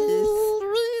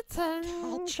juicy.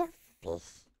 Catch a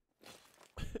fish.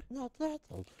 Not yet.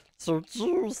 So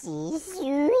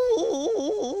juicy.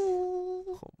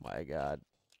 Oh my god.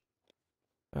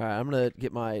 All right, I'm gonna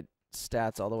get my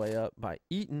stats all the way up by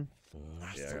eating.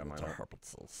 Yeah, I got mine up.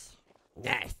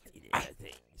 Nasty little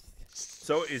things.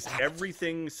 So is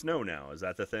everything snow now? Is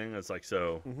that the thing? It's like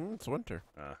so. It's winter.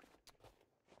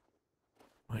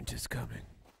 Winter's coming.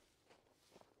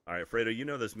 All right, Fredo, you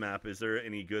know this map. Is there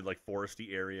any good like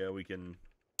foresty area we can?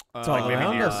 It's all maybe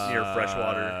around near, us. near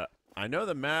freshwater. I know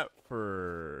the map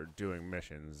for doing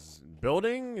missions.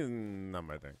 Building, not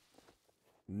my thing.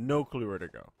 No clue where to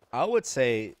go. I would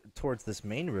say towards this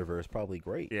main river is probably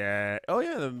great. Yeah. Oh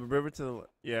yeah, the river to the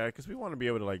yeah, because we want to be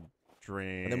able to like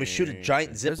drain. And then we shoot a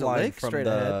giant zip There's a line lake from straight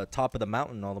the ahead. top of the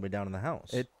mountain all the way down to the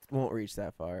house. It won't reach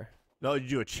that far. No, you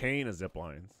do a chain of zip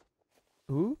lines.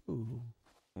 Ooh.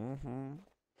 Mm-hmm.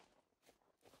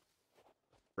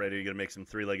 Right, are you gonna make some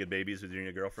three-legged babies with you and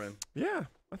your girlfriend? Yeah,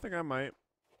 I think I might.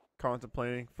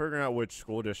 Contemplating, figuring out which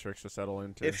school districts to settle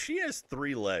into. If she has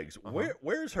 3 legs,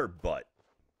 where's her butt?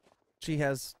 She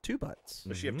has 2 butts.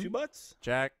 Does she have 2 butts?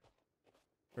 Jack,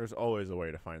 there's always a way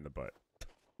to find the butt.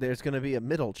 There's going to be a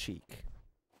middle cheek.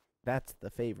 That's the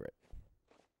favorite.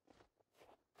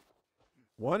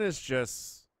 One is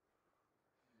just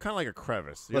kind of like a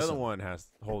crevice. The Listen, other one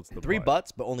holds the 3 butt.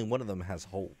 butts, but only one of them has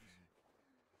holes.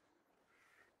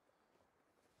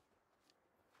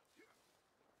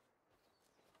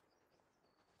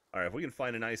 All right, if we can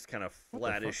find a nice kind of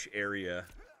flattish area.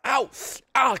 Ow!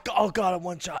 Ah! Oh God! I'm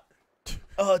one shot.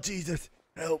 Oh Jesus!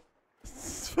 Help!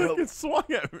 Fucking swung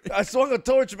at me. I swung a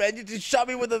torch, man. You just shot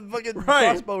me with a fucking Right,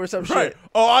 crossbow or some Right. shit.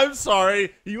 Oh, I'm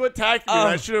sorry. You attacked me.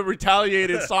 I should have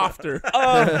retaliated softer.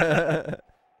 I'm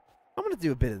going to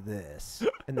do a bit of this.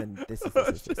 And then this is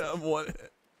this. I'm one.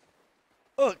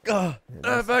 Oh God!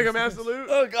 I feel like I'm absolute.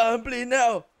 Oh God! I'm bleeding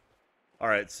now. All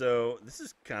right, so this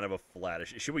is kind of a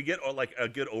flattish. Should we get like a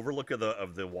good overlook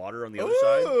of the water on the other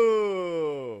side?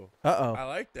 Ooh. Uh-oh. I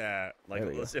like that. Like, There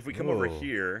we let's if we come over Ooh.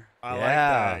 here. I like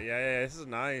Yeah. that. Yeah, this is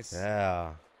nice.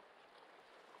 Yeah.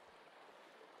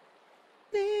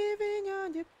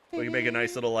 We can make a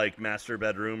nice little like master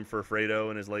bedroom for Fredo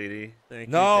and his lady. Thank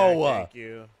you, No. Jack, thank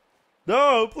you.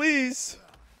 No, please.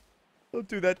 Don't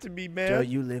do that to me, man. Joe,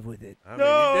 you live with it. I mean,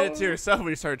 you did it to yourself when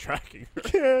you started tracking.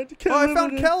 can't Oh, I live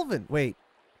found with it. Kelvin. Wait.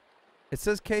 It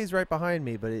says K's right behind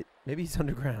me, but maybe he's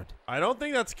underground. I don't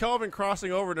think that's Kelvin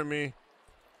crossing over to me.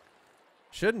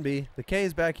 Shouldn't be. The K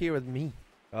is back here with me.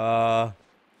 We got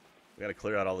to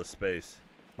clear out all this space.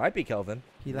 Might be Kelvin.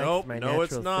 He likes Nope, my no,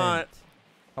 it's natural not. scent.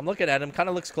 I'm looking at him. Kind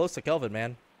of looks close to Kelvin,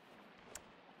 man.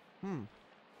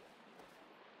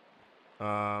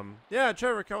 Yeah,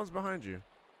 Trevor, Kelvin's behind you.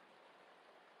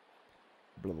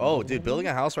 Oh, dude, building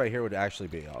a house right here would actually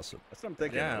be awesome. That's what I'm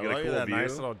thinking. Yeah, we got look a at cool that view.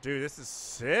 nice little dude. This is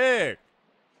sick.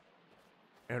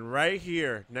 And right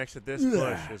here, next to this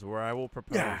bush, is where I will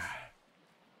propose.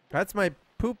 That's my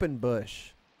pooping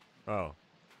bush. Oh.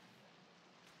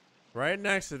 Right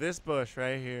next to this bush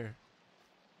right here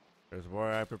is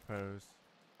where I propose.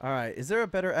 All right. Is there a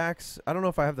better axe? I don't know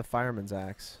if I have the fireman's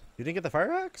axe. You didn't get the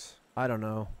fire axe? I don't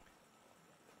know.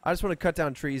 I just want to cut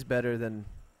down trees better than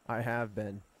I have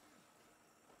been.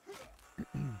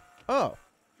 Oh,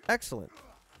 excellent.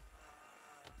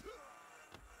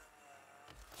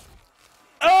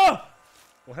 Oh!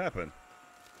 What happened?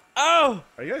 Oh!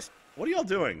 Are you guys? What are y'all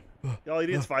doing? Y'all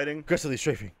idiots fighting? Aggressively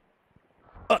strafing.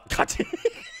 Oh, God.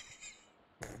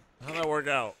 How'd that work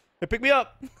out? Hey, pick me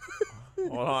up.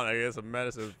 Hold on, I get some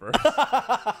medicine first.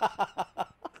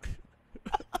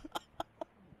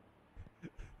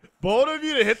 Both of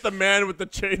you to hit the man with the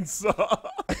chainsaw.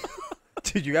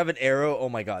 Dude, you have an arrow? Oh,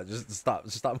 my God. Just stop.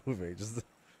 Just stop moving. Just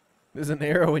There's an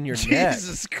arrow in your neck.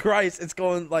 Jesus Christ. It's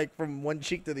going, like, from one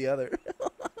cheek to the other.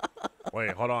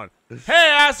 Wait, hold on. Hey,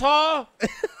 asshole!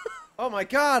 Oh my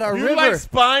God, our You river. like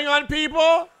spying on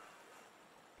people?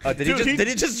 Did Dude,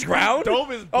 he just drown? Dove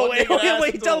his Oh, butt-naked wait, ass he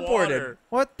into the teleported. water.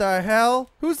 What the hell?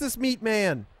 Who's this meat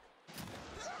man?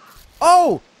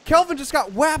 Oh, Kelvin just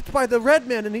got whapped by the red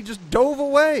man and he just dove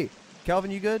away. Kelvin,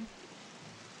 you good?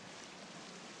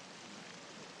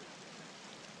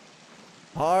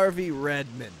 Harvey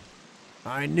Redman.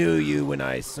 I knew you when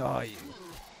I saw you.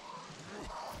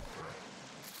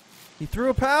 He threw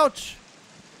a pouch.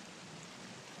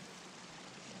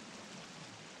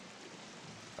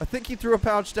 I think he threw a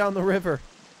pouch down the river.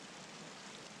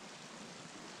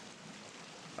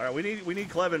 All right, we need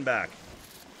Clevin back.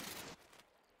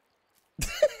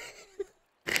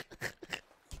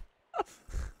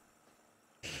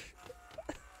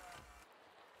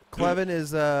 Clevin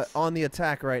is on the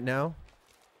attack right now.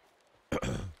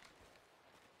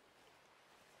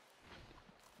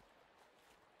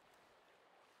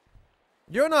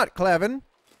 You're not Clevin.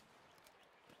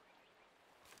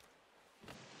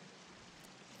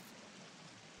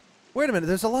 Wait a minute,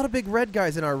 there's a lot of big red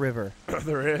guys in our river.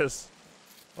 There is.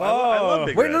 I love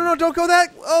Big Wait, Red. no, don't go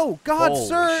that. Oh, God, Holy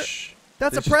sir. sh-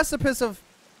 That's a There's- precipice of.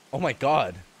 Oh, my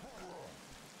God.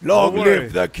 Long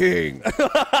live the king.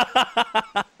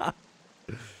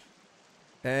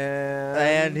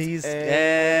 And he's going.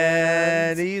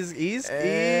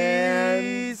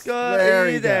 going Sucker. There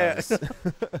he eat it. does.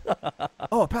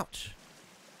 Oh, a pouch.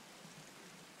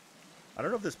 I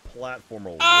don't know if this platform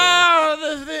will work. Oh,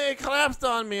 this thing collapsed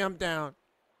on me. I'm down.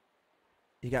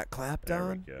 You got clapped There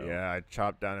we on? go. Yeah, I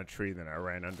chopped down a tree, then I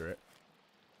ran under it.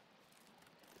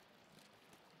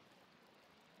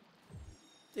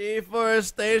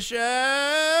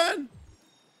 Deforestation.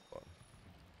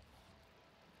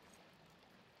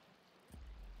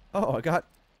 Oh, I got Is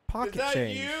pocket that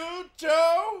change. you,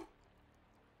 Joe?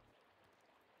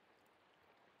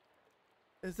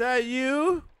 Is that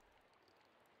you?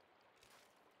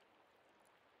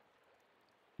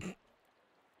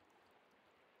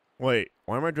 Wait,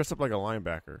 why am I dressed up like a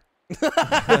linebacker?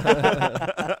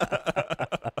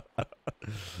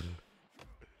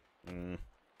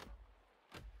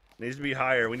 Needs to be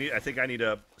higher. I think I need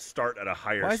to start at a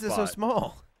higher Why spot. is it so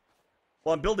small?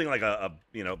 Well, I'm building like a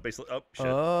basically. Oh shit! That's not what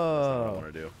I Oh.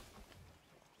 want to do.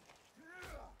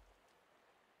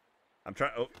 I'm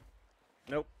trying. Oh,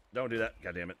 nope! Don't do that.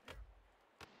 God damn it!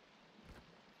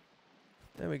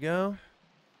 There we go.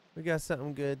 We got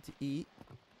something good to eat.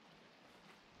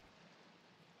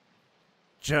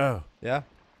 Joe, Yeah.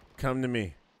 come to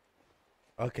me.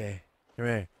 Okay. Come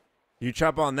here. You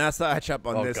chop on that side, I chop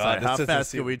on Oh, this God, side. this How doesn't fast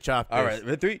seem- can we chop this? All right.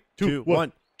 3, 2, Two, 1.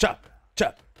 one. Chop.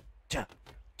 Chop. Chop.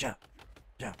 Chop.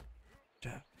 Chop.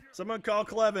 Chop. Someone call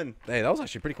Clevin. Hey, that was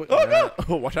actually pretty quick. Oh no!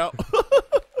 Oh, watch out.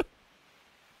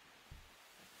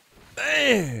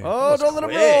 Damn. Oh, don't let him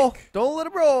quick. roll. Don't let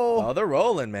him roll. Oh, they're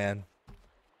rolling, man.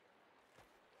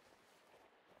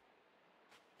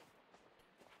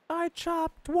 I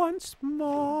chopped once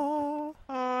more.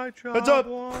 I Heads up.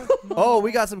 Oh,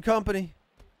 we got some company.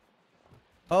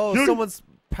 Oh, someone's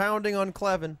pounding on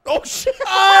Clevin. Oh shit!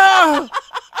 Ah!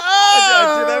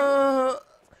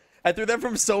 I threw that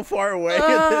from so far away, and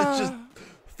then it's just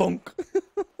thunk.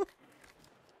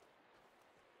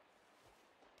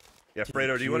 Yeah,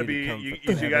 Fredo, do you want to be?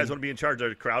 You guys want to be in charge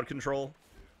of crowd control?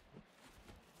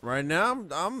 Right now,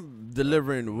 I'm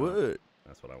delivering wood.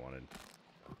 That's what I wanted.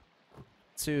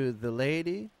 To the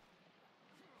lady.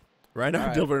 Right now, I'm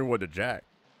Alright. delivering wood to Jack.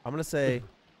 I'm gonna say,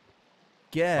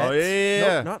 get. Oh,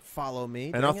 yeah. Nope, not follow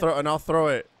me. And dang I'll throw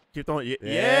it. Keep throwing.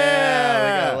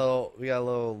 Yeah. We got a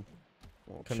little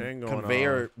Little chain going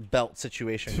conveyor on. belt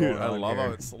situation Dude, going I on love here.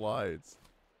 how it slides.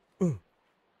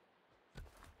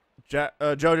 Joe,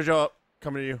 up.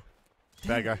 Coming to you.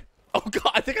 Bad guy. Oh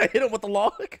god, I think I hit him with the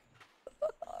log.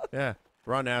 Yeah.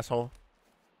 Run, asshole.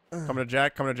 Coming to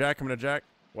Jack. Coming to Jack. Coming to Jack.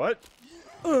 What?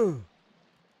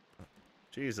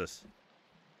 Jesus.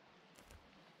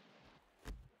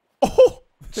 Oh!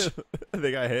 I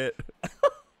think I hit.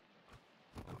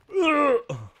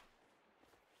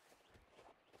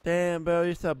 Damn, bro,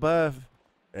 you're so buff.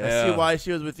 I see why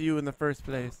she was with you in the first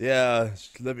place. Yeah,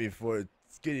 let me for a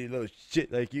skinny little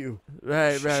shit like you.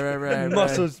 Right.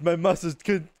 My muscles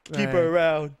couldn't keep her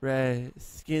around. Right.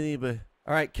 Skinny, but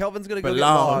All right, Kelvin's gonna go get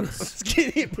Belong. logs.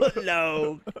 Skinny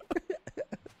below.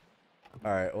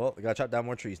 All right, well, I gotta chop down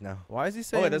more trees now. Why is he Oh,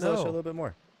 saying wait, there's no? show a little bit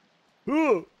more.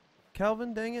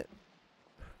 Kelvin, dang it.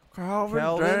 Calvin,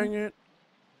 Calvin? dang it.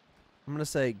 I'm gonna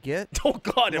say get. Oh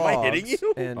god, am I hitting logs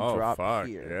you? And Oh, drop fuck,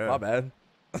 here. yeah. My bad.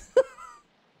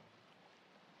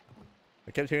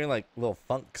 I kept hearing like little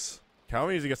thunks.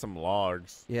 Calvin needs to get some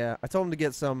logs. Yeah, I told him to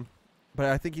get some, but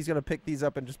I think he's gonna pick these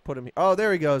up and just put them. Oh,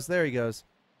 there he goes. There he goes.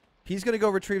 He's gonna go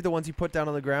retrieve the ones he put down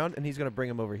on the ground, and he's gonna bring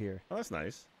them over here. Oh, that's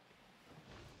nice.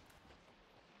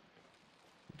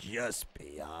 Just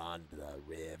beyond the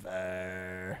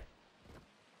river.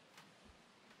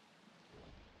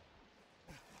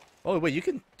 Oh wait, you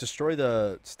can destroy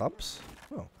the stumps?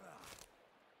 Oh.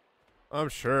 I'm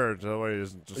sure that way it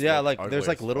isn't just Yeah, look like ugly there's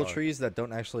like as little fuck. trees that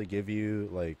don't actually give you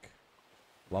like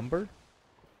lumber.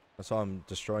 That's why I'm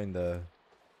destroying the.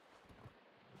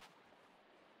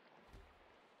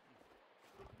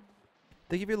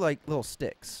 They give you like little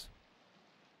sticks.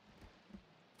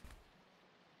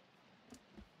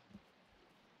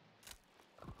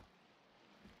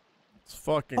 It's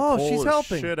fucking Oh, cold she's as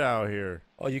helping. shit out here.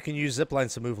 Oh, you can use zip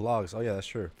lines to move logs. Oh yeah, that's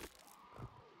true.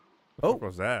 Oh. What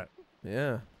was that?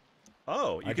 Yeah.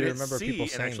 Oh, you I can do hit remember C people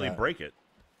and saying actually that. break it.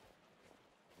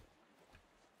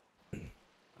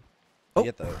 Oh. You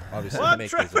get the obviously What?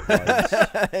 make the zip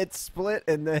lines. It's split,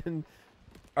 and then.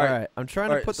 All All right. right. I'm trying All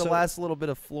to right, put the so- last little bit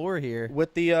of floor here.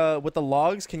 With the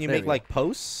logs, can you There make we go. like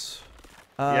posts?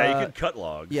 Yeah, you can cut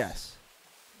logs. Yes.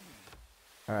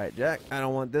 All right, Jack. I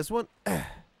don't want this one.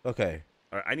 Okay.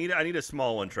 All right, I need a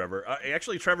small one, Trevor.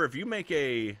 Actually, Trevor, if you make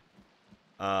a,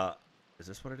 is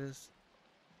this what it is?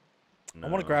 I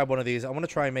want to grab one of these. I want to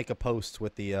try and make a post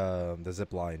with the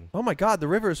zip line. Oh my God, the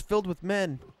river is filled with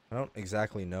men. I don't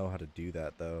exactly know how to do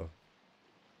that though.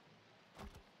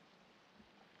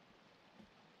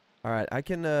 All right, I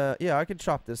can. Yeah, I can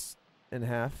chop this in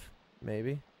half,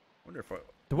 maybe. Wonder if I,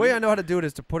 The way I know how to do it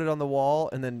is to put it on the wall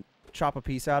and then chop a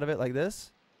piece out of it like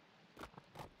this.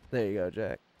 There you go,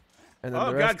 Jack. And then oh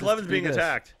the God, rest is Cleven's do being this.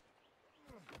 attacked.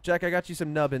 Jack, I got you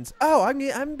some nubbins. Oh,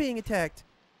 I'm being attacked.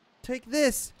 Take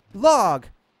this log.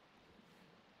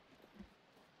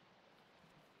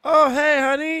 Oh, hey,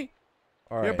 honey.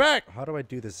 All You're right, back. How do I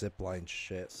do the zipline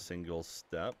shit? Single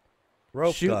step.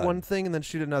 Rope Shoot gun. one thing and then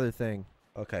shoot another thing.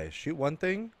 Okay, shoot one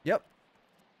thing. Yep.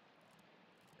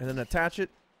 And then attach it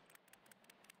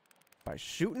by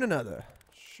shooting another.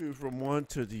 Shoot from one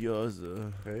to the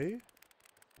other. Okay.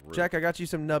 Jack, I got you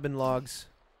some nubbin logs.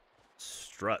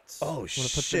 Struts. Oh put them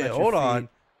shit! at your Hold on. feet.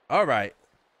 All right.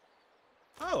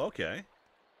 Oh, okay.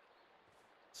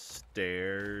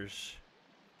 Stairs.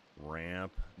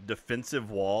 Ramp.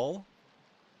 Defensive wall.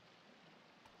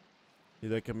 You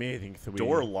look amazing, sweetie.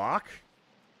 Door lock.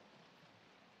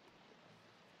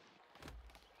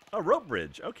 A rope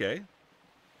bridge. Okay.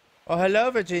 Oh, hello,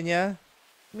 Virginia.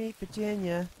 Meet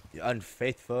Virginia. You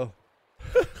unfaithful.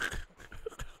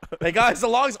 Hey guys, the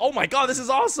logs. Oh my God, this is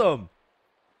awesome.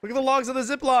 Look at the logs on the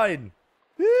zip line.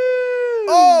 Oh,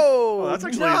 Oh, that's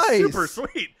actually nice. super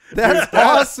sweet. That's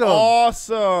awesome.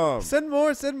 Awesome. Send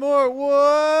more, send more.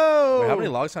 Whoa. Wait, how many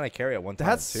logs can I carry at one time?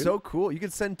 That's Two? so cool. You can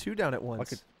send 2 down at I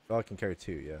once. can carry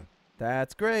 2, yeah.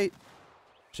 That's great.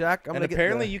 Jack, I'm And gonna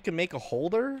apparently get you can make a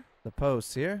holder, the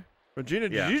posts here. Regina,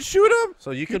 Yeah. did you shoot him?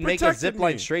 so you He can make a protected zip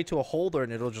line me. straight to a holder,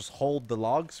 and it'll just hold the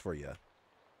logs for you.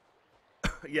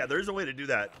 Yeah, there's a way to do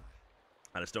that.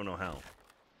 I just don't know how.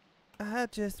 I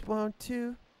just want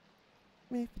to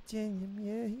meet Virginia.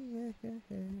 Yeah, yeah,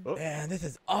 yeah. Oh. Man, this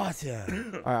is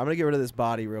awesome. All right, I'm gonna get rid of this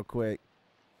body real quick.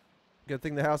 Good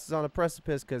thing the house is on a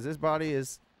precipice because this body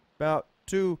is about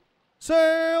to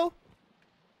sail.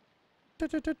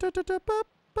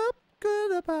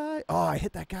 Goodbye. Oh, I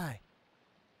hit that guy.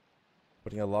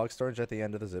 Putting a log storage at the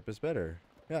end of the zip is better.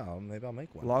 Yeah, maybe I'll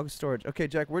make one. Log storage. Okay,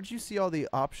 Jack, where'd you see all the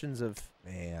options of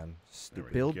Man, There stupid.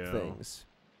 we build go. things?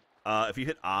 If you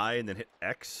hit I and then hit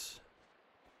X.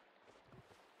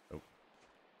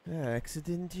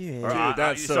 Accident. Or, Yeah. Dude,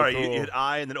 that's so sorry, cool. you hit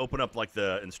I and then open up like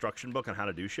the instruction book on how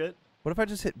to do shit. What if I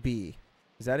just hit B?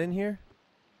 Is that in here?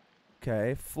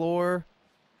 Okay, floor.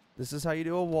 This is how you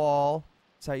do a wall.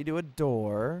 This is how you do a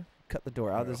door. Cut the door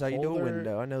out. Alright, This is how you do a holder.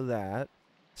 window. I know that.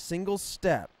 Single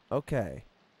step. Okay.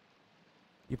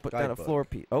 You put down a Guidebook. floor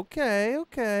piece. Okay,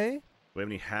 okay. Do we have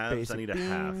any halves? Basic I need a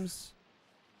half. beams.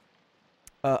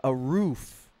 A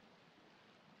roof.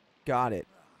 Got it.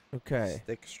 Okay.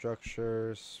 Stick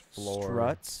structures, floor.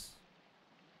 Struts.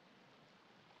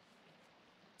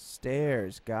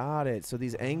 Stairs. Got it. So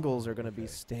these angles are going to be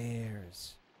okay.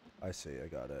 stairs. I see. I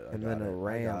got it. And then a I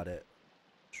ramp. got it.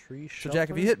 Tree So, shelter. Jack,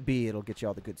 if you hit B, it'll get you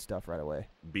all the good stuff right away.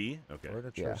 B? Okay.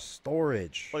 Furniture Yeah.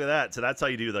 storage. Look at that. So that's how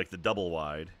you do like the double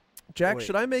wide. Jack, Wait,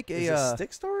 should I make Is a... it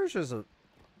stick storage or is it?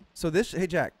 So this... Hey,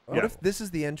 Jack, what Yeah. if this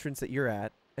is the entrance that you're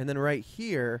at, and then right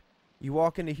here, you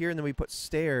walk into here, and then we put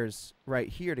stairs right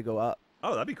here to go up?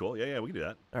 Oh, that'd be cool. Yeah, we can do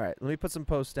that. All right, let me put some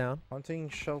posts down, Hunting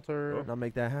shelter. and I'll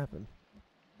make that happen.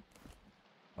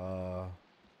 Am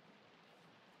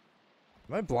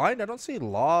I blind? I don't see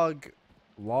log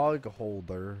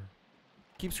holder.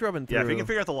 Keep scrubbing through. Yeah, if you can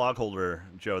figure out the log holder,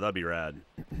 Joe, that'd be rad.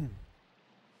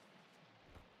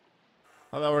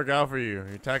 How'd that work out for you?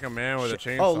 You attack a man with a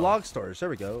chainsaw. Oh, log storage. There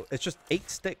we go. It's just 8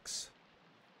 sticks.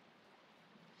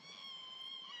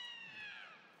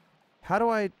 How do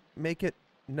I make it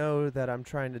know that I'm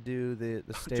trying to do the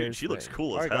stairs Dude, she looks thing?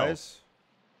 cool All as right, hell. guys.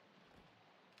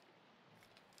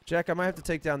 Jack, I might have to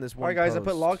take down this All one right, guys. I put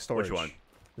post. log storage. Which one?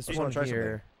 This Just one wanna try something.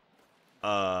 here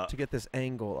to get this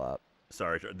angle up.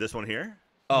 Sorry, this one here?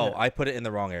 Oh, Yeah. I put it in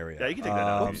the wrong area. Yeah, you can take that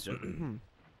down. Um, if you need to.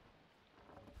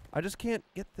 I just can't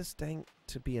get this thing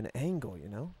to be an angle, you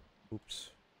know? Oops.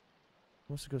 It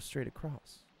wants to go straight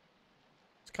across.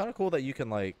 It's kind of cool that you can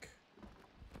like.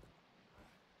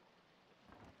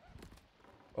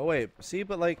 Oh wait, see,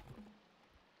 but like,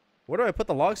 where do I put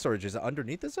the log storage? Is it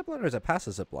underneath the zipline or is it past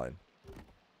the zipline?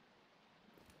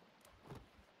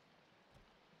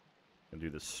 And do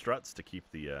the struts to keep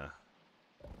the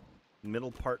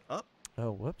middle part up,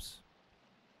 Oh, whoops.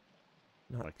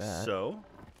 Not like that. so.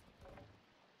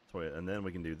 And then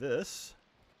we can do this.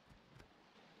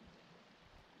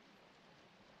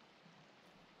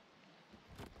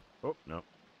 Oh, no.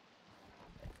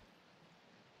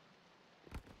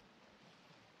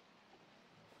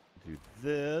 Do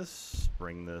this.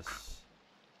 Bring this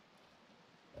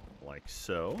like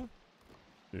so.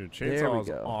 Dude, There we chainsaw is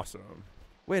go. awesome.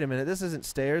 Wait a minute. This isn't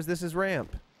stairs. This is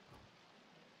ramp.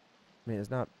 I mean,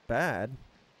 it's not bad.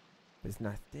 But it's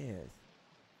not stairs.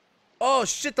 Oh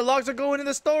shit! The logs are going in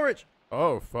the storage.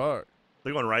 Oh fuck!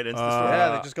 They're going right into the store.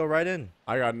 Yeah, they just go right in.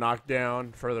 I got knocked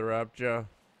down further up, Joe.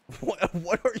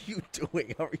 What are you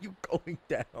doing? How are you going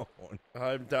down?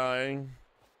 I'm dying.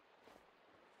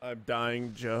 I'm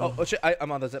dying, Joe. Oh shit!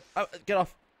 I'm on the zip. Get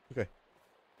off. Okay.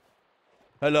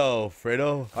 Hello,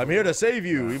 Fredo. I'm here to save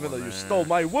you, even though you stole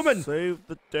my woman. Save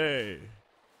the day.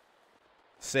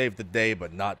 Save the day,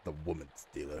 but not the woman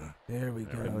stealer. There we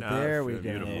go. Not There we for go.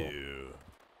 you.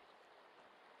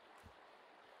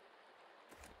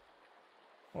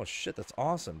 Oh shit, that's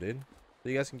awesome, dude. So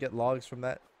you guys can get logs from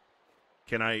that.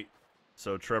 Can I?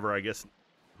 So Trevor, I guess.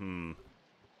 I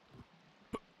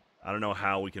don't know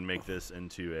how we can make this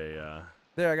into a.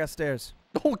 There, I got stairs.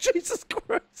 Oh Jesus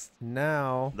Christ!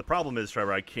 Now, The problem is,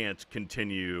 Trevor, I can't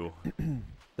continue.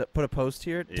 put a post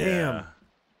here. Yeah. Damn. I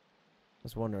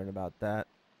was wondering about that.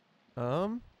 But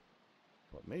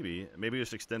maybe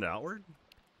just extend outward.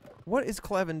 What is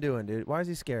Clevin doing, dude? Why is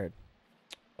he scared?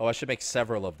 Oh, I should make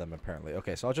several of them apparently.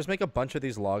 Okay, so I'll just make a bunch of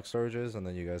these log storages, and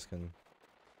then you guys can.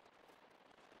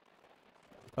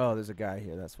 Oh, there's a guy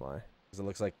here. That's why. Because it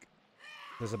looks like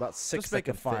there's about 6 Just make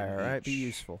a that can fit fire, in all right? Be each.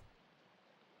 useful.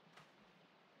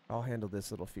 I'll handle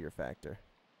this little fear factor.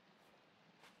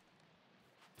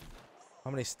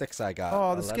 How many sticks I got?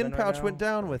 Oh, the skin 11 right pouch now? went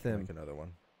down Okay, with I can him. Make another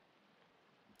one.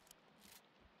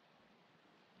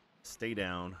 Stay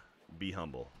down. Be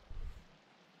humble.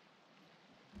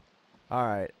 All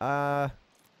right.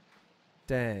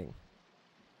 Dang.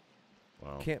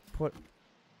 Well, Can't put.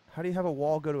 How do you have a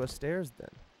wall go to a stairs then?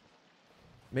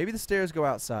 Maybe the stairs go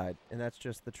outside, and that's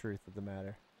just the truth of the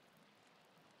matter.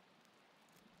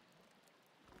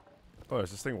 Oh,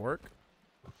 does this thing work?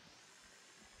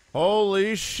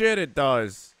 Holy shit, it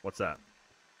does. what's that?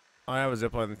 I have a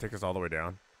zipline that takes us all the way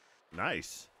down.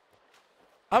 Nice.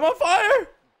 I'm on fire!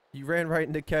 You ran right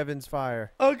into Kevin's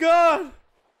fire. Oh god!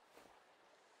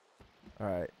 All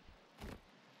right.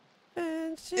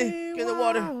 And she get in the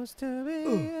water. wants to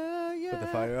be Put the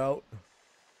fire out.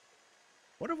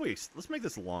 What if we? Let's make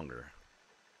this longer.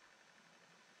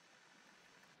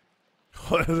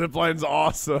 Zipline's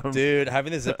awesome. Dude,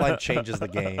 having the zipline changes the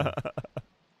game.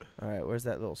 All right, where's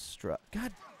that little strut?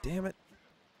 God damn it.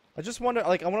 I just wonder,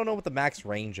 like, I want to know what the max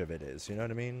range of it is. You know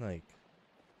what I mean? Like,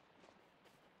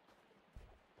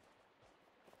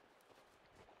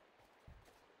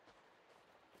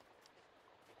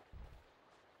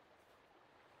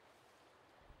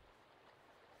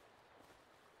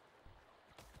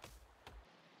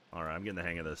 All right, I'm getting the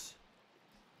hang of this.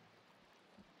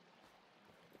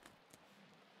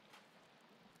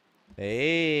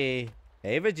 hey,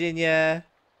 Virginia.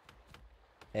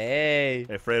 Hey,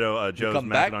 Hey, Fredo, Joe's come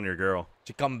macking back? on your girl. did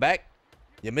you come back?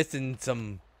 You're missing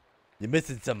some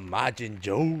Majin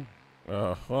Joe.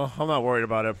 Well, I'm not worried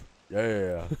about it.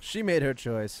 Yeah, She made her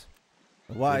choice.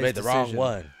 A you wise made the wrong decision.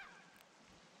 one.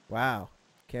 Wow.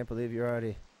 Can't believe you're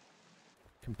already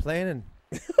complaining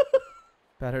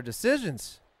about her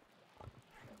decisions.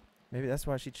 Maybe that's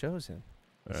why she chose him.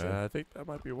 I think that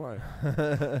might be why.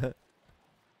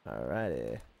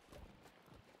 Alrighty.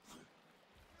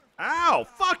 Ow!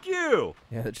 Fuck you!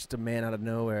 Yeah, just a man out of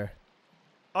nowhere.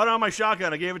 Oh no, my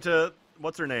shotgun. I gave it to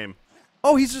what's her name?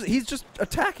 Oh, he's just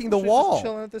attacking the She's just wall.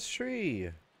 chilling at this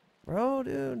tree. Bro,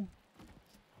 dude.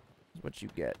 That's what you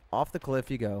get. Off the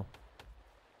cliff you go.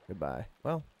 Goodbye.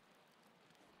 Well.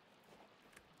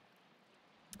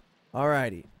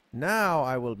 Alrighty. Now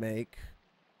I will make...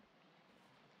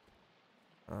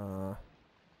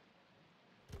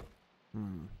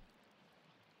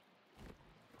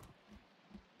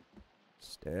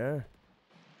 Stair.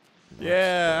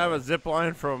 Yeah, I have a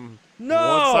zipline from No!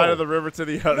 one side of the river to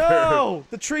the other. No!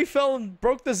 The tree fell and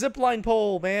broke the zipline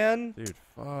pole, man. Dude,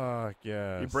 fuck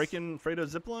yeah. You breaking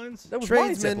Fredo's zip lines? That was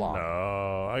Tradesman. my zipline.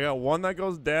 No, I got one that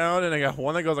goes down and I got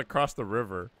one that goes across the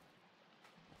river.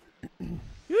 God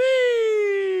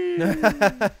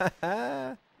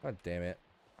damn it.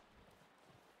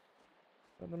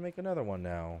 I'm gonna make another one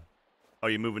now. Oh,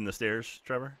 you moving the stairs,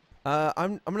 Trevor?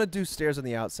 I'm gonna do stairs on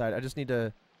the outside. I just need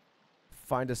to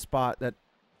find a spot that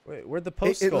Wait, where'd the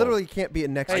post it go? literally can't be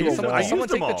next Hey, to used a them- wall. I someone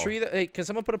used them take the all. tree that, hey, can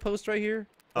someone put a post right here?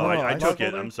 Oh, Oh, I I took log it.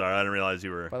 holder? I'm sorry. I didn't realize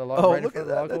you were. By the log, Oh, right in look front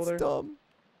at of the that. log That's holder? dumb.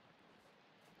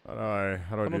 How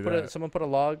do I do Someone that? someone put a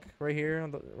log right here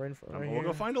on the right in front. Right We'll here.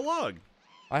 go find a log.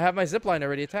 I have my zipline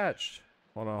already attached.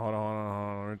 Hold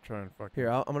on. Let me try and fuck. Here,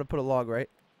 I'm gonna put a log right.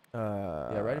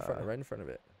 Yeah, right in front of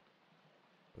it.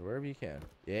 Wherever you can.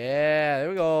 Yeah, there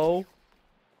we go.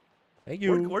 Thank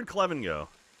you. Where'd Clevin go?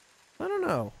 I don't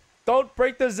know. Don't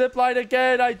break the zipline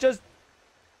again.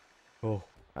 Oh,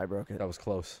 I broke it. that was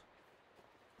close.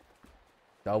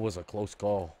 That was a close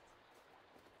call.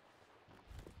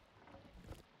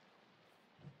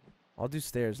 I'll do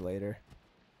stairs later.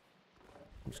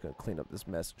 I'm just gonna clean up this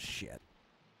mess. Shit.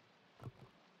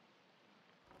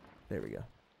 There we go.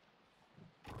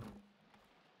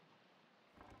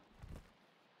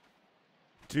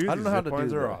 Dude, I don't know how to zip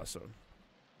lines do are the- awesome.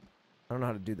 I don't know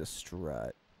how to do the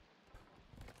strut.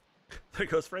 There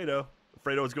goes Fredo.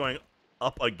 Fredo is going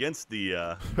up against the.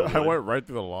 The I wood. went right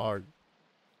through the log.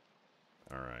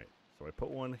 All right. So I put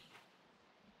one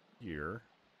here.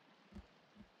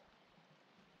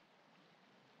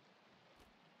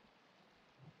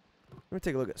 Let me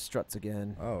take a look at struts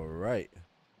again. All right.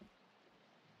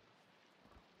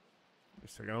 We're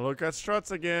still gonna look at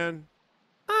struts again.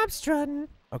 I'm strutting.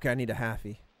 Okay, I need a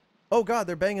halfie. Oh god,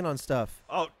 they're banging on stuff.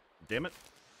 Oh, damn it!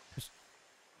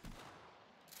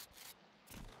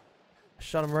 I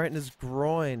shot him right in his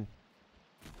groin.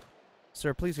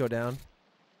 Sir, please go down.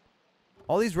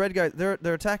 All these red guys, they're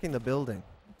attacking the building.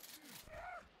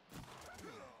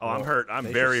 Oh, I'm hurt. I'm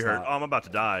they very should hurt. stop. Oh, I'm about to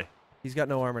die. He's got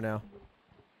no armor now.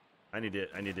 I need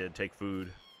to take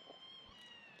food.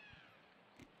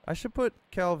 I should put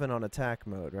Kelvin on attack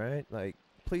mode, right? Like,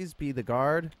 please be the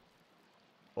guard.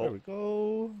 Oh. There we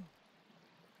go.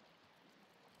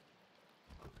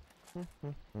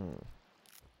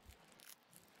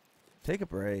 Take a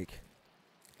break.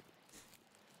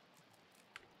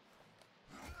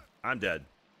 I'm dead.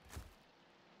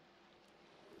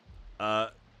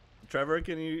 Trevor,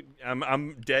 can you?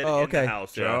 I'm dead Oh, in okay. the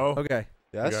house. Yeah. Joe, Okay.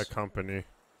 we Yes. got company.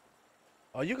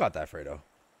 Oh, you got that, Fredo.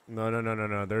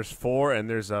 No. There's 4 and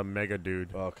there's a mega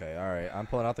dude. Okay. All right. I'm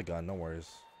pulling out the gun. No worries.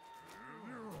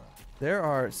 There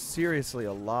are seriously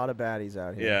a lot of baddies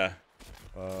out here.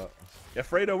 Yeah. Uh, Yeah,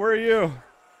 Fredo, where are you?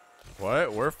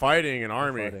 What? We're fighting an I'm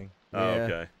army. fighting. Oh, Yeah.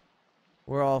 okay.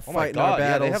 We're all Oh my fighting our god. Yeah,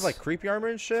 battles. they have like creepy armor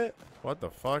and shit. What the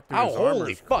fuck? Dude, Ow, his holy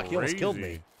armor's fuck, he almost killed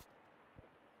crazy. me.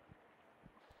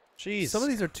 Jeez. Some of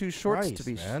these are too short to Christ,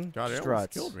 be man. God, it almost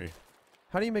struts. killed me.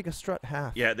 How do you make a strut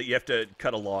half? Yeah, that you have to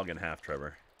cut a log in half,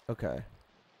 Trevor. Okay.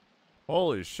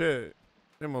 Holy shit.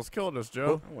 They almost killed us,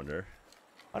 Joe. I wonder.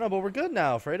 I know, but we're good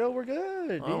now, Fredo. We're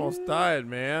good. I almost dude. died,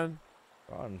 man.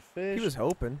 Rotten fish. He was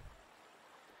hoping.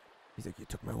 He's like, you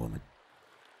took my woman.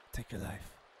 Take your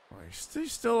life. Oh,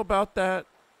 he's still about that?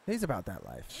 He's about that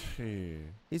life. Gee.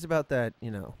 He's about that,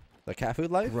 you know, the cat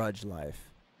food life. grudge life.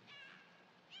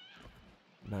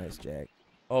 Nice, Jack.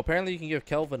 Oh, apparently you can give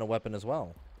Kelvin a weapon as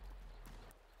well.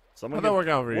 Someone How'd that work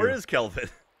out for Where you? is Kelvin?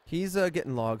 He's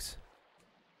getting logs.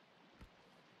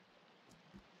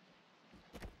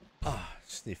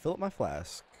 Just need to fill up my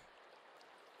flask.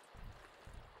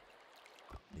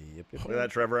 Yep. Look at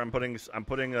that, Trevor. I'm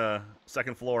putting a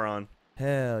second floor on.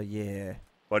 Hell yeah.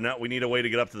 But now we need a way to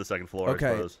get up to the second floor. I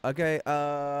Okay. suppose. Okay.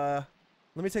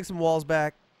 Let me take some walls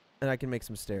back, and I can make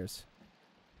some stairs.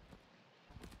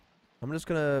 I'm just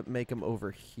gonna make them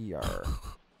over here.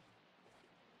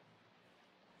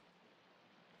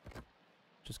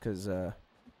 Just cause. All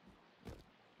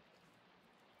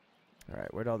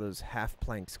right. Where'd all those half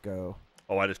planks go?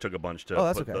 Oh, I just took a bunch to Oh,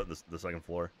 that's put okay. the second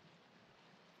floor.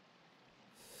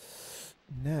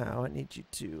 Now I need you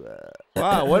to.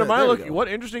 Wow, what am I There we looking? go. What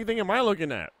interesting thing am I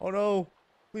looking at? Oh no!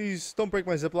 Please don't break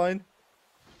my zip line.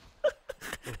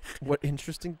 What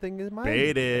interesting thing is mine?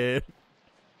 Baited.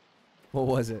 What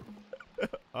was it?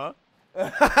 Huh?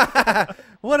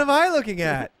 What am I looking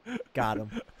at? Got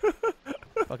him.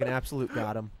 Fucking absolute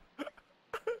got him.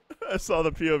 I saw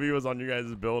the POV was on you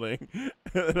guys' building,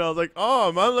 and I was like, "Oh,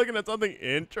 am I looking at something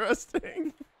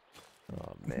interesting?"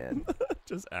 Oh man.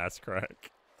 Just ass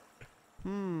crack.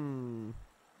 Alright,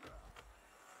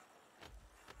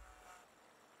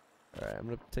 I'm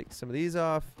gonna take some of these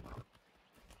off.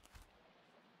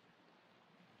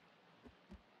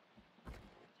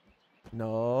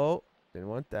 No, didn't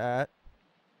want that.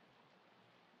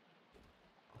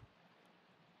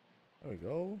 There we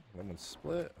go. Lemon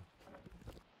split.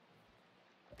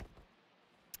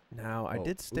 Now, I Oh,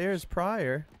 did stairs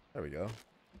prior. There we go.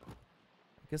 I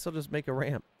guess I'll just make a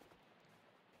ramp.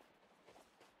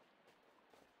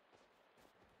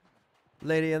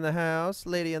 Lady in the house,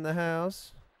 lady in the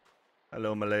house.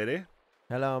 Hello, my lady.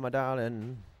 Hello, my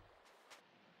darling.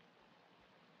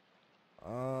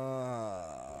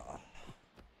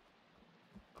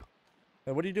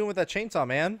 Hey, what are you doing with that chainsaw,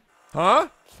 man? Huh?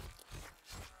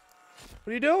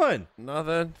 What are you doing?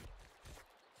 Nothing.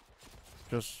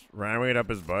 Just ramming it up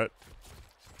his butt.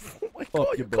 Oh my Fuck god,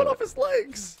 your you cut butt. off his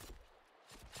legs.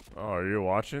 Oh, are you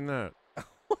watching that?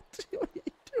 What are you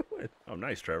doing? Oh,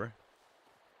 nice, Trevor.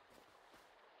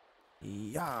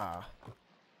 Yeah.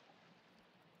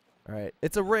 All right,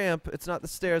 it's a ramp. It's not the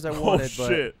stairs I Oh wanted, but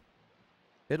shit!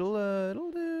 it'll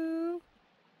do.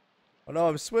 Oh no,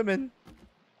 I'm swimming.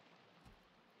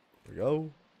 There we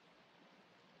go.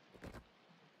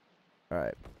 All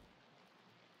right.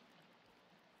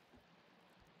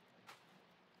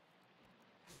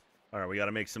 All right, we got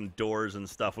to make some doors and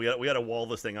stuff. We got to wall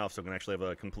this thing off so we can actually have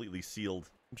a completely sealed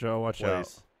Joe, watch out.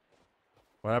 place.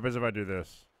 What happens if I do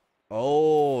this?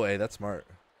 Oh, hey, that's smart.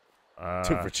 Dude,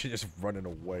 Uh, Virginia's running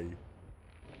away.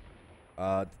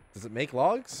 Does it make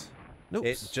logs? Nope.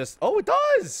 It just. Oh, it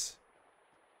does.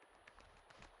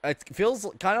 It feels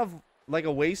kind of like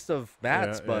a waste of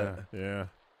mats, but yeah.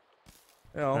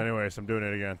 you know. Anyways, I'm doing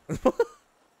it again. All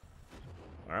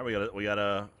right, we got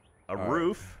a right.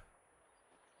 roof.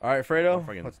 All right, Fredo, Oh,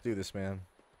 friggin- let's do this, man.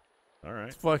 All right.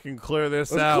 Let's fucking clear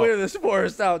this Let's out. clear this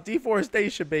forest out.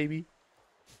 Deforestation, baby.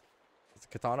 Does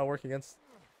katana work against?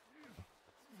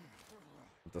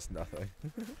 It does nothing.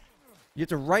 You have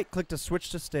to right-click to switch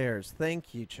to stairs.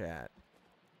 Thank you, chat.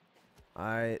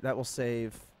 That will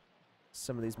save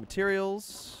some of these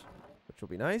materials, which will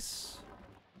be nice.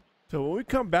 So when we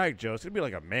come back, Joe, it's gonna be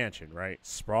like a mansion, right?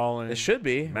 Sprawling. It should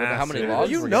be. With how many Massive.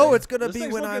 logs? You we're know getting. it's gonna This be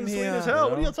thing's when looking I'm sweet here. as hell. you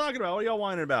What are know? y'all talking about? What are y'all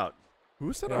whining about?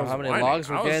 Who said You I know was how many whining? logs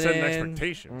we're I was setting getting?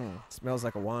 expectation. Smells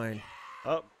like a wine.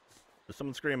 Oh, there's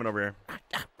someone screaming over here.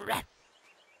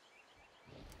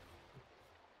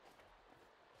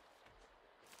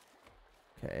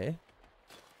 Okay.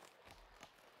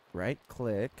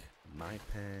 Right-click. My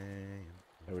pain.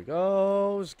 There we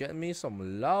go. Just getting me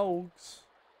some logs.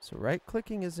 So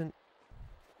right-clicking isn't...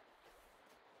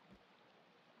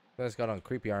 You guys got on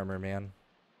creepy armor, man.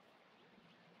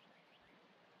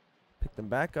 Pick them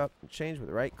back up and change with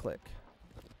right-click.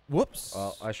 Whoops.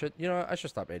 I should, you know, I should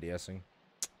stop ADSing.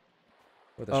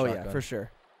 With the Oh, shotgun. yeah, for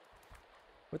sure.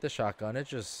 With the shotgun, it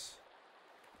just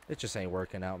ain't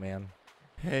working out, man.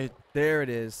 Hey, There it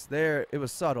is. There. It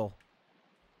was subtle.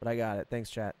 But I got it. Thanks,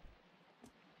 chat.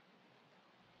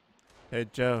 hey,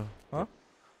 Joe.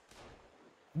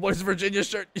 What is Virginia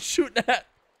shirt shooting at?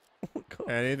 Oh, God.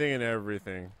 Anything and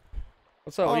everything.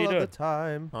 What's up? All What are you of doing? the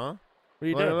time. Huh? What are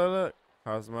you look, doing? look, look.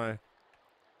 How's my?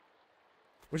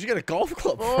 Where'd you get a golf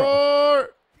club from? Oh!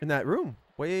 In that room.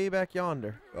 Way back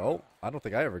yonder. Oh, I don't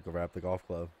think I ever grabbed the golf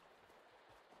club.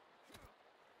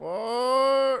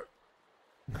 What?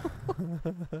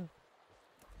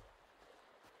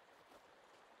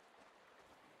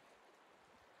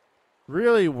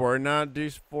 Really, we're not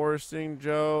deforesting,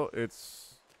 Joe.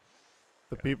 It's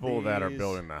the people that are These-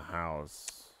 building the house.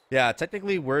 Yeah,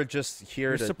 technically we're just here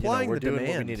You're to, supplying we're the doing what we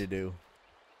demand. need to do.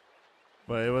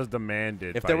 But it was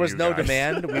demanded. If by there was you no guys.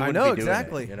 demand, we I wouldn't know be doing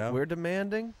exactly. it, you know? We're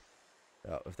demanding.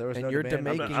 Yeah, if there was And no you're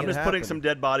demand, making I'm it just putting happen. some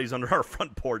dead bodies under our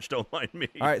front porch. Don't mind me.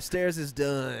 All right, stairs is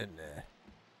done.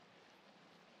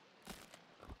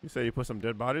 You said you put some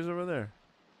dead bodies over there.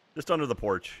 Just under the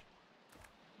porch.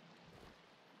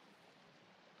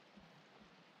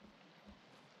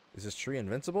 is this tree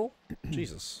invincible?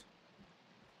 Jesus.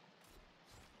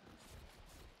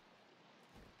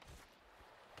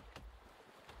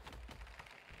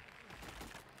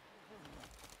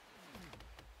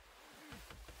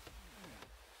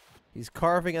 He's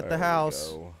carving at the There we house.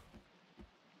 go.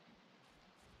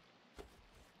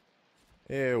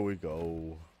 Here we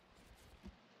go.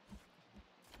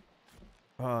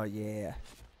 Oh, yeah.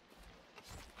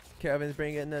 Kevin's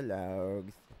bringing the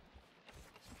logs.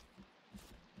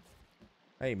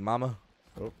 Hey, mama.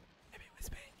 Oh.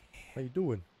 How you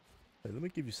doing? Hey, let me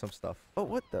give you some stuff. Oh,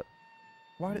 what the?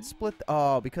 Why did it split?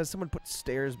 Oh, because someone put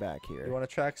stairs back here. You want a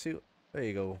tracksuit? There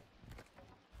you go.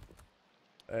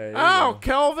 Hey, there you Ow, go.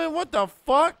 Kelvin! What the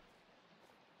fuck?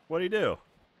 What do you do?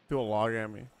 Threw a log at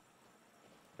me.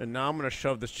 And now I'm gonna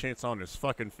shove this chainsaw in his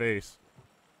fucking face.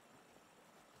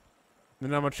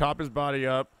 Then I'm gonna chop his body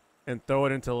up and throw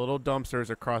it into little dumpsters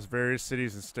across various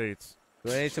cities and states.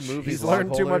 Do I need to move He's these log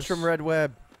learned too much holders? from Red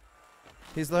Web.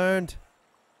 He's learned.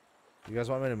 You guys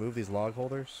want me to move these log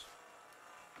holders?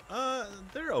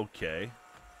 They're okay.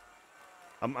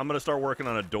 I'm gonna start working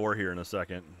on a door here in a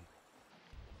second.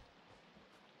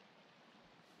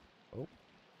 Oh. All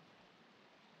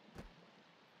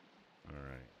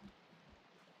right.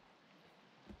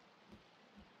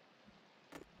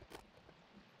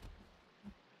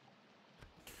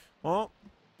 Well,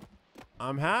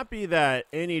 I'm happy that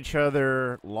In Each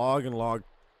Other Log and Log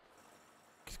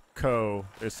Co.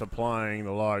 is supplying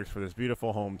the logs for this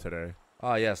beautiful home today.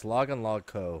 Ah, yes, Log and Log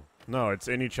Co. No, it's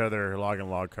In Each Other Log and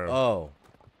Log Co.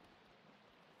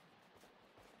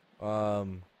 Oh.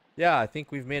 Yeah, I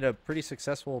think we've made a pretty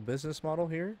successful business model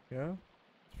here. Yeah,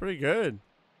 It's pretty good.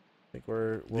 I think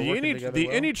we're The working together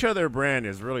well. In Each Other brand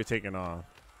is really taking off.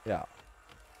 Yeah.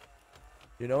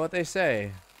 You know what they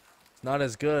say? It's not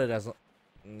as good as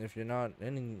if you're not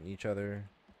in each other.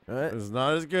 Right? It's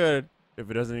not as good if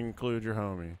it doesn't include your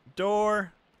homie.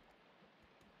 Door.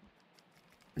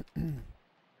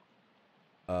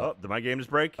 Oh, did my game just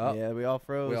break? Oh. Yeah, we all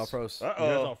froze. We all froze. You guys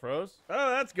Uh-oh. all froze? Oh,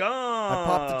 that's gone. I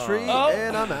popped the tree Oh.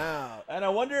 and I'm out. And I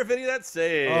wonder if any of that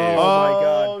saved. Oh, my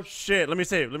God. Oh shit! Let me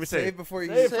save. Let me save. Save before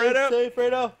you Save, Fredo. Save,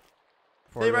 Fredo.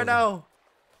 Before Save it right goes-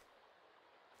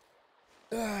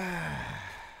 now.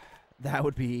 That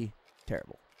would be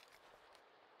terrible.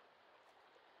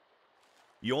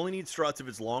 You only need struts if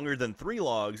it's longer than 3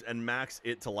 logs and max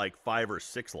it to like 5 or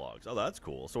 6 logs. Oh, that's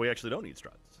cool. So we actually don't need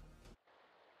struts.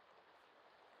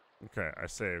 Okay, I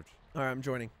saved. All right, I'm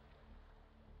joining.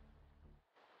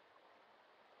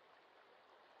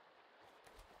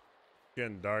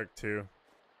 Getting dark too.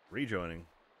 Rejoining.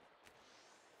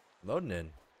 Loading in.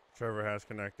 Trevor has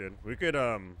connected. We could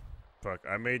fuck.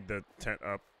 I made the tent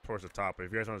up towards the top.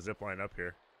 If you guys want to zip line up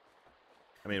here.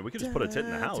 I mean, we could just put a tent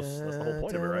in the house. That's the whole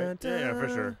point of it, right? Yeah, for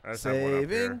sure. I just have one up Saving.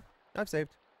 here. I've saved.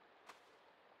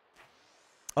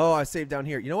 Oh, I saved down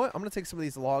here. You know what? I'm gonna take some of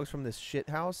these logs from this shit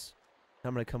house. And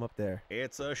I'm gonna come up there.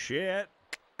 It's a shit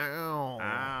Ow.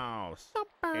 house.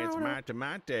 It's my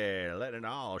tomato. Let it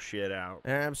all shit out.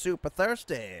 I'm super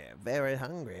thirsty. Very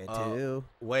hungry too.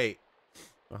 Wait.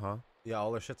 Uh-huh. Yeah,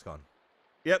 all their shit's gone.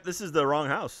 Yep, this is the wrong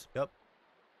house. Yeah,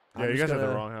 I'm you just guys are the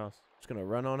gonna- wrong house. Just gonna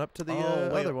run on up to the Oh,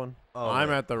 wait. other one. Oh, I'm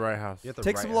wait. at the right house. You have to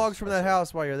Take right some us. logs from I that see.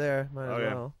 house while you're there. Might Oh, as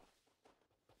yeah. well.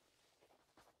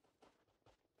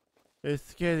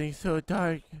 It's getting so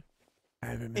dark.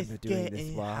 I remember doing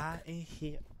this walk. in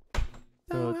here.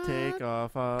 So take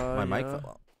off My mic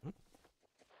fell out.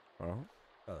 Oh.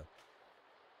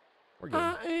 We're good.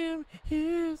 I am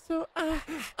here, so I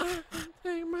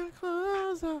take my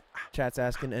clothes off. Chat's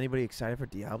asking, anybody excited for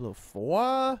Diablo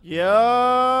 4?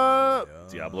 Yup.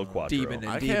 Diablo Quattro. Demon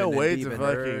I and can't demon wait and to demon.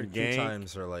 fucking Their queue gank,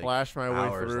 times are like flash my way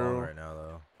hours long through. right now,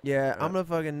 though. Yeah, I'm gonna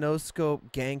fucking no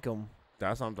scope gank them.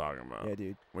 That's what I'm talking about. Yeah,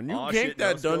 dude. When you Aw, gank shit,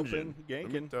 that no dungeon, scoping,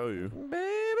 let me ganking. tell you.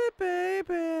 Baby,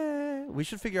 baby. We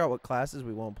should figure out what classes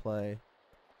we won't play.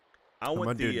 I I'm gonna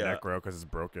want do the Necro because it's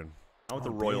broken. I want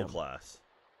the Oh, royal damn. class.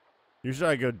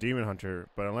 Usually I go Demon Hunter,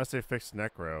 but unless they fixed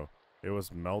Necro, it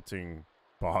was melting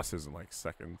bosses in like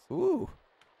seconds. Ooh.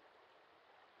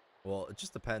 Well, it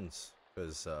just depends,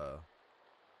 because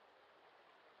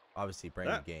obviously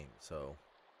brand Ah. new game, so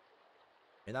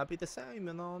may not be the same.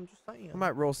 You know, I'm just saying. I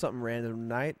might roll something random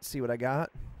tonight, see what I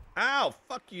got. Ow!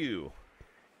 Fuck you.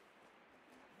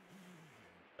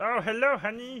 Oh, hello,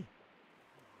 honey.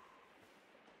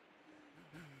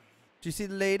 Did you see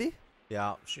the lady?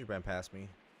 Yeah, she ran past me.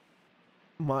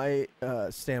 My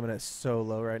stamina is so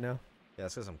low right now. Yeah,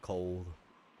 it's because I'm cold.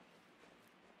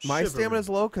 My Shivering. stamina is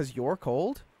low because you're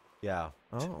cold? Yeah,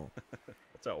 Oh.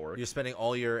 That's how it works. you're spending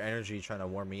all your energy trying to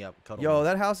warm me up. Cuddle Yo, me.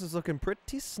 that house is looking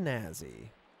pretty snazzy.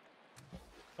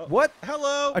 Oh, What?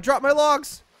 Hello. I dropped my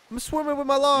logs. I'm swimming with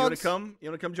my You logs. wanna come? You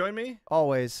wanna come join me?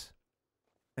 Always.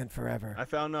 And forever. I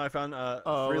found 3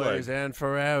 Always legs. and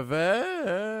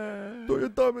forever. Throw your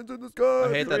diamonds in the sky. I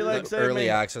hate that Three legs the save early me.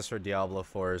 access for Diablo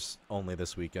 4 is only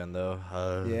this weekend, though.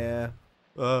 Yeah.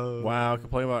 Wow,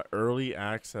 complain about early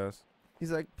access.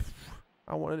 He's like,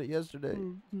 I wanted it yesterday.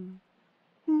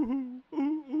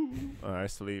 I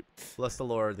sleep. Bless the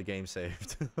Lord, the game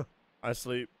saved. I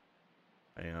sleep.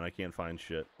 Hang on, I can't find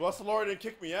shit. Bless the Lord, didn't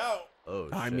kick me out. Oh,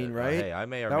 I shit. mean, Oh, right? hey, I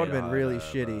may or That may would've been not really have,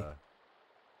 shitty.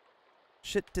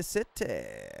 Shit to city.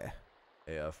 Hey,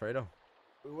 Fredo.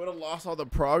 We would have lost all the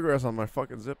progress on my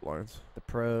fucking zip lines. The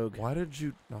prog. Why did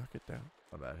you knock it down?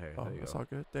 My bad. Hey, Oh, there you that's go. all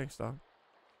good. Thanks, dog.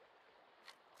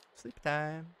 Sleep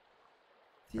time.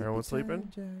 Everyone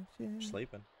sleeping?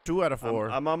 Sleeping. 2 out of 4.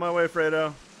 I'm on my way,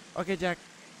 Fredo. Okay, Jack.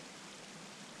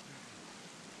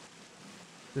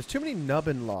 There's too many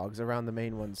nubbin logs around the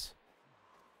main ones.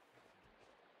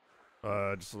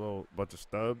 Just a little bunch of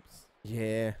stubs.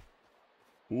 Yeah.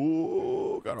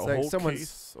 Ooh, got It's a like whole someone's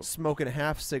case. Of smoking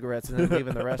half cigarettes and then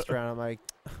leaving the restaurant. I'm like,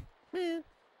 man.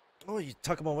 Oh, you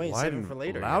tuck them away and save them for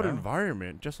later. loud you know?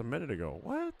 environment just a minute ago.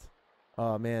 What?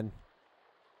 Oh, man.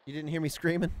 You didn't hear me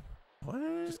screaming? What?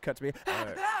 Just cut to me.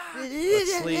 Alright.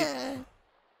 Let's sleep.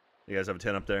 You guys have a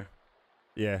tent up there?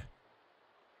 Yeah.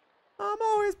 I'm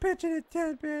always pitching a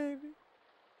tent, baby.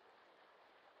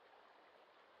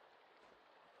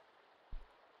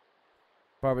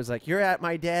 Barbara's like, you're at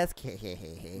my desk.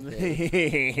 I'm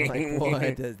like,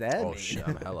 what does that Oh mean? shit,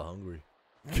 I'm hella hungry.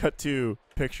 Cut to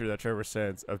picture that Trevor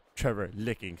sends of Trevor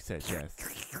licking said yes.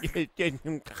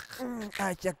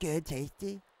 That's a good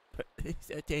tasty. It's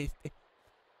so tasty.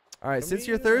 All right, Come since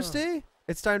you're here. thirsty,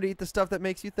 it's time to eat the stuff that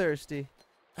makes you thirsty.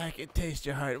 I can taste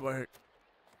your hard work.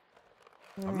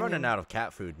 I'm running out of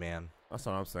cat food, man. That's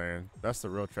what I'm saying. That's the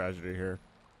real tragedy here.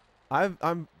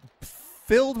 I'm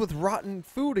filled with rotten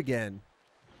food again.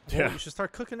 Well, Yeah. you should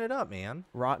start cooking it up, man.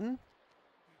 Rotten?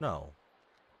 No.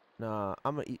 Nah,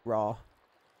 I'm gonna eat raw.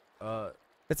 Oh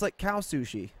It's like cow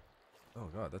sushi.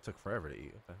 god, that took forever to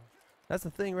eat. Okay. That's the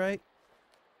thing, right?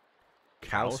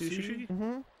 Cow sushi?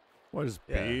 Mm-hmm. What is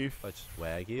Yeah, beef? like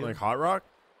wagyu. Like Hot Rock?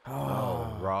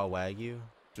 oh, raw wagyu.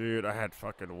 Dude, I had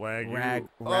fucking Wagyu.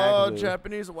 Oh, Ragyu.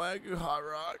 Japanese Wagyu Hot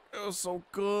Rock. It was so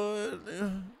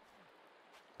good.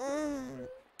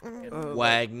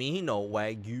 Wag me, no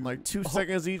wagyu. Like 2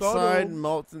 seconds each God, side, oh.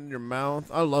 melts in your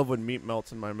mouth. I love when meat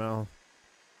melts in my mouth.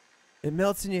 It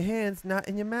melts in your hands, not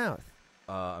in your mouth.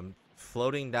 I'm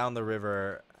floating down the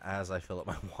river as I fill up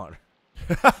my water.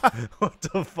 What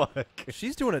the fuck?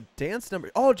 She's doing a dance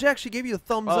number. Oh, Jack, she gave you a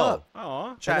thumbs up.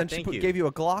 Aw. Chat, and then thank she you. gave you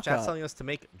a Glock Chat's up. telling us to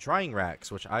make drying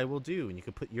racks, which I will do, and you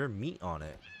can put your meat on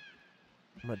it.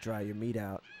 I'm gonna dry your meat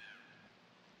out.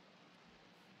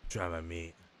 Dry my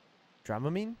meat.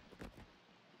 Dramamine?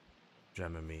 Dry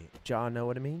my meat. John, know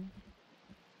what I mean?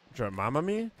 Mama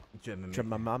me? Dry my meat.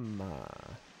 Dramamama.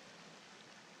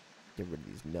 Get rid of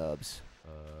these nubs.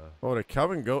 Oh, did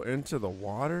Kelvin go into the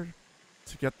water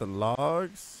to get the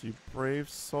logs? You brave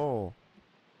soul.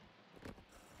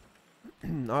 All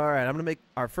right, I'm gonna make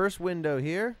our first window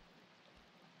here.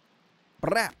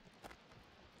 Brap.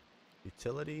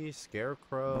 Utility,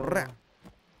 scarecrow. Brap.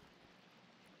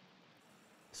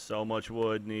 So much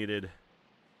wood needed.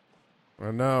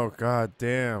 I know, god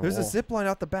damn. There's a Oh, zip line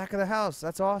out the back of the house.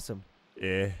 That's awesome.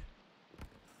 Yeah.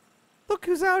 Look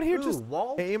who's out here Ooh, just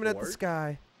wall aiming at the fort.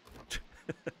 sky.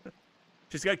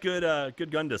 She's got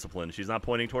good gun discipline. She's not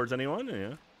pointing towards anyone.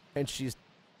 Yeah. And she's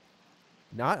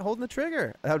not holding the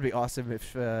trigger. That would be awesome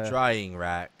if Drying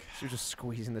rack. she was just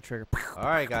squeezing the trigger. All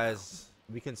right, guys.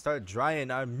 We can start drying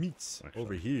our meats Excellent.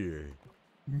 over here.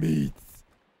 Meat.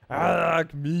 I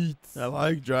like meat. I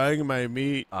like drying my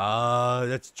meat.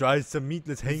 Let's dry some meat.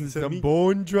 Let's hang some meat.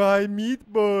 bone dry meat,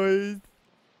 boys.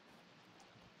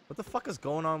 What the fuck is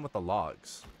going on with the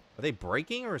logs? Are they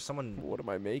breaking or is someone... What am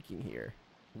I making here?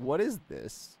 What is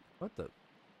this? What the...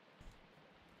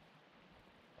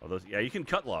 Oh, those. Yeah, you can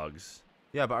cut logs.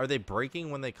 Yeah, but are they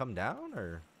breaking when they come down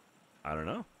or I don't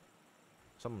know.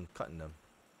 someone cutting them?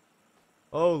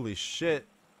 Holy shit.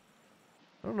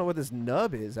 I don't know what this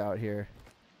nub is out here.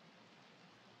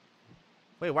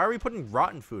 Wait, why are we putting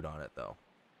rotten food on it, though?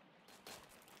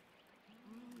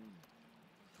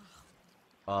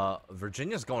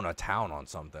 Virginia's going to town on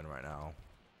something right now.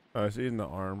 I was eating the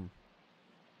arm.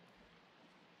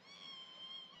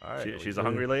 All right. She's a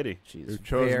hungry lady. She's You've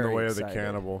chosen the very way of the excited.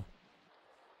 cannibal.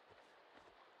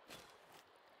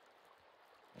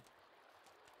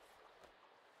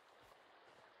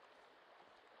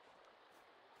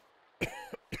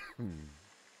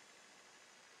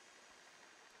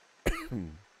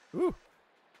 Ooh.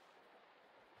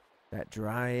 That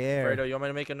dry air. Fredo, you want me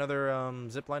to make another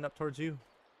zip line up towards you?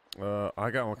 I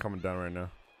got one coming down right now.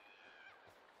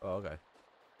 Oh, okay.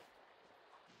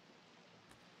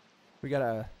 We got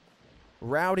a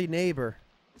rowdy neighbor.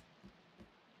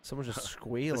 Someone's just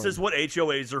squealing. This is what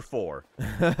HOAs are for.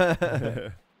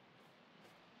 I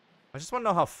just want to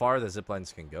know how far the zip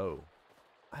lines can go.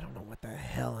 I don't know what the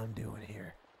hell I'm doing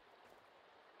here.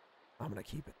 I'm gonna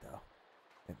keep it though.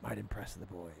 It might impress the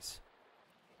boys.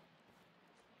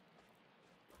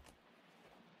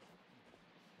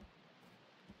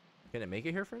 Can it make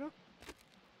it here, Fredo?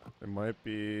 It might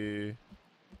be. You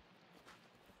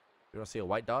want to see a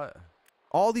white dot?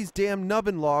 All these damn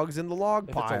nubbin logs in the log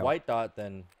If pile. it's a white dot,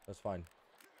 then that's fine.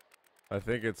 I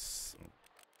think it's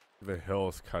the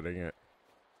hills cutting it.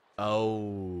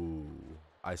 Oh,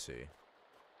 I see.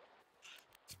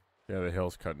 Yeah, the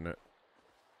hill's cutting it.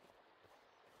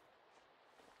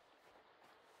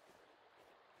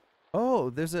 Oh,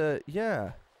 there's a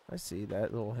I see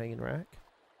that little hanging rack.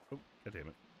 Oh, God damn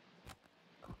it.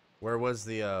 Where was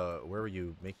the where were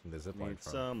you making the zip line Need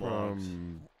from? some logs.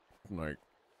 Like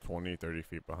 20, 30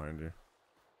 feet behind you.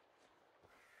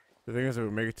 The thing is, if we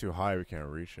make it too high, we can't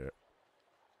reach it.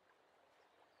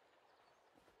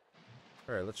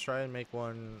 All right, let's try and make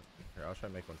one. Here, I'll try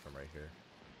and make one from right here.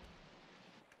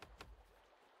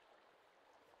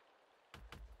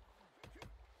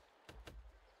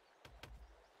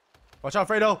 Watch out,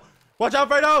 Fredo! Watch out,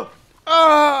 Fredo!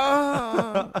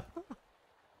 Ah!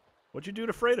 What'd you do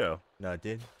to Fredo? No, it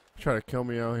did. Try to kill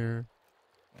me out here.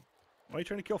 Why are you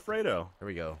trying to kill Fredo? Here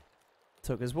we go.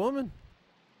 Took his woman.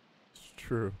 It's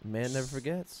true. Man never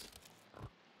forgets.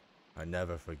 I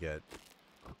never forget.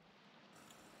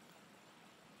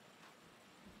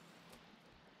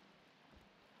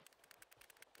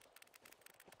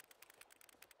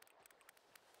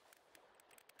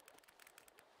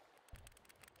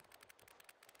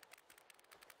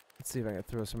 Let's see if I can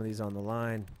throw some of these on the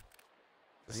line.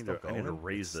 I need to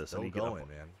raise this. I Still need to get up. going,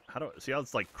 man. How do see how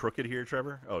it's like crooked here,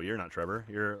 Trevor? Oh, you're not Trevor.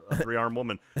 You're a 3-armed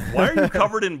woman. Why are you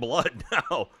covered in blood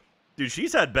now? Dude,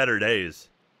 she's had better days.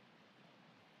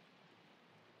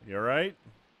 You all right?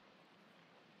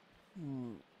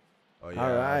 Oh yeah,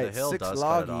 All right, the hill 6 does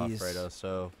cut it off, loggies. Fredo.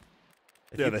 So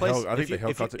if Yeah, you the place, hill- I think the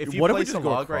hill cuts it. if you What if we place a just go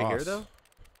log right here, across? though,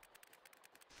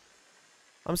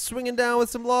 I'm swinging down with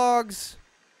some logs.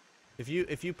 if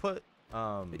you put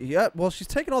Yeah, well, she's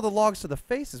taking all the logs to the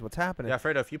face is what's happening. yeah,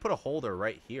 Fredo, if you put a holder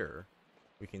right here,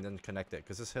 we can then connect it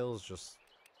because this hill is just.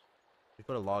 You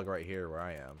put a log right here where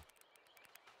I am.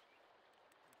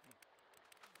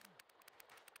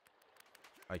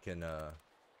 I can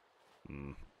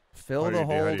Fill How do the you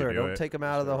do- how do you holder. do Don't it? take them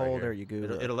out of the Right here. holder, you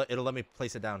goober. it'll let me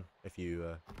place it down if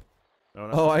you No,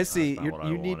 Oh, I that's see. not what I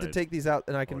You need to wanted. take these out,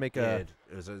 and I can or make a did.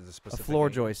 There's a specific floor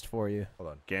thing. joist for you. Hold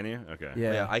on. Can you? Okay.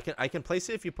 Yeah. Yeah, I can place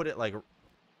it if you put it like,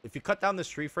 if you cut down this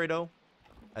tree, Fredo,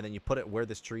 and then you put it where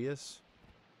this tree is.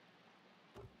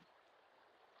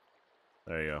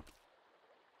 There you go.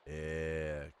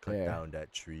 Yeah, cut There. down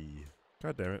that tree.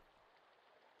 God damn it.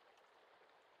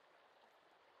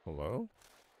 Hello?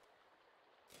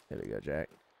 There we go, Jack.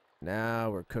 Now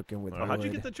we're cooking with Oh, how'd you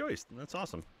wood. get the joist? That's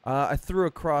awesome. I threw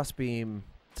a crossbeam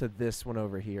to this one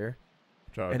over here,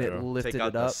 Ciao, and it Joe. lifted Take out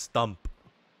it the up. stump.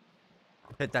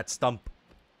 Hit that stump.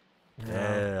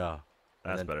 Yeah. And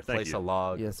That's then better. Thank place you. a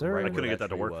log. Yes, sir. right I where couldn't get that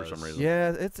to tree work for some was. reason.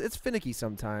 Yeah, it's finicky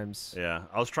sometimes. Yeah,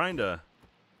 I was trying to.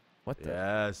 What the?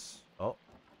 Yes. Oh,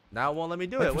 now it won't let me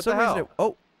do Wait, it. for What the some reason hell? it-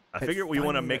 oh. I It figured we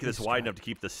want to finally make let me this wide start. enough to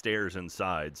keep the stairs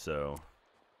inside. So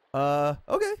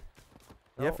Okay.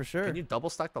 Yeah, No, for sure. Can you double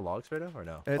stack the logs, Fredo, or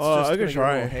no? It's I just can gonna get a little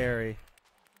try. hairy.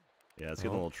 yeah, it's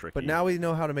getting a little tricky. But now we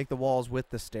know how to make the walls with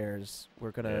the stairs.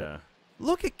 We're gonna yeah.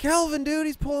 look at Kelvin, dude.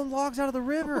 He's pulling logs out of the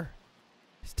river.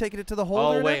 He's taking it to the holder.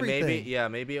 Oh and wait,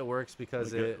 everything. maybe it works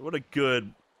because it What a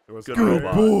good It was good good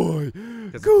robot. boy.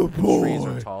 because Good the trees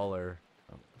are boy. taller.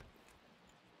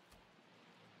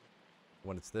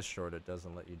 When it's this short, it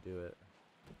doesn't let you do it.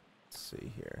 Let's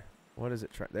see here. What is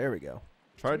it? There we go.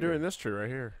 Try doing this tree right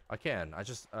here. I can.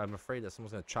 I'm afraid that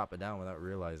someone's gonna chop it down without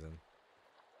realizing.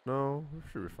 No, it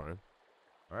should be fine.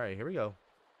 All right, here we go.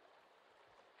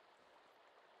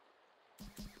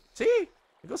 See,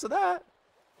 it goes to that.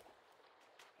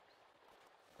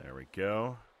 There we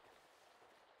go.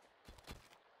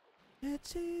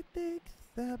 Let's see, think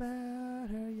about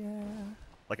her, yeah.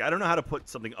 Like I don't know how to put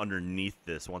something underneath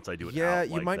this once I do it. Yeah, out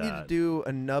you like might need to that. do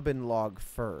a nubbin log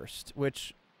first,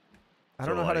 which I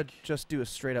don't So, know how to like- just do a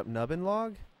straight up nubbin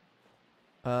log.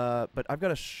 But I've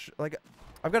got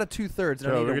I've got a 2/3 and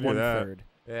Joe, I we need a can do that. 1/3.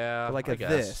 Yeah, Like I a guess.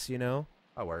 this, you know?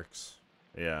 That works.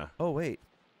 Yeah. Oh wait.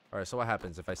 All right, so what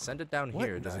happens if I send it down What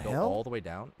here? in Does the it go hell? all the way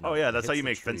down? Oh No, yeah, it that's how hits you the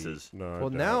make tree. fences. No. Well,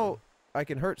 it now I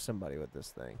can hurt somebody with this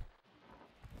thing.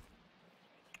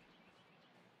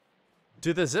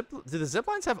 Do the zip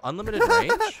lines have unlimited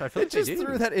range? I feel like It just they do.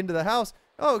 threw that into the house.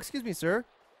 Oh, excuse me, sir.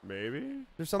 Maybe.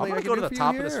 There's I'm something gonna I go can to do the for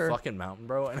top you of this here? fucking mountain,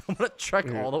 bro, and I'm gonna trek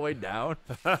Yeah. all the way down.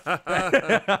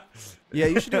 Yeah,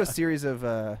 you should do a series of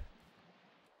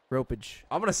ropage.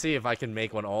 I'm gonna see if I can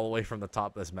make one all the way from the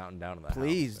top of this mountain down to the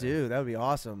Please house. man. do. That would be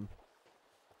awesome.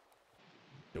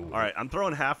 Do it. All right, I'm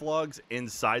throwing half logs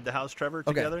inside the house, Trevor,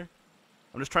 Okay. together.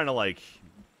 I'm just trying to like.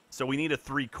 So we need a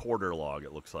 3/4 log.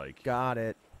 It looks like. Got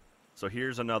it. So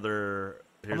here's another.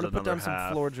 Here's I'm gonna put another down half.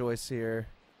 some floor joists here,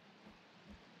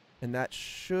 and that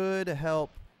should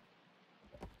help.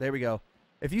 There we go.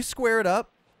 If you square it up,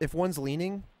 if one's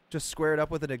leaning, just square it up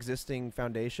with an existing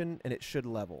foundation, and it should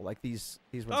level. Like these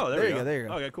ones. Oh, there, you go. There you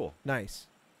go. Okay, cool. Nice.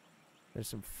 There's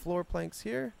some floor planks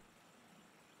here.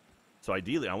 So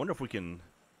ideally, I wonder if we can.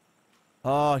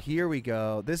 Oh, here we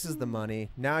go. This is the money.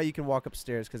 Now you can walk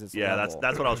upstairs because it's Yeah, level.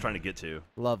 that's what I was trying to get to.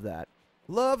 Love that.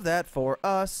 Love that for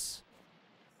us.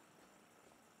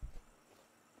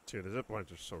 Dude, the zip lines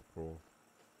are so cool.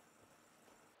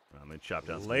 I'm gonna chop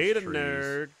down some Later, trees.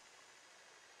 nerd.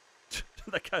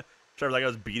 That guy, Trevor, that guy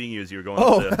was beating you as you were going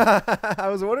Oh, up the. I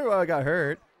was wondering why I got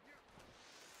hurt.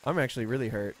 I'm actually really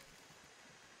hurt.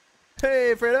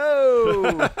 Hey,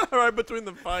 Fredo! Right between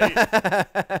the fight.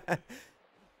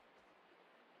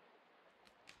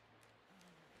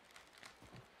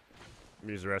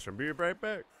 Use the restroom. Be right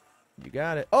back. You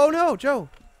got it. Oh, no, Joe.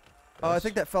 Oh, I Yes?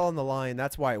 think that fell on the line.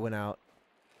 That's why it went out.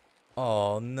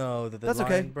 Oh no, the That's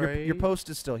okay. Your post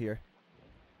is still here.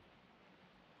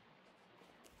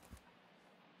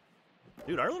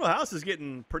 Dude, our little house is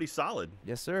getting pretty solid.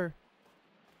 Yes, sir.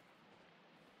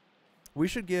 We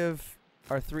should give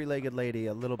our three-legged lady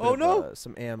a little bit Oh, of no.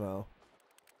 some ammo.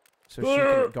 So she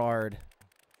can guard.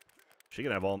 She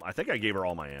can have all. I think I gave her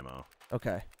all my ammo.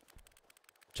 Okay.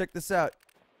 Check this out.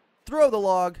 throw the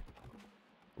log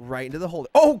right into the hole.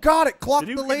 Oh God! It clocked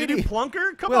the lady. Did you plunk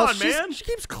her? Come well, on, man. She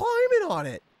keeps climbing on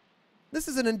it. This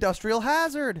is an industrial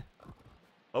hazard.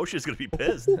 Oh, she's gonna be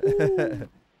pissed.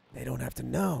 They don't have to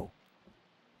know.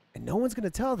 And no one's going to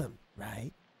tell them,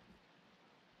 right?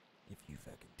 If you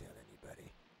fucking tell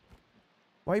anybody.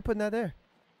 Why are you putting that there?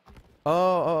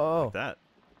 Oh. Like that.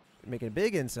 Making it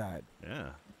big inside.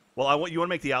 Yeah. Well, you want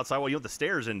to make the outside. Well, you want the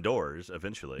stairs indoors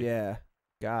eventually. Yeah.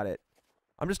 Got it.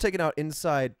 I'm just taking out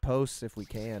inside posts if we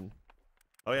can.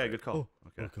 Oh yeah, good call.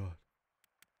 Okay. Oh god.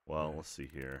 Well, let's see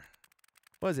here.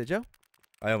 What is it, Joe?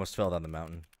 I almost fell down the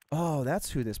mountain. Oh,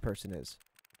 that's who this person is.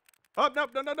 Oh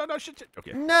no! Shit.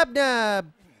 Okay. Nub.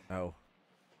 Oh.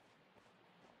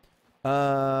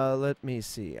 Let me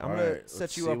see. I'm gonna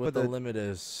set you up what with the limit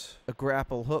is. a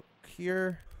grapple hook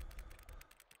here.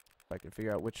 If I can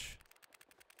figure out which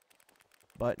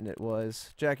button it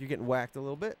was. Jack, you're getting whacked a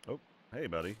little bit. Oh, hey,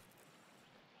 buddy.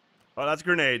 Oh, that's a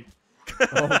grenade.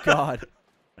 Oh God.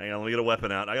 Hang on, let me get a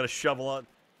weapon out. I got a shovel on.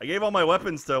 I gave all my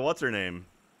weapons to what's her name.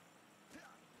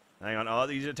 Hang on. Oh,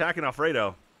 he's attacking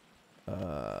Alfredo.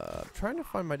 I'm trying to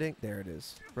find my dink. There it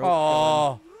is.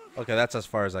 Oh. Okay, that's as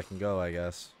far as I can go, I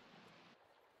guess.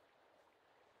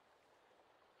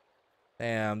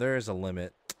 Damn, there is a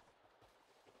limit.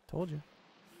 Told you.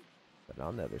 But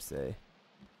I'll never say.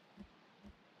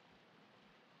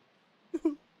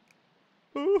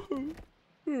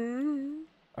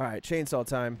 Alright, chainsaw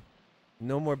time.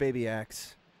 No more baby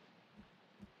axe.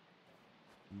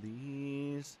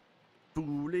 These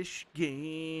foolish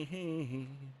games.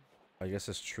 I guess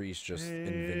this tree's just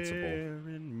invincible.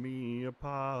 Tearing me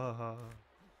apart.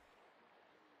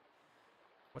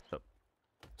 What the?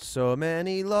 So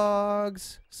many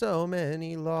logs. So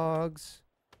many logs.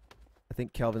 I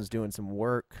think Kelvin's doing some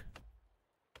work.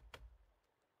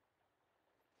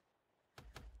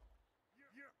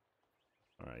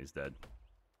 All right, he's dead.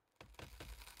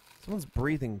 Someone's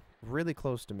breathing really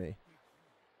close to me.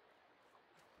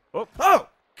 Oh! Oh!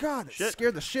 God, that Shit.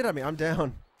 scared the shit out of me. I'm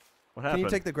down. What Can happened? you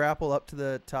take the grapple up to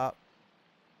the top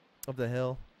of the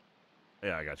hill?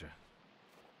 Yeah, I got you.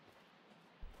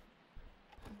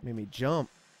 Made me jump.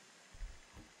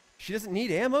 She doesn't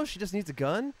need ammo. She just needs a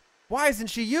gun. Why isn't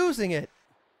she using it?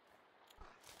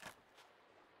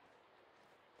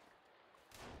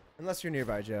 Unless you're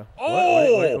nearby, Joe.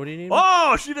 Oh! What do you need?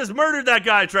 Oh, she just murdered that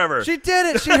guy, Trevor. She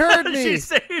did it. She heard me. She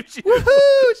saved you.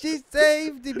 Woohoo! She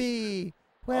saved me.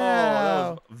 Oh,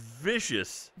 Wow. that was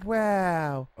vicious.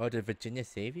 Wow. Oh, did Virginia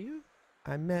save you?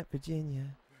 I met Virginia.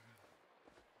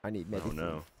 I need Oh medicine.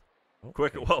 no! Okay.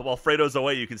 Quick, while Fredo's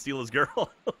away, you can steal his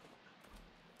girl.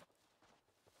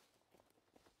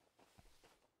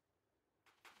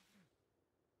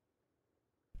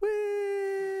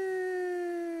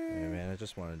 Yeah, man, I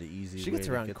just wanted the easy She way gets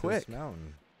to around get to quick. this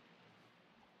mountain.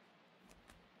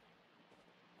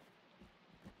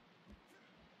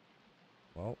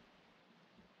 Well,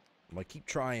 I'm gonna keep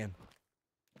trying.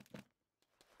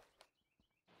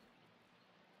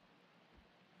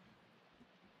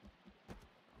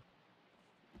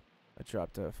 I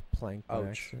dropped a plank by Ouch.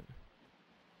 accident.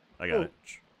 I got it.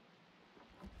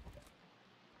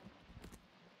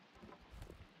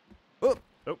 Oh,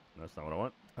 Oh, that's not what I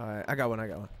want. I got one. I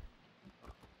got one.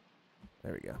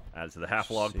 There we go. Add it to the half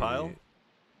log pile. See.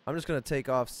 I'm just gonna take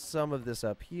off some of this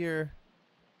up here,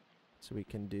 so we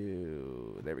can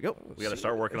do. There we go. We got to See,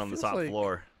 start working it on the feels top like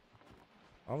floor.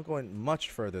 I'm going much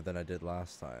further than I did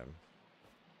last time.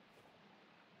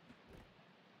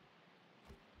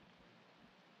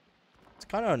 It's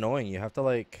kind of annoying. You have to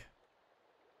like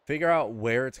figure out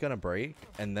where it's gonna break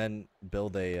and then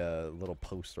build a little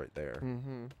post right there.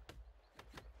 Mm-hmm.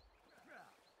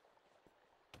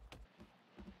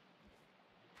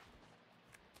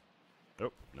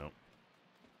 Oh, no.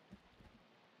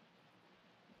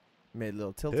 Made a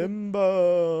little tilted. Timber.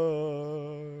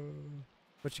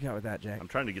 What you got with that, Jack? I'm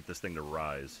trying to get this thing to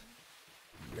rise.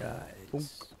 Right. Lord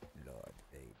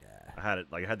Vader. I had it,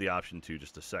 like I had the option to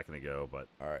just a second ago, but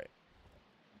All right.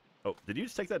 oh, did you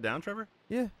just take that down, Trevor?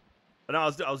 Yeah. Oh, no,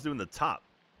 I was doing the top.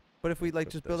 But if we like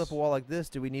With just build up this. a wall like this,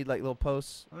 do we need like little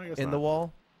posts I guess in the not.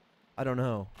 wall? I don't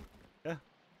know.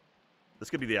 This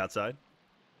could be the outside.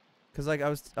 Cause like I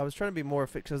was trying to be more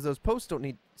fit because those posts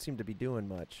don't seem to be doing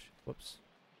much. Whoops.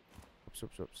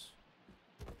 Whoops.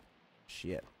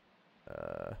 Shit.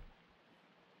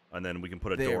 And then we can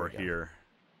put a There we door go. here.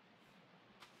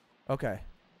 Okay.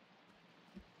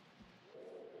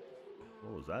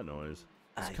 What was that noise?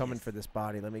 It's coming for this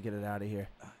body. Let me get it out of here.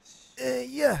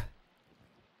 Yeah.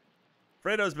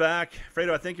 Fredo's back.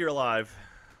 Fredo, I think you're alive.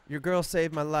 Your girl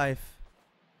saved my life.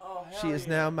 Oh, She is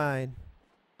now mine.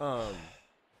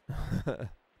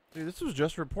 Dude, this was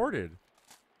just reported.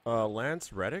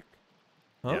 Lance Reddick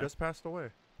just passed away.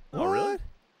 Oh, really?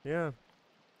 Yeah.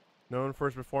 Known for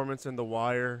his performance in The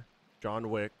Wire, John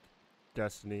Wick,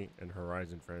 Destiny, and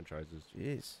Horizon franchises.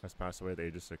 Jeez. Has passed away at the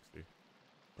age of 60.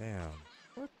 Damn.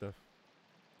 What the?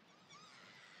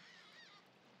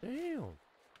 Damn.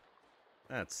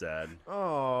 That's sad.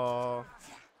 Oh.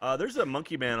 There's a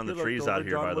monkey man on the trees out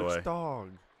here, by the way. Dog.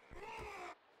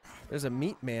 There's a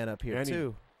meat man up here And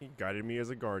too. He guided me as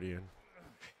a guardian.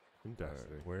 In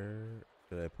Destiny. Where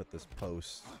did I put this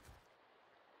post?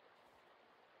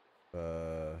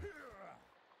 Oh,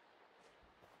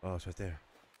 it's right there.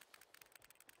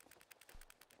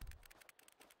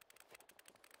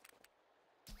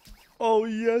 Oh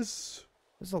yes.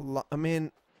 There's a lot. I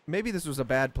mean, maybe this was a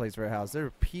bad place for a house. There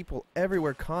are people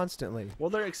everywhere constantly. Well,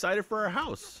 they're excited for our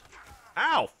house.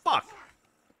 Ow, fuck.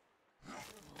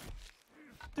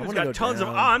 Dude's wanna got go tons of...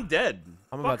 down. Oh, I'm dead.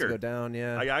 I'm about to Fucker. go down.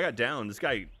 Yeah. I got down. This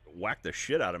guy whacked the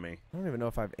shit out of me. I don't even know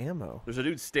if I have ammo. There's a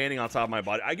dude standing on top of my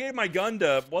body. I gave my gun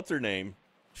to... What's her name?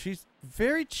 She's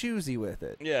very choosy with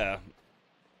it. Yeah.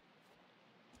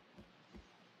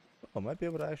 Oh, I might be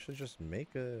able to actually just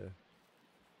make a.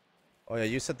 Oh yeah,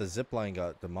 you said the zip line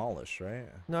got demolished, right?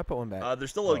 No, I put one back. There's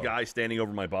still a guy standing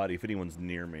over my body if anyone's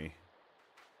near me.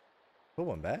 Put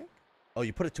one back. Oh,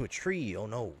 you put it to a tree. Oh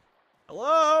no.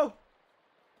 Hello?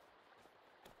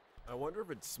 I wonder if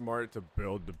it's smart to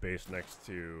build the base next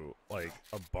to, like,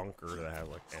 a bunker that has,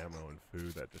 like, ammo and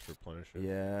food that just replenishes.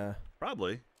 Yeah.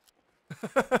 Probably.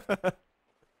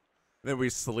 Then we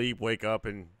sleep, wake up,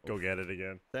 and go get it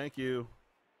again. Thank you.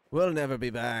 We'll never be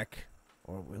back.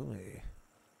 Or will we?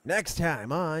 Next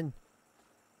time on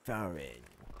Farring.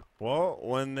 Well,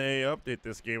 when they update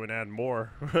this game and add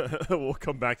more, we'll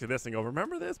come back to this and go,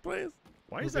 remember this place?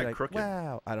 Why We'll is be that like, crooked?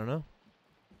 Wow. I don't know.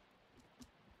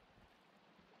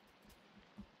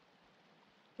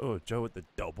 Oh, Joe with the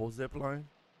double zip line?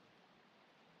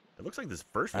 It looks like this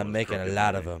first one. I'm making a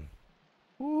lot of them.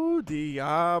 Ooh,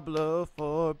 Diablo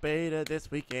for beta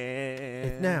this weekend.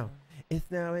 It's now. It's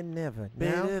now and never.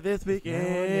 Now. Beta this now or weekend.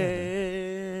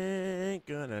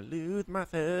 Gonna lose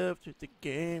myself to the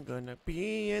game. Gonna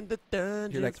be in the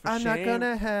dungeons. You're like, for I'm not shame."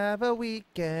 gonna have a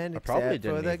weekend I probably except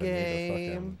for didn't the even need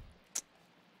the game.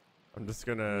 I'm just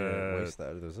Yeah, gonna waste that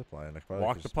of the zip line. I probably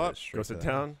walk could the just put it pup, straight go to sit that.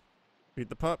 down. Feed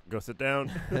the pup, go sit down.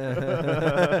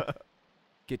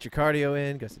 Get your cardio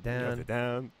in. Go sit Go down. sit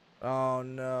down. Oh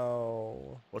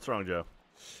no. What's wrong, Joe?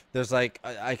 There's like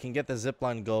I can get the zip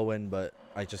line going, but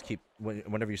I just keep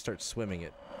whenever you start swimming,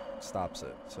 it stops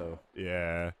it. So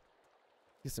Yeah.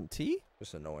 Get some tea.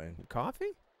 just annoying. Some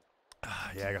coffee.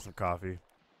 Yeah, I got some coffee.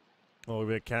 A little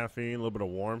bit of caffeine, a little bit of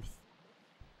warmth.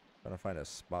 Trying to find a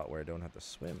spot where I don't have to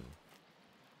swim.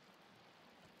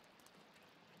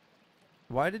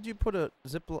 Why did you put a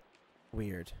zip?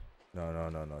 Weird.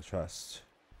 No.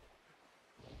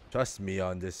 Trust me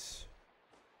on this.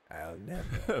 I'll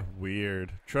never.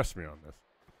 Weird. Trust me on this.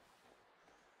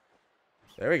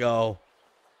 There we go.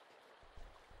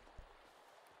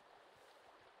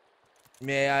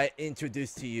 May I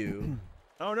introduce to you?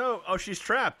 Oh, no. Oh, she's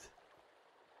trapped.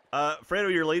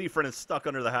 Fredo, your lady friend is stuck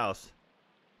under the house.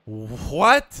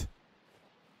 What?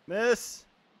 Miss?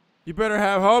 You better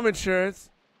have home insurance.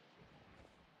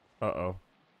 Uh-oh.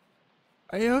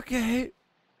 Are you okay?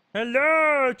 Hello,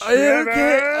 Are you okay?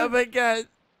 Trevor. Oh my god.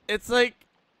 It's like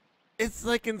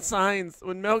in Signs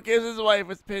when Mel Gibson's wife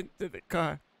was pinned to the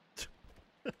car.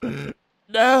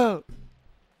 No.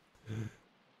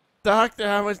 Doctor,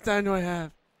 how much time do I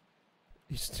have?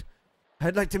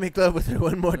 I'd like to make love with her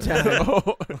one more time.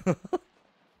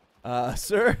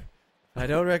 Sir, I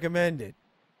don't recommend it.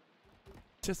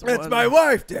 Just It's one my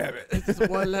wife, damn it. Just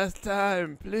one last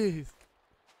time, please.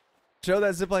 Joe,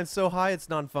 that zipline's so high it's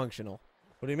non-functional.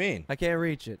 What do you mean? I can't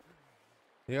reach it.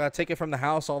 You gotta take it from the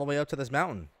house all the way up to this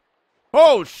mountain.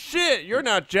 Oh shit! You're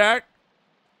not Jack.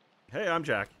 Hey, I'm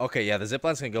Jack. Okay, yeah, the zip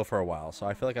line's gonna go for a while, so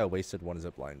I feel like I wasted one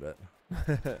zip line, but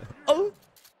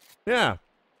Yeah.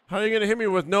 How are you gonna hit me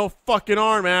with no fucking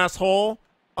arm, asshole?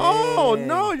 Oh Dang.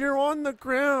 no, you're on the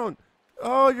ground.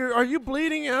 Oh, are you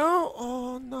bleeding out?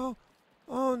 Oh no.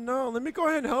 Oh no. Let me go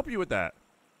ahead and help you with that.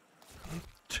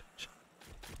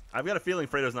 I've got a feeling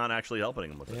Fredo's not actually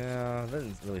helping him with it. yeah, that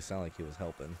didn't really sound like he was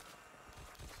helping.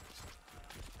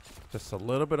 Just a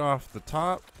little bit off the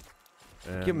top.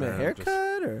 and Give him a then haircut,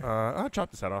 just- or I'll chop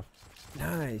this head off.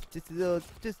 nice, just a little,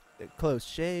 just a close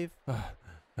shave.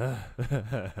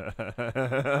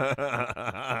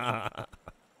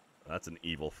 That's an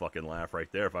evil fucking laugh right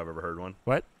there if I've ever heard one.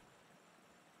 What?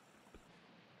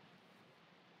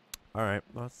 All right,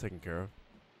 well, that's taken care of.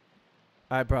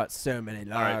 I brought so many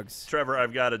All right, logs. Trevor,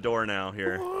 I've got a door now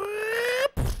here.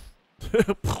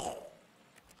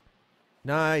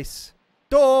 Nice.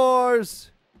 Doors.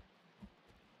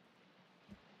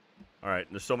 All right,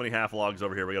 there's so many half logs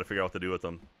over here. We got to figure out what to do with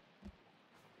them.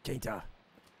 Danger.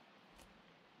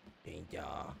 Danger.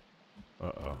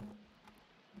 Uh-oh.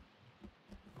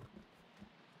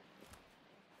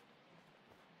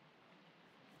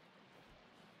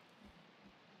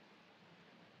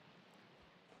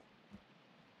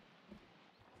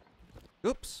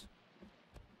 Oops.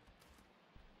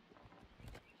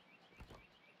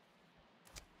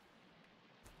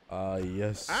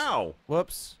 Yes. Ow!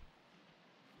 Whoops.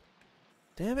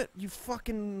 Damn it, you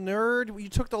fucking nerd. You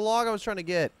took the log I was trying to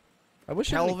get. I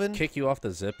wish I Calvin? could kick you off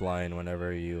the zip line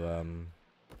whenever you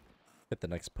hit the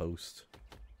next post.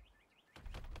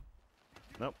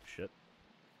 Nope, shit.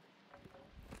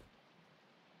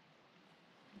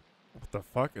 What the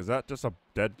fuck? Is that just a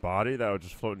dead body that was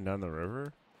just floating down the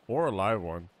river? Or a live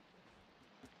one?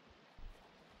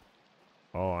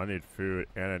 Oh, I need food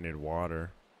and I need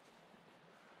water.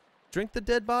 Drink the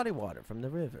dead body water from the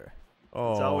river.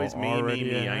 Oh, It's always me.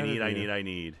 already I ahead need. of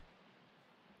you.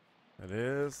 It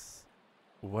is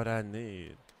what I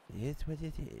need. It's what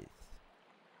it is.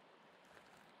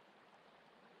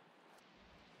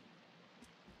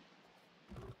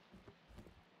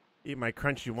 Eat my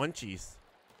crunchy munchies.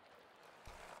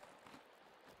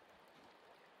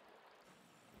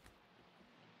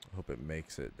 I hope it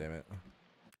makes it, damn it.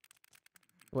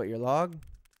 What, your log?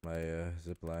 My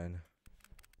zip line.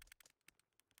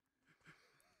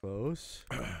 Close.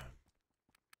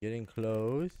 Getting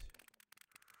close.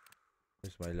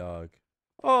 Where's my log?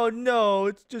 Oh no,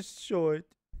 it's just short.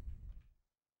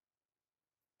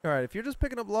 Alright, if you're just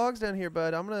picking up logs down here,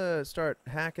 bud, I'm gonna start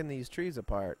hacking these trees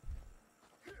apart.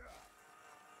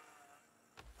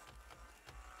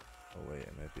 Oh wait,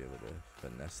 I might be able to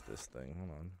finesse this thing.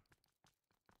 Hold on.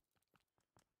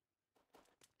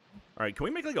 All right, can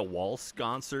we make like a wall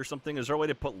sconce or something? Is there a way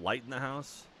to put light in the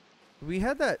house? We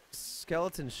had that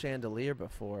skeleton chandelier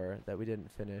before that we didn't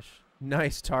finish.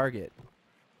 Nice target.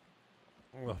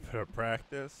 A little bit of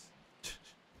practice.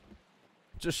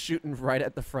 Just shooting right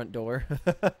at the front door.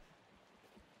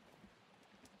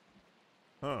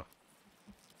 Huh.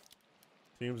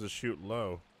 Seems to shoot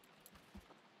low.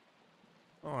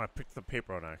 Oh, I picked the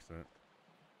paper on accident.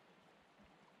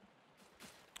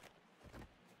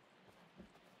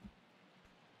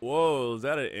 Whoa, is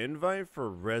that an invite for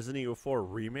Resident Evil 4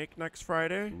 Remake next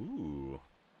Friday? Ooh.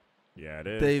 Yeah, it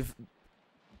is. They've...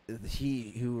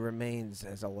 He who remains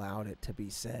has allowed it to be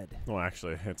said. Well,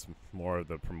 actually, it's more of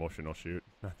the promotional shoot,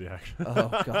 not the actual.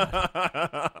 Oh,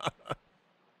 God.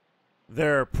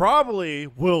 There probably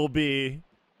will be...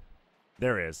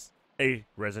 There is a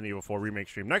Resident Evil 4 Remake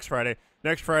stream next Friday.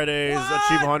 Next Friday's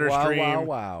Achievement Hunter Wow, stream. wow,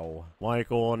 wow.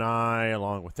 Michael and I,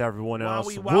 along with everyone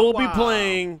else, Wowie, wow, will be wow.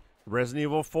 playing Resident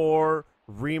Evil 4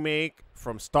 Remake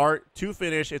from start to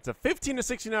finish. It's a 15 to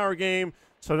 16 hour game,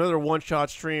 so another one-shot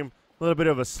stream, a little bit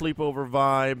of a sleepover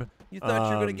vibe. You thought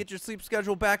you were going to get your sleep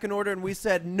schedule back in order, and we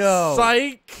said no.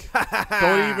 Psych!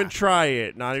 Don't even try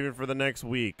it. Not even for the next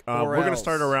week. Or We're going to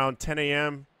start else. around 10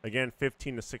 a.m. Again,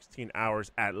 15 to 16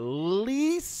 hours at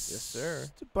least. Yes, sir.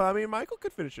 But, I mean, Michael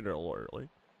could finish it a little early.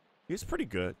 He's pretty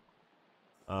good.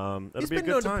 It'll He's be a been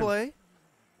good known time. to play.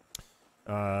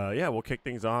 Yeah, we'll kick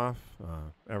things off.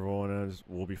 Everyone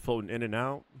will be floating in and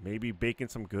out, maybe baking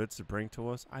some goods to bring to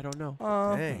us. I don't know.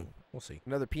 Dang. We'll see.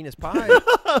 Another penis pie.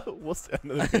 We'll see.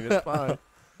 Another penis pie.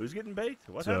 Who's getting baked?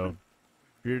 What So, happened?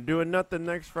 if you're doing nothing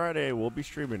next Friday, we'll be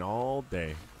streaming all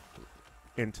day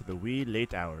into the wee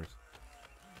late hours.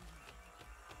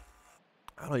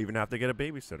 I don't even have to get a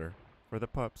babysitter for the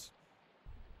pups.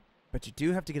 But you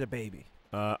do have to get a baby.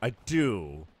 I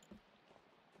do.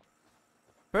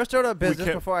 First order of business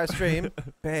can't- before I stream.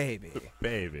 Baby.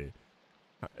 Baby.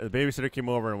 The babysitter came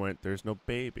over and went, "There's no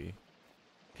baby."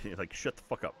 Like, shut the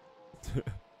fuck up.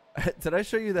 Did I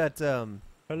show you that?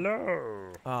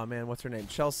 Hello. Oh man, what's her name?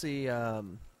 Chelsea,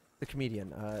 the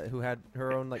comedian, who had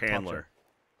her own like talk show. Handler.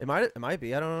 It might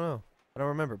be. I don't know. I don't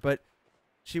remember. But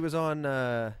she was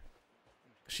on.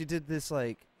 She did this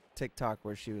like TikTok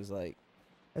where she was like,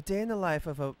 "A day in the life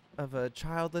of a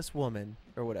childless woman"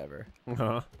 or whatever.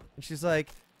 Uh-huh. And she's like,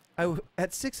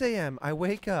 at 6 a.m. I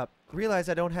wake up, realize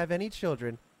I don't have any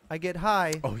children. I get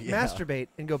high, Oh, yeah. masturbate,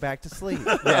 and go back to sleep.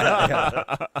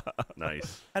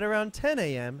 Nice. At around 10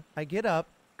 a.m., I get up,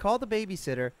 call the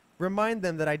babysitter, remind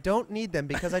them that I don't need them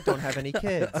because I don't have any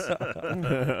kids.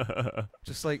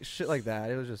 Just like shit like that.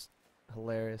 It was just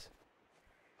hilarious.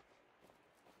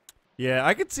 Yeah,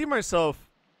 I could see myself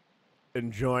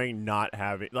enjoying not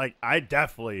having, like, I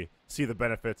definitely see the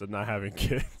benefits of not having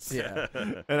kids. Yeah.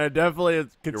 And I definitely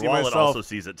could Your see wallet myself. also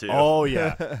sees it too. Oh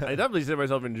yeah, I definitely see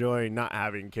myself enjoying not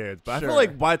having kids. But I Sure. feel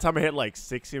like by the time I hit like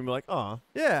 60, I'm like, oh, I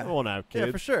Yeah. won't have kids.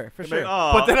 Yeah, for sure. For You're like, sure.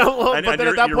 "Aw." But then, and but then your,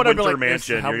 at that your point, I'd be winter like,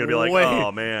 mansion. this You're gonna be like, way-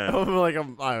 oh man. I'm like,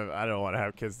 I don't want to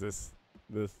have kids this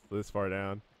far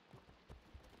down.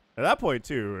 At that point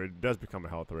too, it does become a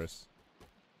health risk.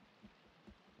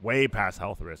 Way past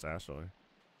health risk, actually.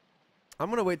 I'm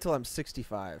gonna wait till I'm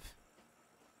 65.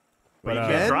 But you But,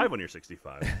 can't uh, drive when you're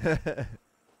 65.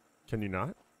 Can you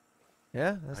not?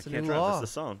 Yeah, I that's the can't new drive. law. That's the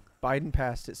song. Biden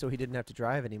passed it so he didn't have to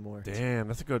drive anymore. Damn,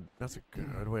 that's a good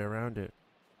way around it.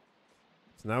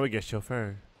 So now we get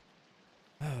chauffeur.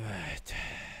 All right.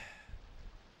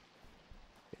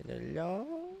 Been a long.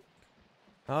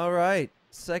 All right,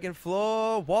 second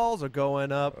floor. Walls are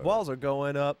going up. Walls are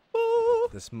going up. Ooh.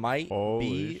 This might Holy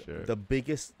be shit. the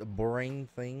biggest boring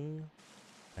thing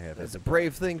I have That's a ever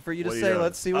brave thing for you to What are you say. doing?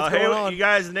 Let's see what's hey, going on. you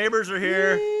guys, the neighbors are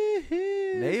here.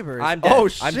 Neighbors. I'm dead. Oh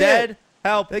shit! I'm dead.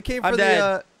 Help. They came I'm for dead.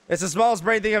 the. It's the smallest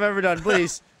brain thing I've ever done.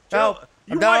 Please Joe, help.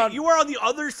 you I'm were, down. you were on the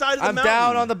other side of the I'm mountain.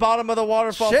 down on the bottom of the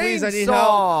waterfall. Please, I need help.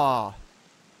 Chainsaw.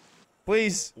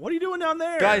 Please, What are you doing down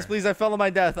there? guys, please, I fell to my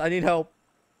death. I need help.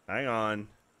 Hang on.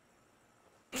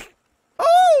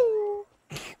 Oh!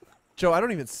 Joe, I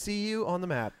don't even see you on the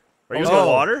map. Are you in Oh. the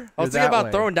water? I was You're thinking that about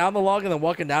way. throwing down the log and then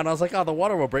walking down. I was like, oh, the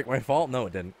water will break my fall. No,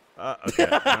 it didn't. Okay,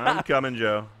 I'm coming,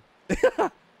 Joe.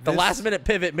 The This- last minute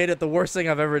pivot made it the worst thing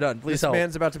I've ever done. Please This help.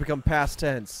 man's about to become past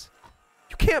tense.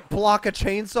 You can't block a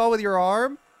chainsaw with your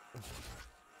arm.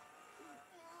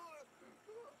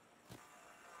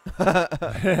 Double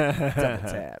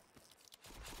tap.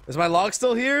 Is my log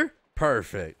still here?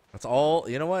 Perfect. That's all.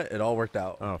 You know what? It all worked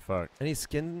out. Oh fuck. Any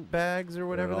skin bags or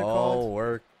whatever it they're all called?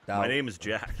 worked out. My name is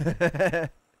Jack.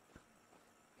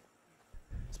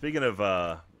 Speaking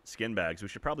of skin bags, we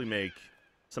should probably make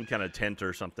some kind of tent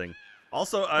or something.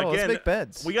 Also, Oh, let's again, make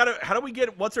beds. we gotta. How do we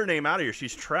get what's her name out of here?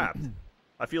 She's trapped.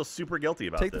 I feel super guilty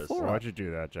about Take the this. floor. Why'd you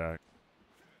do that, Jack?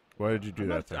 Why did you do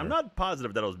that to I'm her? not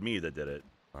positive that it was me that did it.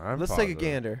 I'm Let's take a positive.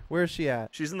 gander. Where is she at?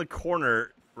 She's in the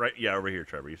corner, right? Yeah, over here,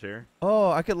 Trevor. You see her? Oh,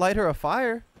 I could light her a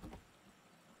fire.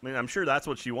 I mean, I'm sure that's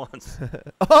what she wants.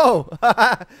 Oh,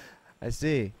 I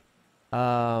see.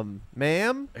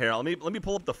 Ma'am. Here, let me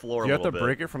pull up the floor You a have little to bit.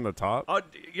 break it from the top, Oh,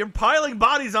 you're piling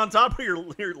bodies on top of your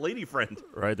lady friend.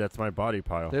 right? That's my body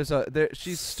pile. There's a there.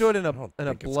 She stood in I a don't in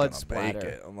a think it's blood gonna make splatter.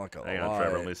 it. I'm not gonna Hang lie. on,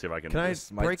 Trevor. Let me see if I can. Can I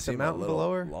This might break the seem a mountain little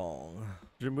below her? long.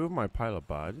 Did you move my pile of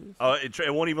bodies? Oh,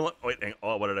 it won't even. Wait, hang,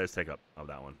 oh, what did I just take up? Oh,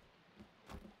 that one.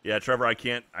 Yeah, Trevor, I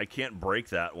can't break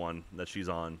that one that she's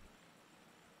on.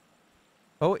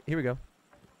 Oh, here we go.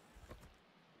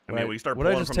 I mean, we start What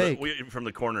did I pulling just from take? from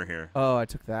the corner here. Oh, I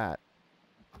took that.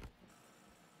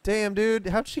 Damn, dude,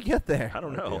 how'd she get there? I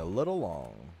don't Might be a know. little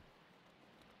long.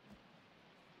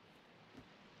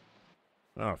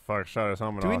 Oh fuck! Shot his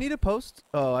helmet Do we off. need a post?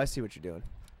 Oh, I see what you're doing.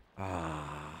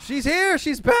 Ah. She's here.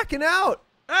 She's backing out.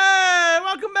 Hey,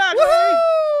 welcome back, lady.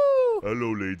 Woo!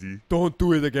 Hello, lady. Don't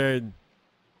do it again.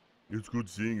 It's good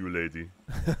seeing you, lady.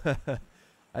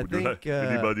 I think.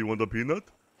 Anybody want a peanut?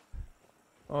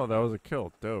 Oh, that was a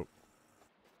kill. Dope.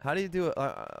 How do you do it?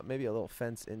 Maybe a little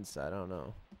fence inside. I don't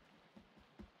know.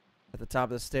 At the top of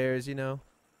the stairs, you know.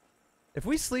 If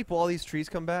we sleep, will all these trees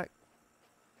come back?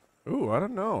 Ooh, I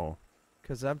don't know.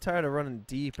 Because I'm tired of running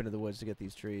deep into the woods to get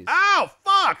these trees. Ow!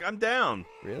 Fuck! I'm down.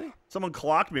 Really? Someone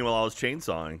clocked me while I was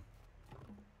chainsawing.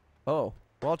 Oh.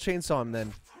 Well, I'll chainsaw him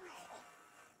then.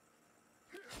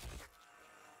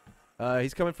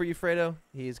 He's coming for you, Fredo.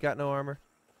 He's got no armor.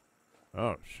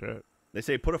 Oh shit. They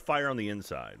say put a fire on the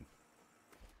inside.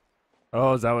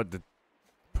 Oh, is that what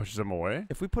pushes him away?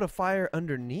 If we put a fire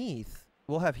underneath,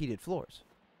 we'll have heated floors.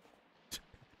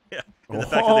 Yeah. And the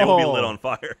fact that they will be lit Oh. on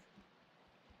fire.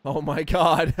 Oh my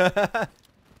god.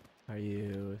 Are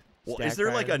you... Well, stack is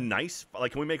there like a firing? nice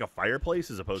can we make a fireplace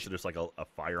as opposed to just like a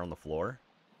fire on the floor?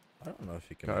 I don't know if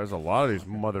you can. God, there's a lot of these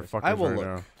motherfuckers I will right look.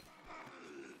 now.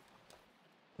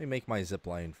 Let me make my zip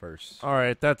line first. All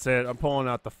right, that's it. I'm pulling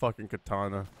out the fucking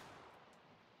katana.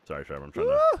 Sorry, Trevor. I'm trying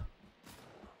to.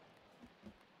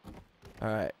 All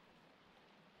right.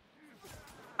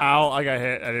 Ow! I got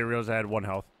hit. I didn't realize I had 1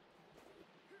 health.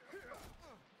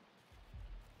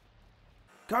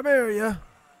 Come here, ya.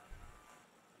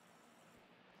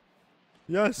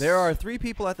 Yes. There are 3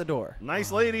 people at the door.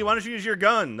 Nice lady. Why don't you use your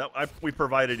gun that we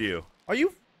provided you? Are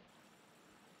you?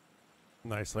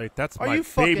 Nice, late. That's Are my you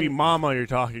baby fucking- mama you're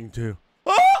talking to.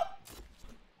 Ah!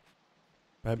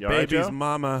 My You all right, baby's Joe?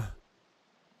 mama.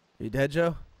 You dead,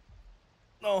 Joe?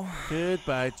 No.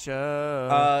 Goodbye,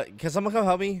 Joe. Can someone come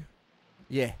help me?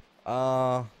 Yeah.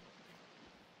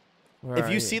 Where If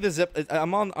are you see the zip,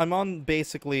 I'm on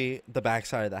basically the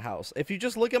backside of the house. If you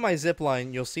just look at my zip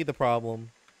line, you'll see the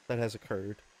problem that has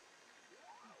occurred.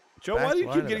 Joe, why Back do you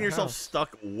line keep of getting the yourself house.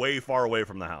 stuck way far away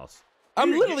from the house?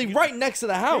 I'm You- literally you- right next to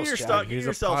the house. Get Jack. He's a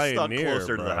yourself stuck pioneer,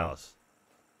 closer to the bro. house.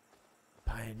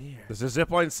 Pioneer. Is the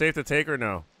zip line safe to take or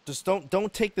no? Just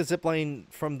don't take the zip line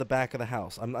from the back of the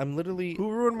house. I'm literally. Who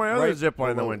ruined my other Right zip line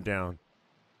that below. went down?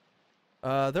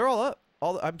 They're all up.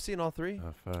 I'm seeing all three.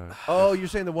 Oh, fuck. Oh, you're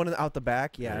saying the one out the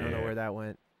back? Yeah, I don't know Yeah. where that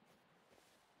went.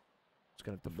 Just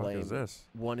gonna have to The fuck blame is this?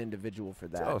 one individual for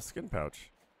that. Oh, skin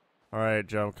pouch. All right,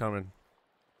 Joe, I'm coming.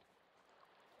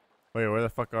 Wait, where the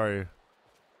fuck are you?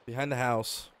 Behind the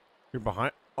house. You're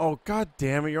behind. Oh, god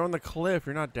damn it! You're on the cliff.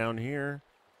 You're not down here.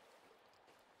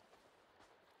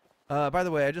 By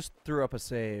the way, I just threw up a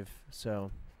save,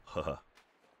 so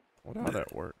What how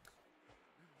that work?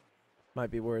 might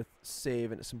be worth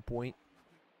saving at some point.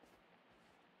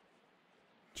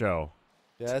 Joe,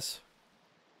 Yes.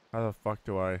 how the fuck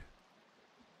do I?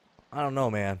 I don't know,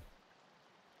 man.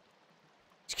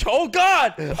 Oh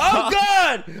god! Oh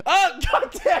god! Oh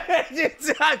god damn it!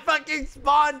 I fucking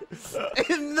spawned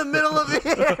in the middle of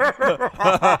here.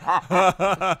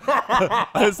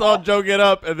 I saw Joe get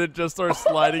up and then just start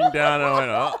sliding down. And I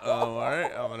went, oh, all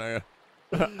right, I'm gonna.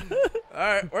 All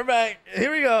right, we're back.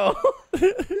 Here we go.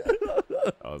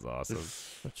 That was awesome.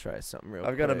 Let's try something real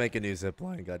I've got to quick. make a new zip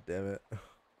line. God damn it.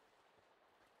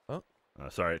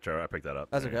 sorry, Trevor, I picked that up.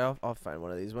 That's okay. I'll find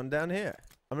one of these. One down here.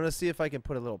 I'm gonna see if I can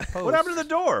put a little post. What happened to the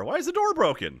door? Why is the door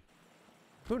broken?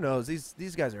 Who knows?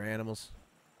 These guys are animals.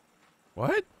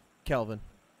 What? Kelvin.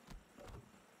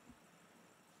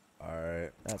 All right.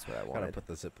 That's what I Gotta wanted. put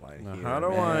the zip line Now, here. how do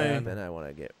man. And I want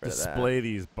to get rid of that. Display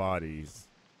these bodies.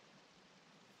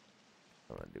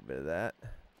 I want to do a bit of that.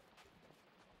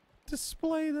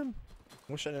 Display them.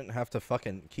 Wish I didn't have to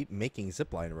fucking keep making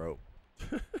zip line rope.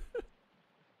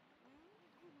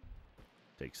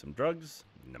 Take some drugs.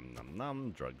 Num num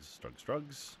num. Drugs, drugs,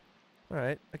 drugs. All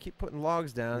right. I keep putting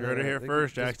logs down. You heard it and here they keep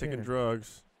first. Jack's taking disappearing.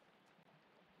 drugs.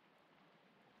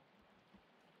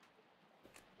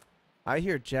 I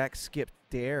hear Jack skipped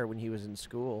dare when he was in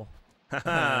school.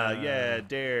 Haha, yeah,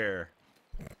 dare.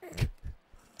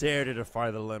 Dare to defy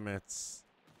the limits.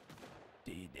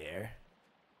 Do you dare?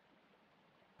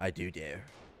 I do dare.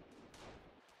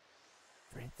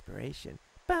 For inspiration.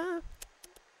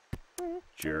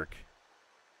 Jerk.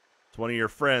 It's one of your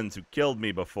friends who killed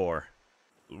me before.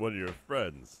 One of your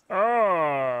friends.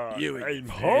 Oh, You and I'm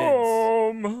your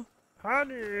home,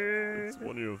 honey. It's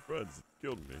one of your friends that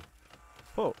killed me.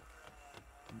 Oh.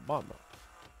 Mama.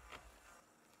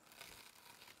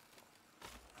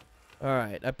 All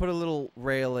right. I put a little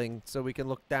railing so we can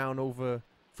look down over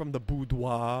from the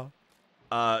boudoir.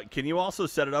 Can you also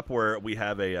set it up where we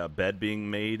have a bed being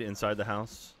made inside the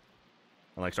house?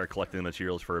 And like start collecting the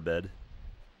materials for a bed?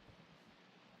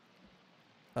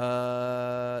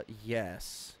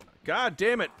 Yes. God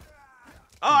damn it.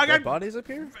 Oh, I Dead got. bodies up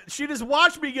here? She just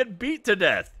watched me get beat to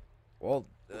death. Well,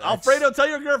 Alfredo, tell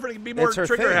your girlfriend to be more it's her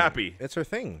trigger thing. happy. It's her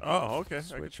thing. Oh, okay. I can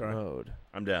Switch try. mode.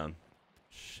 I'm down.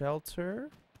 Shelter.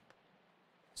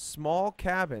 Small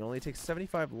cabin. Only takes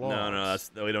 75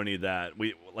 logs. No, we don't need that.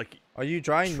 We like. Are you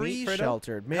drying Tree meat, Fredo?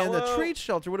 sheltered. Man, the Hello? tree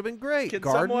shelter would have been great. Can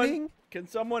Gardening. Can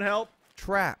someone help?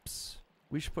 Traps.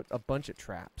 We should put a bunch of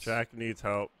traps. Jack needs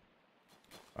help.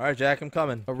 All right, Jack, I'm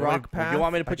coming. A You want me- rock path. You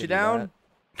want me to I put could you do down?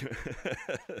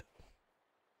 that.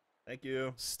 Thank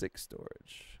you. Stick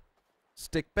storage.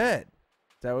 Stick bed.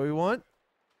 Is that what we want?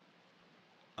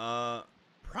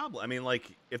 Probably. I mean,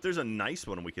 like, if there's a nice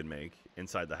one we can make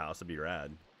inside the house, it'd be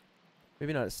rad.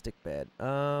 Maybe not a stick bed.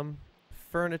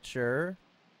 Furniture.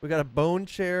 We got a bone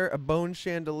chair, a bone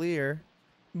chandelier.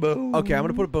 Boom. Okay, I'm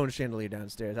gonna put a bone chandelier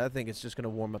downstairs. I think it's just gonna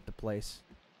warm up the place.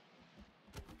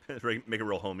 Make it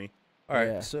real homey. All right,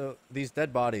 Yeah. so these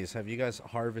dead bodies, have you guys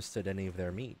harvested any of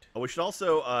their meat? Oh, we should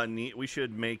also we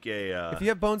should make a. If you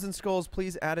have bones and skulls,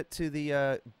 please add it to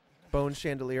the bone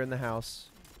chandelier in the house.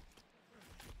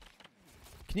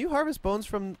 Can you harvest bones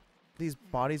from these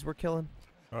bodies we're killing?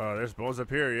 Oh, there's bones up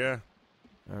here, yeah.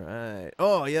 All right.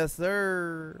 Oh, yes,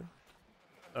 sir.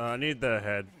 I need the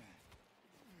head.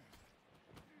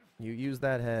 You use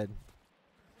that head.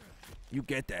 You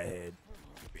get that head,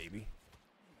 baby.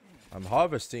 I'm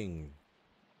harvesting.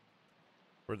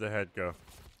 Where'd the head go?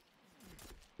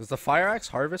 Does the fire axe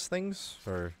harvest things?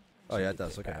 Or oh yeah, it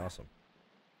does. Get Okay, back. awesome.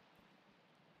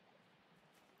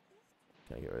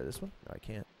 Can I get rid of this one? No, I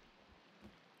can't.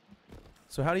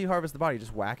 So how do you harvest the body? You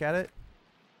just whack at it?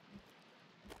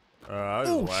 I was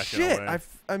Oh, whacking shit. away.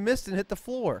 I missed and hit the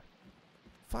floor.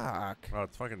 Fuck. Oh,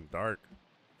 it's fucking dark.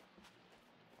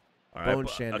 All right, bone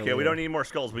okay, we chandelier. don't need more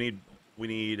skulls. We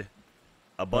need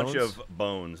A bunch Bones? of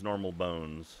bones, normal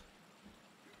bones.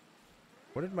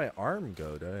 Where did my arm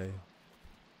go? Did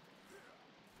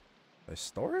I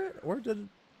store it? Where did?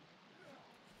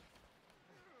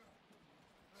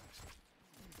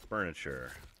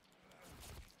 Furniture.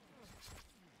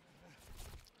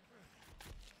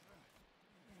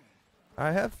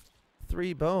 I have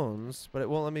 3 bones, but it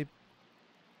won't let me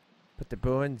put the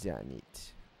bones on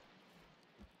it.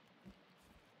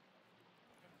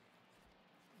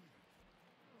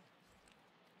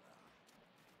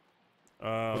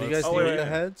 What do you let's guys oh, need wait, with the wait.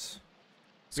 heads?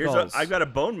 Here's Skulls. I've got a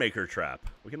bone maker trap.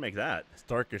 We can make that. It's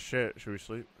dark as shit. Should we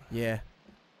sleep? Yeah.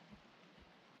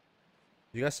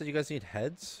 You guys said you guys need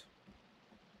heads.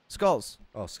 Skulls.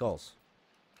 Oh, skulls.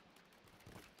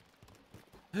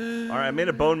 All right, I made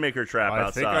a bone maker trap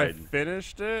I think I outside.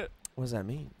 finished it. What does that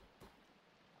mean?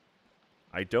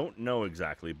 I don't know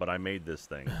exactly, but I made this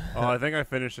thing Oh, I think I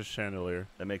finished the chandelier.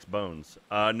 that makes bones.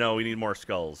 No, we need more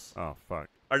skulls. Oh fuck.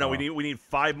 Or no, Oh. we need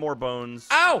 5 more bones.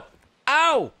 Ow!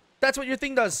 Ow! That's what your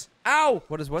thing does. Ow!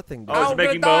 What does what thing do? Oh, is Ow, it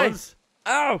making gonna die. bones?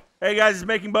 Ow! Hey guys, it's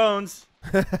making bones.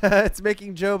 It's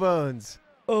making Joe bones.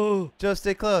 Oh! Joe,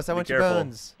 stay close. I Be want careful. your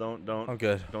bones. Don't I'm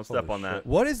good. don't step Holy on that. shit.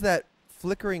 What is that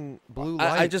flickering blue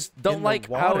light? I just don't in like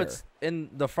the how water? it's in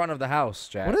the front of the house,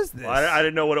 Jack. What is this? Well, I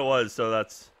didn't know what it was, so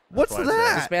that's What's why I said it.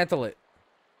 that? Dismantle it.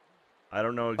 I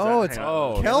don't know exactly. Oh, it's Hang on.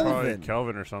 Oh, it's Kelvin. probably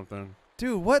Kelvin or something.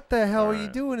 Dude, what the hell are you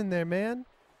Alright. doing in there, man?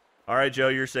 All right, Joe,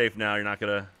 you're safe now. You're not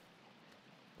gonna.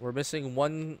 We're missing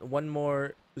one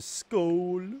more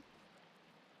skull.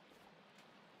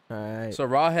 Alright. So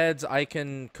raw heads I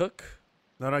can cook.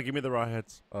 No, give me the raw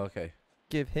heads. Okay.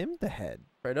 Give him the head.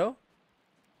 Fredo?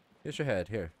 Here's your head.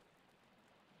 Here.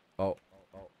 Oh.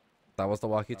 That was the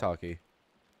walkie-talkie.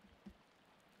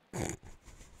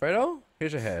 Fredo?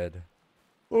 Here's your head.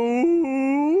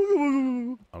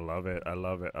 I love it. I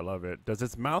love it. I love it. Does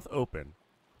its mouth open?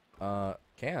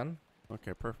 Can.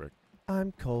 Okay, perfect.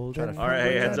 I'm cold. Trying to and All right, hey,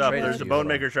 hungry heads and up. Traded There's you, a bone hold on.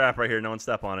 maker trap right here. No one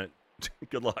step on it.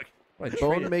 Good luck. Wait,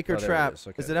 Bone maker Oh, there trap. is.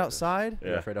 Okay, Is it there outside? Yeah,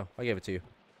 Yeah. Fredo. I gave it to you.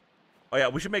 Oh yeah,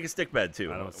 we should make a stick bed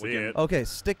too. I don't We see can- it. Okay,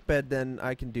 stick bed. Then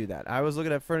I can do that. I was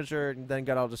looking at furniture and then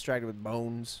got all distracted with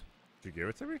bones. Did you give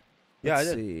it to me? Yeah,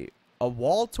 Let's I did. see. A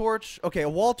wall torch. Okay, a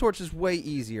wall torch is way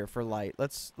easier for light.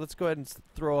 Let's go ahead and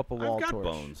throw up a wall I've got torch.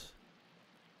 bones.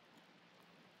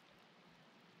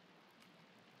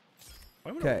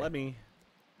 Why would it Okay. let me?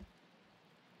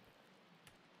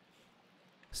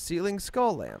 Ceiling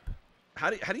skull lamp. How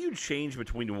do you change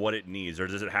between what it needs, or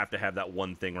does it have to have that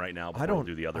one thing right now before I don't we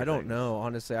do the other? I don't things? know.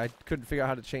 Honestly, I couldn't figure out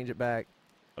how to change it back.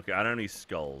 Okay, I don't have any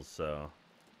skulls, so.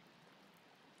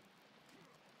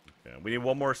 Okay, we need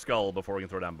one more skull before we can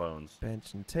throw down bones.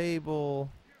 Bench and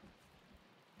table.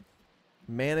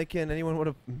 Mannequin. Anyone want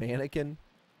a mannequin?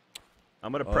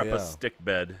 I'm gonna Oh, prep yeah. a stick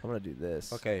bed. I'm gonna do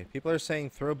this. Okay, people are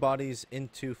saying throw bodies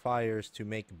into fires to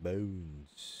make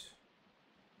bones.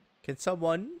 Can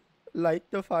someone light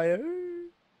the fire?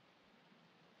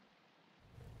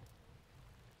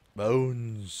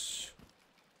 Bones.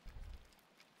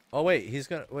 Oh wait, he's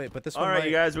gonna wait, but this All one right, might...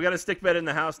 you guys, we got a stick bed in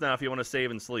the house now. If you want to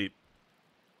save and sleep,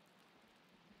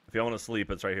 if you want to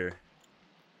sleep, it's right here.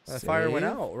 The fire went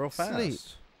Save, out real fast. sleep.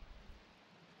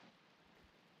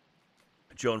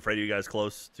 Joe and Freddie, you guys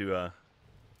close to?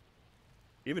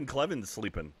 Even Clevin's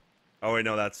sleeping. Oh wait,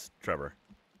 no, that's Trevor.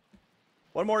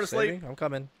 One more to sleep. Saving? I'm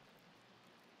coming.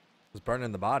 It's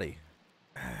burning the body.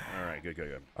 All right, good.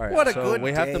 All right, What a so good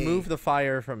we have to day. move the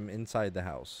fire from inside the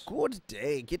house. Good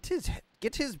day. Get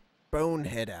his bone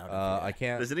head out. Of I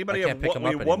can't. Does anybody I have can't pick him we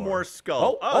up need one anymore. more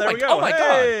skull? Oh, there my- we go. oh my God.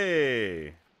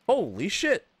 Hey! Holy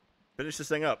shit! Finish this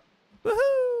thing up. Woohoo!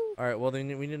 All right, well then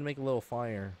we need to make a little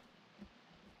fire.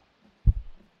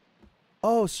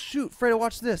 Oh shoot, Fredo,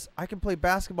 watch this. I can play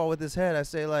basketball with his head. I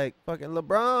say like fucking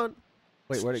LeBron.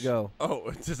 Wait, where'd it go? Oh,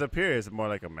 it disappears. More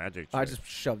like a magic trick. I just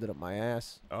shoved it up my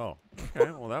ass. Oh, okay.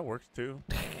 Well, that works too.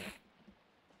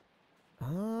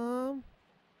 I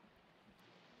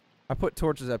put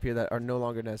torches up here that are no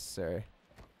longer necessary.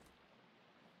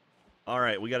 All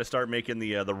right, we got to start making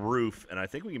the roof, and I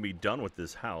think we can be done with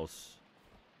this house.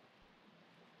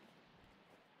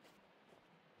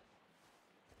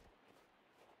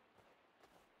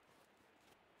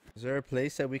 Is there a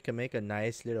place that we can make a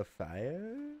nice little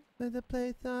fire? The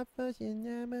place of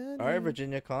Virginia. All right,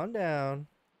 Virginia, calm down.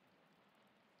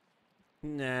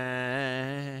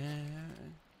 Night.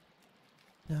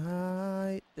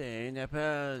 Oh,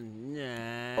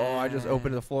 Oh, I just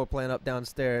opened the floor plan up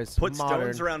downstairs. Put Modern.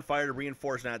 stones around fire to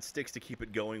reinforce and add sticks to keep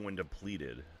it going when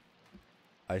depleted.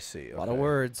 I see. A lot of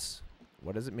words.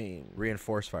 What does it mean?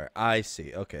 Reinforce fire. I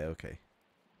see. Okay.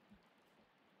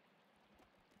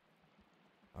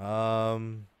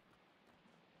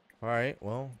 All right.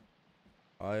 Well,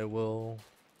 I will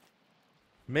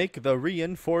make the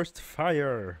reinforced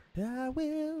fire. I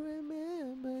will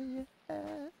remember,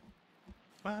 yeah.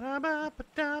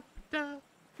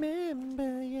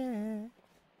 Remember, yeah.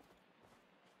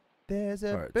 There's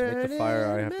a All right. To make the fire,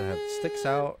 I have to have burning sticks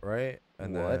man. out, right?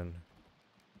 And What? then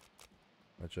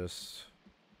I just.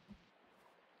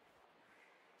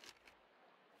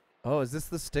 Oh, is this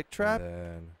the stick trap? And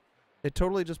then It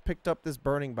totally just picked up this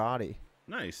burning body,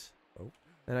 Nice.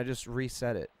 and I just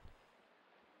reset it.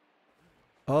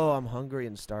 Oh, I'm hungry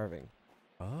and starving.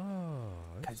 oh,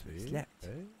 I 'Cause we see. slept.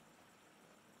 Okay.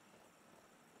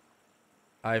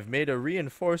 I've made a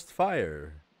reinforced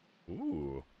fire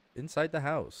Ooh. inside the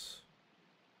house.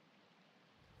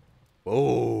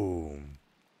 Boom.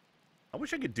 I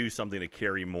wish I could do something to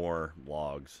carry more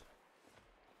logs.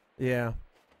 Yeah.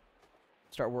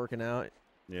 Start working out.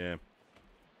 Yeah.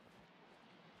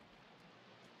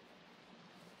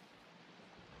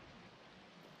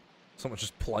 Someone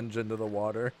just plunge into the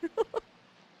water.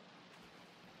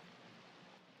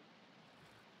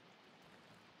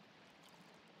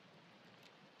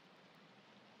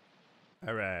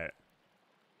 All right.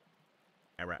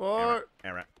 Era, Or-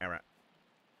 era.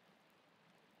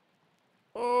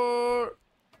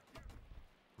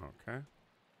 Okay.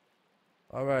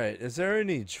 All right. Is there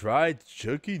any dried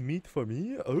jerky meat for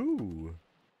me? Oh.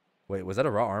 Wait, was that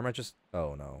a raw arm? I just.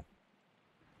 Oh no.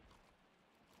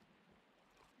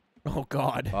 Oh,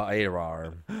 God. I ate a raw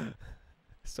arm.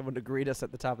 Someone to greet us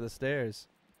at the top of the stairs.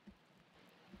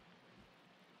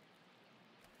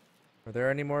 Are there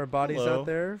any more bodies Hello. out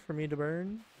there for me to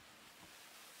burn?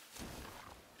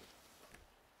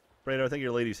 Fredo, I think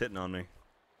your lady's hitting on me.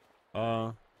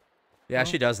 Yeah,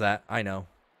 she does that. I know.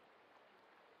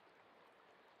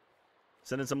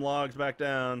 Sending some logs back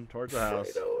down towards the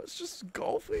house. Fredo, it's just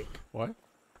golfing. What?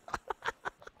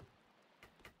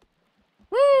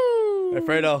 Hey,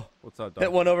 Fredo, What's up, hit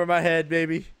dog? one over my head,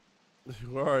 baby.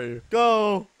 Where are you?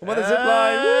 Go. I'm on the zip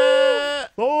line.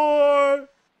 Woo! 4.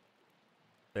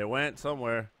 It went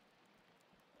somewhere.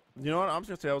 You know what? I'm just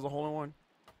gonna say I was a hole in one.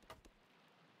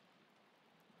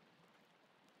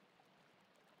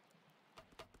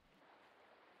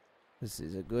 This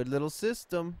is a good little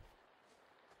system.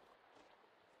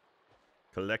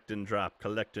 Collect and drop,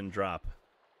 collect and drop.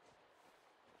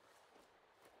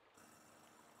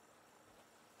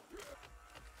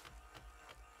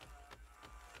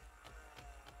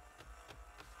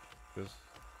 Just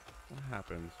what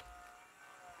happens?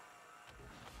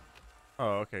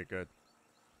 Oh, okay, good.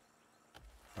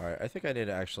 All right, I think I need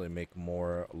to actually make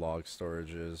more log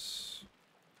storages.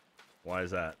 Why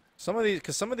is that? Some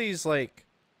of these like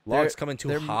logs come in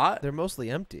too hot. They're mostly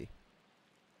empty.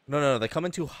 No, they come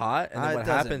in too hot, and then It what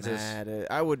doesn't happens is matter.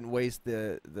 I wouldn't waste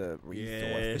the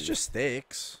resource. it's just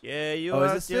sticks. Yeah, you Oh, is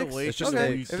have it to sticks? waste It's just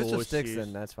okay. sticks. If it's just sticks, resources.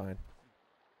 then that's fine.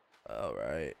 All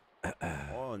right.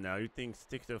 Oh, now you think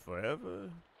sticks are forever?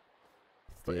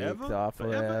 Sticks are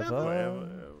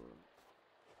forever.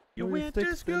 Your Where winters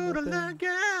sticks go in to the look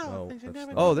out. No, Things you that's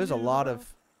never not- Oh, knew there's a you lot loved.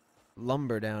 of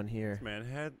lumber down here. This man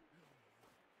had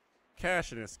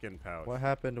cash in his skin pouch. What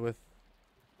happened with?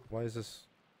 Why is this?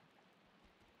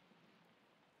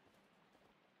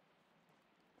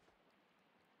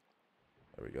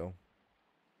 There we go.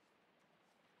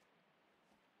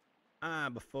 I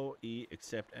before E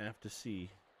except after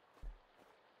C.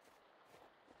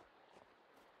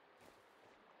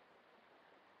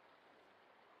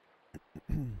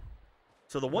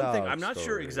 So the one thing Log I'm not sure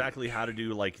storage. exactly how to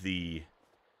do like the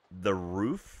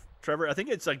roof, Trevor. I think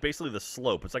it's like basically the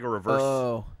slope. It's like a reverse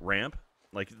Oh, ramp.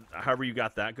 Like however you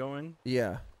got that going.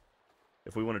 yeah.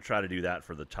 If we want to try to do that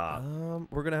for the top.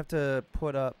 We're gonna have to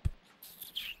put up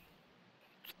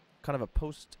kind of a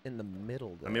post in the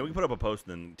middle. I mean, we can put up a post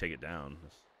and then take it down.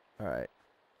 All right.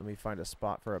 Let me find a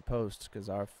spot for a post because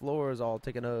our floor is all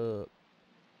taken up.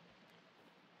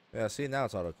 Yeah, see now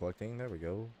it's auto collecting. There we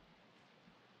go.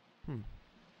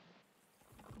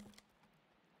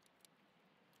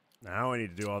 Now I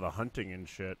need to do all the hunting and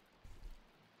shit.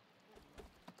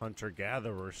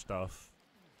 Hunter-gatherer stuff.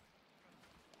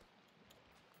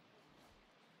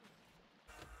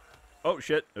 Oh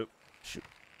shit!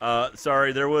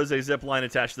 Sorry, there was a zip line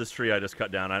attached to this tree I just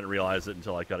cut down. I didn't realize it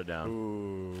until I cut it down.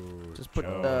 Ooh. Just put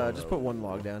one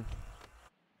log down.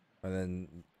 And then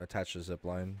attach the zip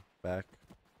line back.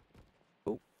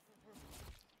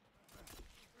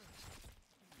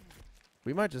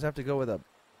 We might just have to go with a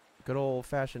good old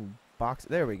fashioned box.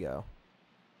 There we go.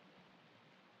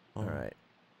 All right.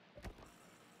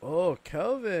 Oh,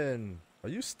 Kelvin, are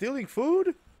you stealing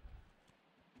food?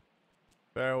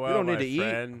 Farewell, don't need my to eat.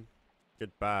 friend.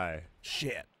 Goodbye.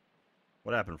 Shit.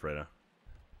 What happened, Fredo?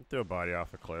 Threw a body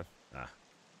off a cliff. Ah.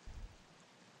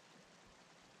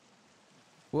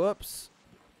 Whoops.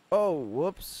 Oh,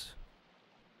 whoops.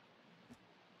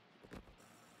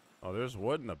 Oh, there's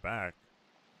wood in the back.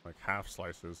 Like half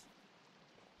slices.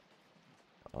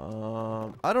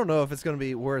 I don't know if it's gonna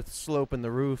be worth sloping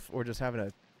the roof or just having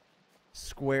a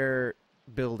square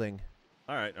building.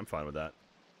 All right, I'm fine with that.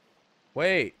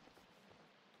 Wait.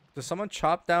 Did someone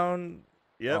chop down?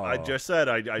 Yep, I Oh. just said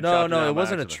I No, chopped no, down it by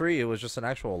wasn't a accident. tree. It was just an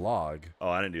actual log. Oh,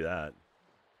 I didn't do that.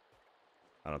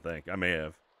 I don't think. I may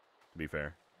have, to be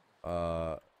fair.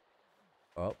 Oh,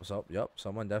 so yep.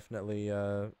 Someone definitely.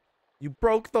 You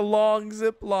broke the long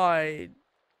zip line.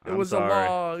 It I'm was sorry. a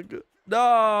log.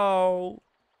 No.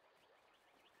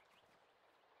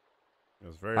 It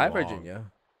was very Hi, long.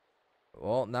 Virginia.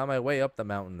 Well, now my way up the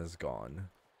mountain is gone.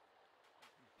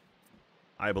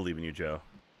 I believe in you, Joe.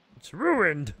 It's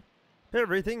ruined.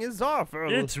 Everything is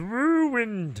awful. It's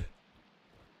ruined.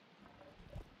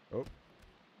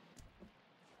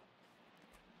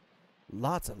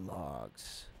 Lots of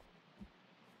logs.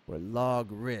 We're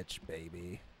log rich,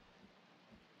 baby.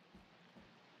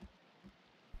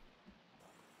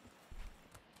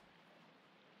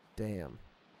 Damn.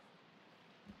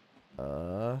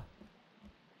 Trying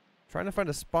to find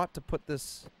a spot to put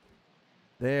this.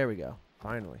 There we go.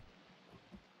 Finally.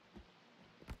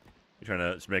 You trying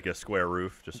to just make a square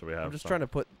roof just so we have. I'm just trying to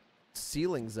put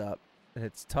ceilings up, and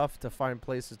it's tough to find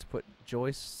places to put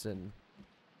joists and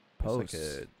posts.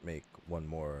 I could make one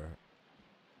more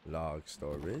log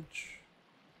storage.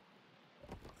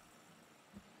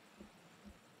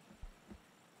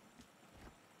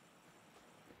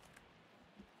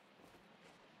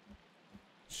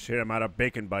 Shit, I'm out of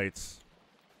bacon bites.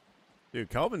 Dude,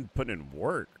 Calvin putting in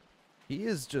work. He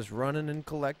is just running and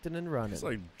collecting and running. He's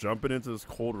like jumping into this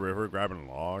cold river, grabbing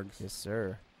logs. Yes,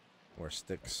 sir. More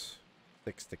sticks.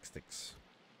 Sticks.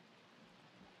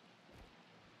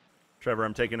 Trevor,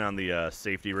 I'm taking on the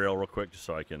safety rail real quick just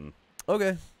so I can.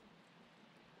 Okay.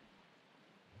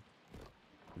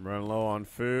 I'm running low on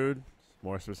food.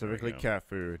 More specifically, go. cat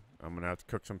food. I'm gonna have to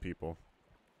cook some people.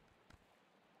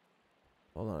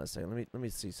 Hold on a second. Let me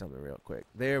see something real quick.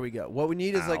 There we go. What we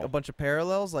need is like Ow. a bunch of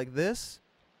parallels like this.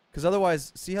 Because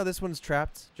otherwise, see how this one's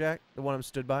trapped, Jack? The one I'm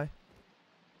stood by?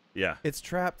 Yeah. It's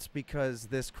trapped because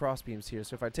this crossbeam's here.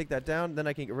 So if I take that down, then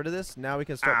I can get rid of this. Now we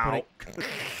can start putting...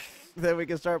 then we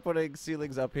can start putting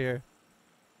ceilings up here.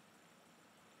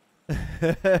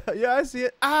 Yeah, I see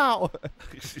it. Ow!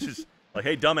 She's just like,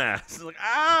 hey, dumbass. It's like,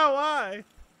 ow, why?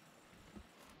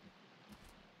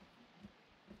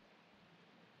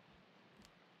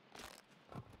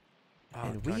 Oh,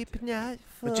 And God weep damn. not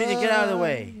for Virginia, get out of the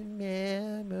way.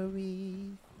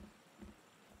 memories.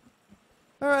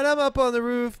 All right, I'm up on the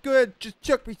roof. Go ahead, just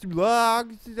chuck me some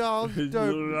logs. And I'll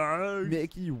start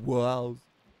making walls.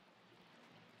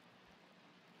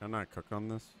 Can I not cook on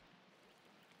this?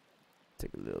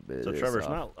 Take a little bit So of this Trevor's off.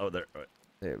 not. Oh, there.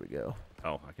 There we go.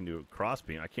 Oh, I can do a cross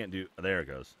beam. I can't do. There it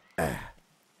goes. I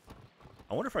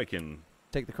wonder if I can.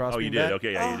 Take the crossbeam Oh, you did. back.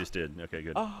 Okay, yeah, you just did. Okay,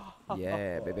 good.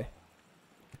 Yeah, baby.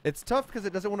 It's tough because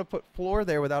it doesn't want to put floor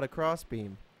there without a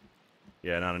crossbeam.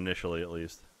 Yeah, not initially, at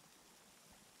least.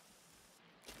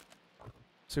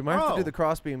 So we might have to do Oh. the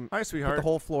crossbeam, Hi, put sweetheart. the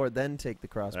whole floor, then take the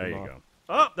crossbeam There you off. go.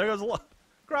 Oh, there goes a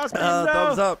cross beam.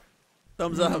 Thumbs up.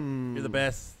 Thumbs up. You're the Hmm.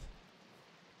 best.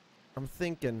 I'm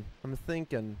thinking.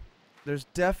 There's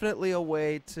definitely a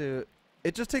way to...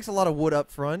 It just takes a lot of wood up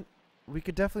front. We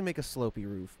could definitely make a slopey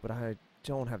roof, but I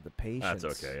don't have the patience.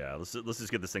 That's okay. Yeah, let's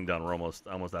just get this thing done. We're almost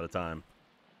out of time.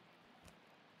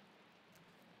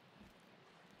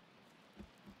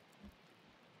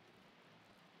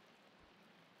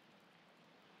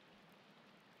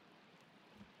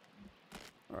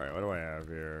 All right, what do I have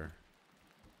here?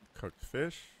 Cooked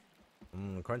fish.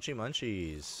 Crunchy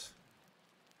munchies.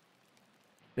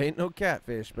 Ain't no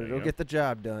catfish, but There you it'll go. get the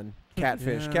job done.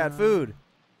 Catfish, cat Yeah. food.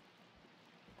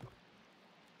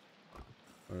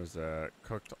 What is that?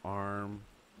 Cooked arm.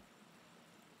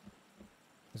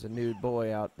 There's a nude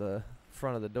boy out the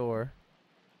front of the door.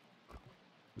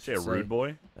 You say a Say- rude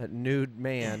boy? A nude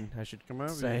man, I should Come over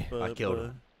say. here, I killed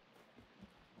him.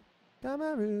 Come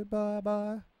on, rude boy,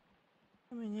 boy.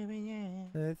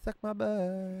 Suck my butt.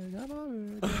 Come on,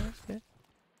 rude boy.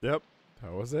 Yep,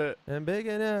 that was it. I'm big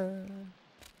enough.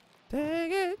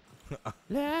 Take it.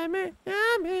 Let me,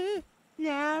 let me.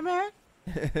 Let me,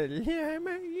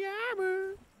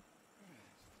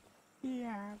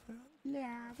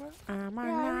 I'm a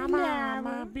llama, I'm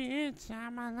a bitch,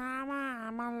 I'm a llama,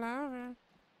 I'm a lover.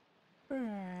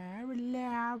 I'm a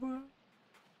llama.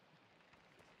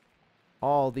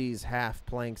 All these half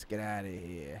planks, get out of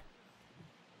here.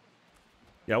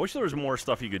 Yeah, I wish there was more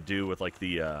stuff you could do with like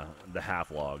the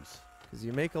half logs. Because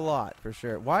you make a lot, for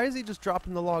sure. Why is he just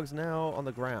dropping the logs now on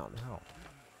the ground?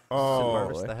 Oh,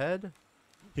 Harvest the head?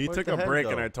 he Where'd took the a head break,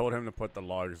 and go? I told him to put the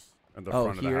logs in the Oh,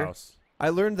 front of the here? house. I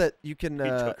learned that you can He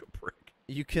took a break.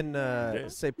 you can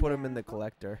say put them in the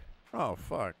collector. Oh,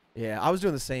 fuck. Yeah, I was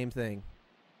doing the same thing.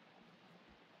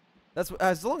 That's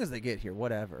as long as they get here,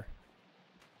 whatever.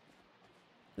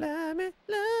 Love me,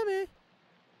 love me.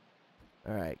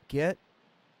 All right, get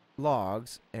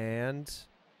logs and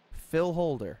fill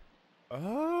holder.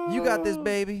 Oh. You got this,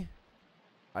 baby.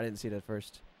 I didn't see it at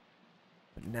first,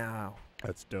 but now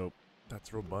That's dope.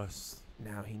 That's robust.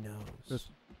 he knows. That's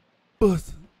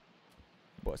bust.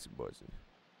 Bussy.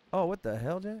 Oh, what the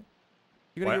hell, Jack?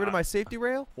 You gonna Why, get rid of my safety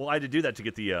rail? Well, I had to do that to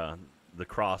get the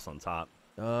cross on top.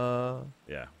 Yeah.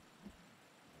 Yeah.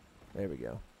 There we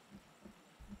go.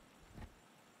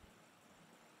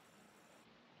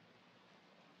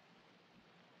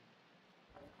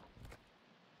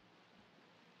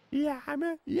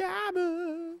 Yama,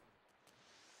 yama.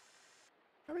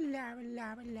 We're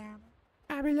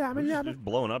just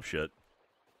blowing up shit.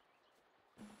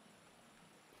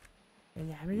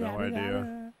 No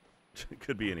idea.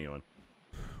 Could be anyone.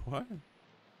 What?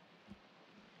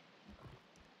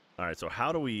 All right, so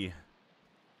how are we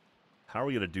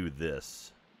gonna do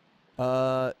this?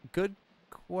 Good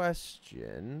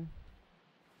question.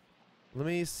 Let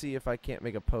me see if I can't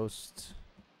make a post.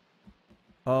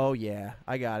 Oh yeah,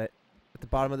 I got it. At the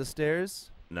bottom of the stairs,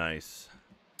 Nice.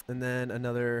 and then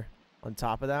another on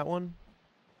top of that one.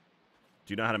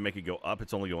 Do you know how to make it go up?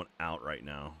 It's only going out right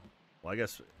now. Well, I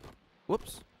guess.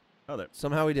 Whoops. Oh, there.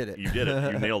 Somehow we did it. You did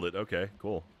it. You nailed it. Okay,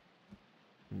 cool.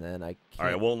 And then I can't. All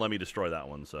right, it won't let me destroy that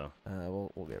one, so.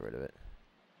 We'll get rid of it.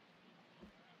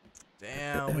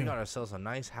 Damn, we got ourselves a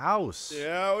nice house.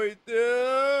 Yeah, we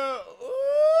do.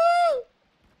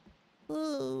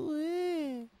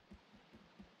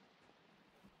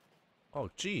 Oh,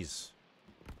 jeez.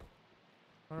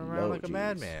 Run around like a jeez.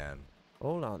 madman.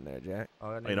 Hold on there, Jack. Oh,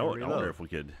 I You know, I reload. wonder if we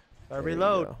could. There we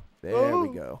reload. go. There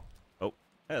we go.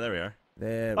 Hey, there we are.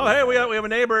 There. Oh, hey, we have a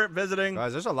neighbor visiting.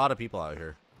 Guys, there's a lot of people out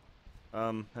here.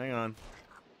 Hang on.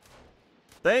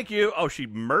 Thank you. Oh, she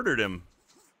murdered him.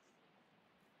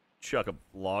 Chuck a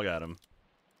log at him.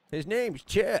 His name's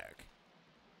Chuck.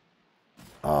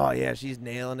 Oh yeah, she's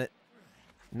nailing it,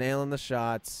 nailing the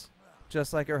shots,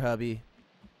 just like her hubby.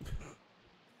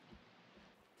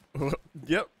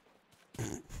 Yep.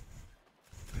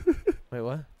 Wait,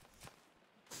 what?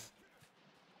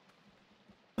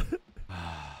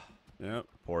 Yep.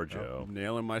 Poor Joe.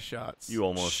 Nailing my shots. You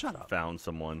almost Shut up. found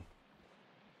someone.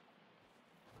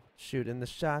 Shooting the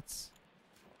shots.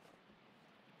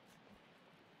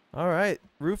 All right,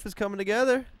 roof is coming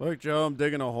together. Look, Joe, I'm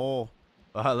digging a hole.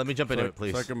 Let me jump into So it,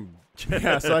 please. So I can,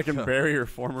 yeah, so I can bury your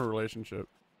former relationship.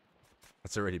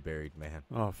 It's already buried, man.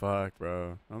 Oh, fuck,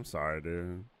 bro. I'm sorry,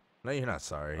 dude. No, you're not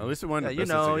sorry. At least we went yeah, into you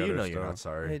business know, together you know, you're still, not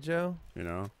sorry. Hey Joe, You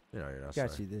know? You know, you're not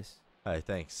got sorry. you this. Hey,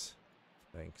 thanks.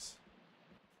 Thanks.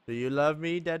 Do you love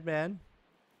me, dead man?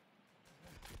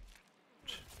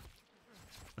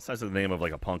 That sounds like the name of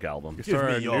like a punk album. We can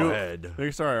start head. We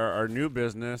can start our new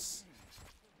business.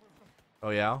 Oh,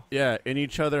 yeah? Yeah, in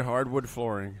each other hardwood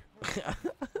flooring.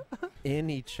 In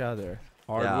each other.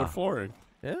 Hardwood Yeah. flooring.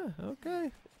 Yeah.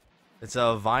 Okay. It's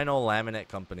a vinyl laminate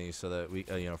company, so that we,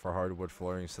 for hardwood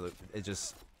flooring, so that it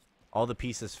just all the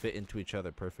pieces fit into each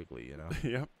other perfectly, you know.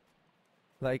 Yep.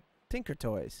 Like Tinker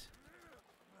Toys.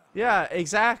 Yeah,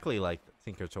 exactly like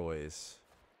Tinker Toys.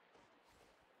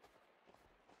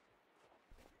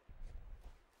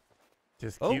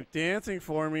 Just Oh. keep dancing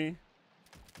for me.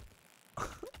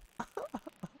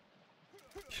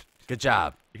 Good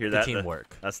job. You hear Good that?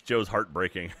 teamwork. That's Joe's heart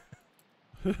breaking.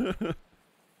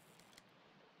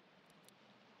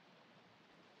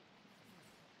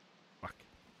 Fuck.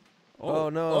 Oh,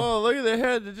 no. Oh, look at the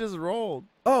head that just rolled.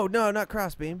 Oh no, not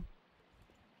crossbeam.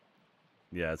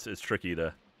 Yeah, it's tricky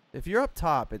to. If you're up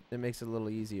top, it makes it a little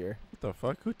easier. What the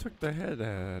fuck? Who took the head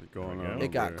going There we on? go.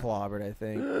 It got over clobbered, I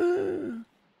think.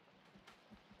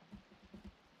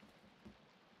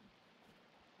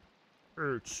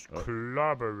 It's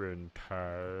clobbering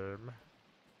time.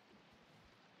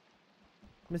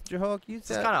 Mr. Hulk, you This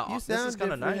is sound kind you of sound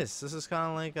different. nice. This is kind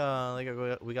of like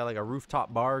we got like a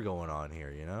rooftop bar going on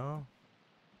here, you know?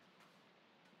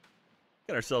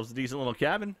 Got ourselves a decent little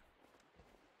cabin.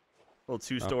 Little Not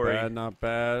two-story, bad, not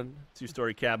bad.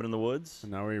 two-story cabin in the woods.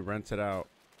 And now we rent it out.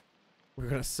 We're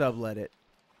gonna sublet it.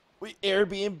 We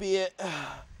Airbnb it.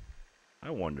 I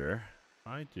wonder.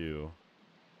 I do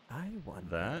I wonder.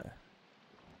 that.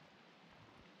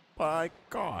 By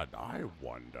God, I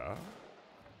wonder.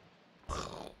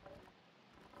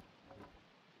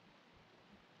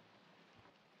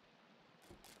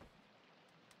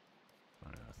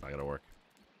 It's not gonna work.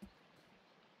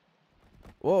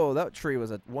 Whoa, that tree was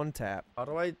a one tap.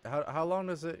 How long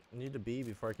does it need to be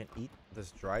before I can eat this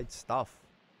dried stuff?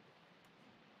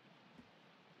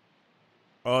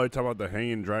 Oh, you talking about the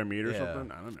hanging dry meat or Yeah.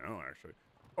 something? I don't know, actually.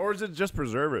 Or is it just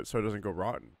preserve it so it doesn't go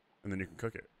rotten, and then you can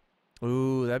cook it?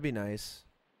 Ooh, that'd be nice.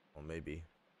 Well, maybe.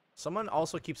 Someone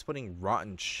also keeps putting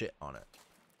rotten shit on it.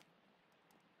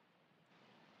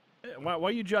 Why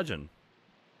are you judging?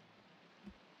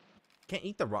 Can't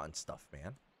eat the rotten stuff,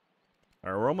 man.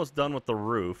 All right, we're almost done with the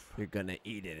roof. You're gonna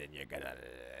eat it and you're gonna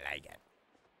like it.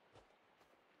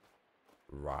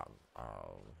 Rotten.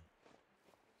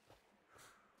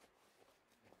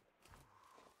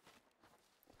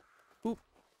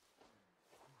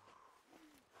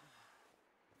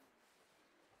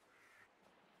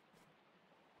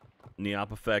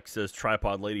 Neop Effect says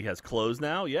Tripod Lady has clothes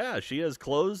now. Yeah, she has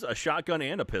clothes, a shotgun,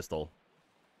 and a pistol.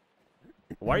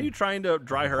 Why are you trying to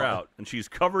dry her out? And she's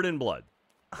covered in blood.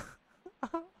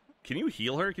 Can you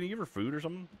heal her? Can you give her food or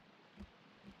something?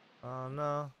 Oh,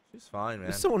 no. She's fine, man.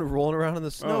 There's someone rolling around in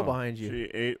the snow Oh, behind you. She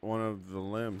ate one of the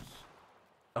limbs.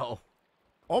 Oh.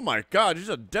 Oh my god, she's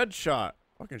a dead shot.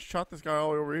 Fucking shot this guy all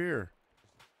the way over here.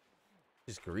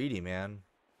 She's greedy, man.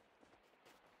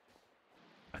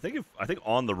 I think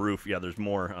on the roof, yeah, there's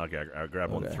more. Okay, I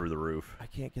grabbed one Okay. through the roof. I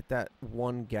can't get that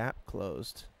one gap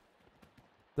closed.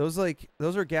 Those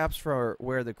are gaps for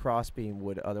where the crossbeam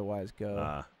would otherwise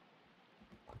go.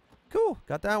 Cool,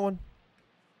 got that one.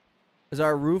 Is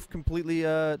our roof completely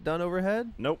done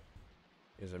overhead? Nope.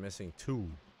 Because I'm missing two.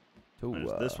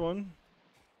 There's this one.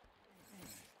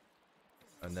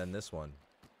 And then this one.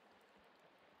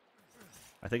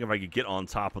 I think if I could get on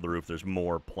top of the roof, there's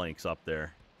more planks up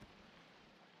there.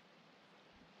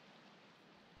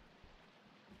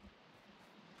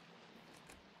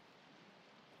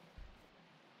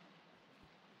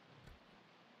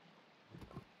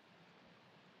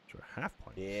 Half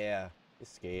planks. Yeah. He's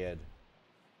scared.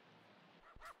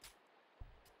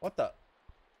 What the?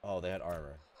 Oh, they had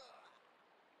armor.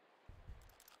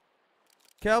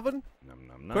 Kelvin, Nom,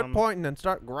 nom, nom. quit pointing and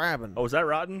start grabbing. Oh, is that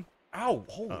rotten? Ow!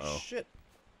 Holy Uh-oh. shit!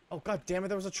 Oh god damn it!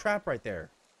 There was a trap right there.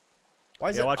 Why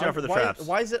is Yeah, it? watch out for the why, traps.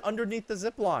 Why is it underneath the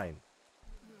zip line?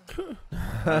 I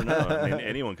don't know. I mean,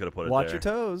 anyone could have put it Watch there. your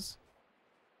toes.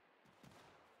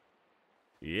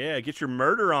 Yeah, get your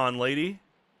murder on, lady.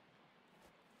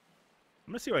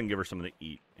 I'm gonna see if I can give her something to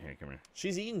eat. Here, come here.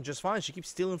 She's eating just fine. She keeps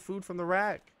stealing food from the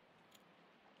rack.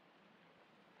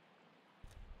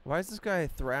 Why is this guy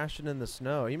thrashing in the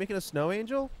snow? Are you making a snow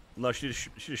angel? No, she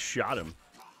just shot him.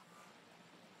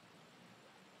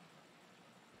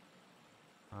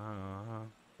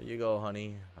 Here you go,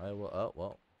 honey. I will. Oh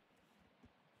well.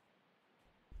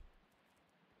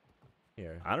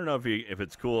 Here. I don't know if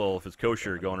it's cool, if it's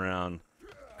kosher, going around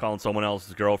calling someone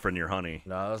else's girlfriend your honey.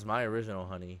 No, that was my original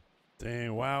honey.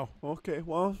 Dang, wow. Okay,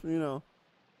 well, you know.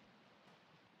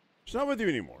 She's not with you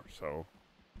anymore, so.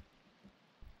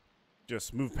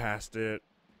 Just move past it.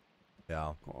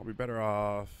 Yeah. I'll be better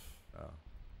off.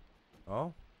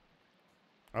 Oh.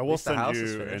 I will least the send house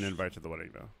is you an finished. invite to the wedding,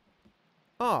 though.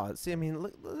 Oh, see, I mean,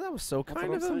 look, that was so That's kind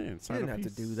what of I'm him. saying. You Sign didn't a have to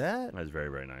piece. do that. That's very,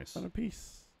 very nice. Sign a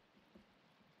piece.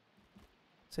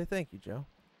 Say thank you, Joe.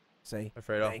 Say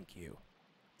Alfredo. thank you.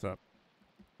 What's up?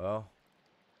 Oh.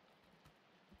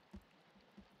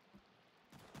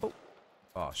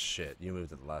 Oh shit! You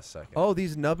moved at the last second. Oh,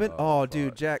 these nubbin. Oh, Oh,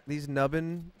 dude, fuck. Jack, these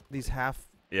nubbin, these half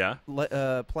Yeah.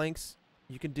 planks.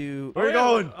 You can do. Where you yeah.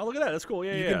 going? Oh, look at that. That's cool.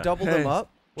 Yeah, You yeah. can double Hey. them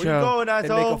up Where Joe. you going, and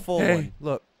make asshole? a full Hey. one.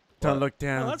 Look. Don't What? look Oh,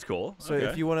 down. that's cool. So okay.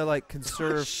 if you want to like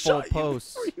conserve full Shut you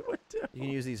posts, before you went down. you can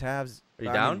use these halves. Are you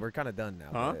I mean, down? we're kind of done now.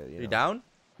 Huh? but, You know. down?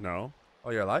 No. Oh,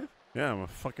 you're alive? Yeah, I'm a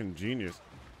fucking genius.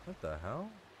 What the hell?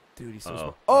 Dude, he's so Uh-oh.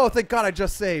 smart. Oh, thank God, I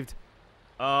just saved.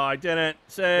 Oh, I didn't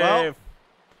save. Well,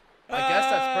 I guess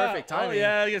that's perfect Oh, timing.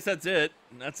 yeah, I guess that's it.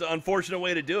 That's an unfortunate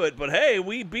way to do it. But hey,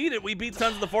 we beat it. We beat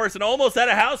Sons of the Forest and almost had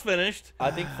a house finished. I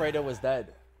think Fredo was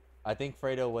dead.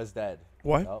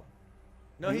 What? Oh.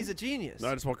 No, he's a genius. No,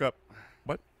 I just woke up.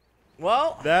 What?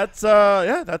 Well, That's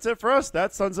yeah, that's it for us.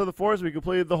 That's Sons of the Forest. We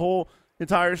completed the whole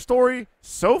entire story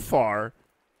so far.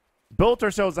 Built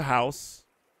ourselves a house,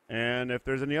 and if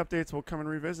there's any updates, we'll come and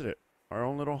revisit it. Our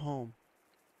own little home.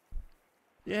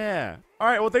 Yeah. All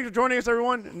right. Well, thanks for joining us,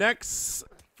 everyone. Next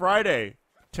Friday,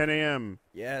 10 a.m.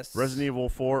 Yes. Resident Evil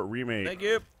 4 remake. Thank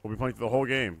you. We'll be playing through the whole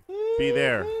game. Be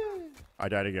there. I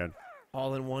died again.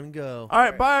 All in one go. All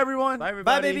right. Bye, everyone. bye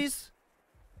everybody. Bye, babies.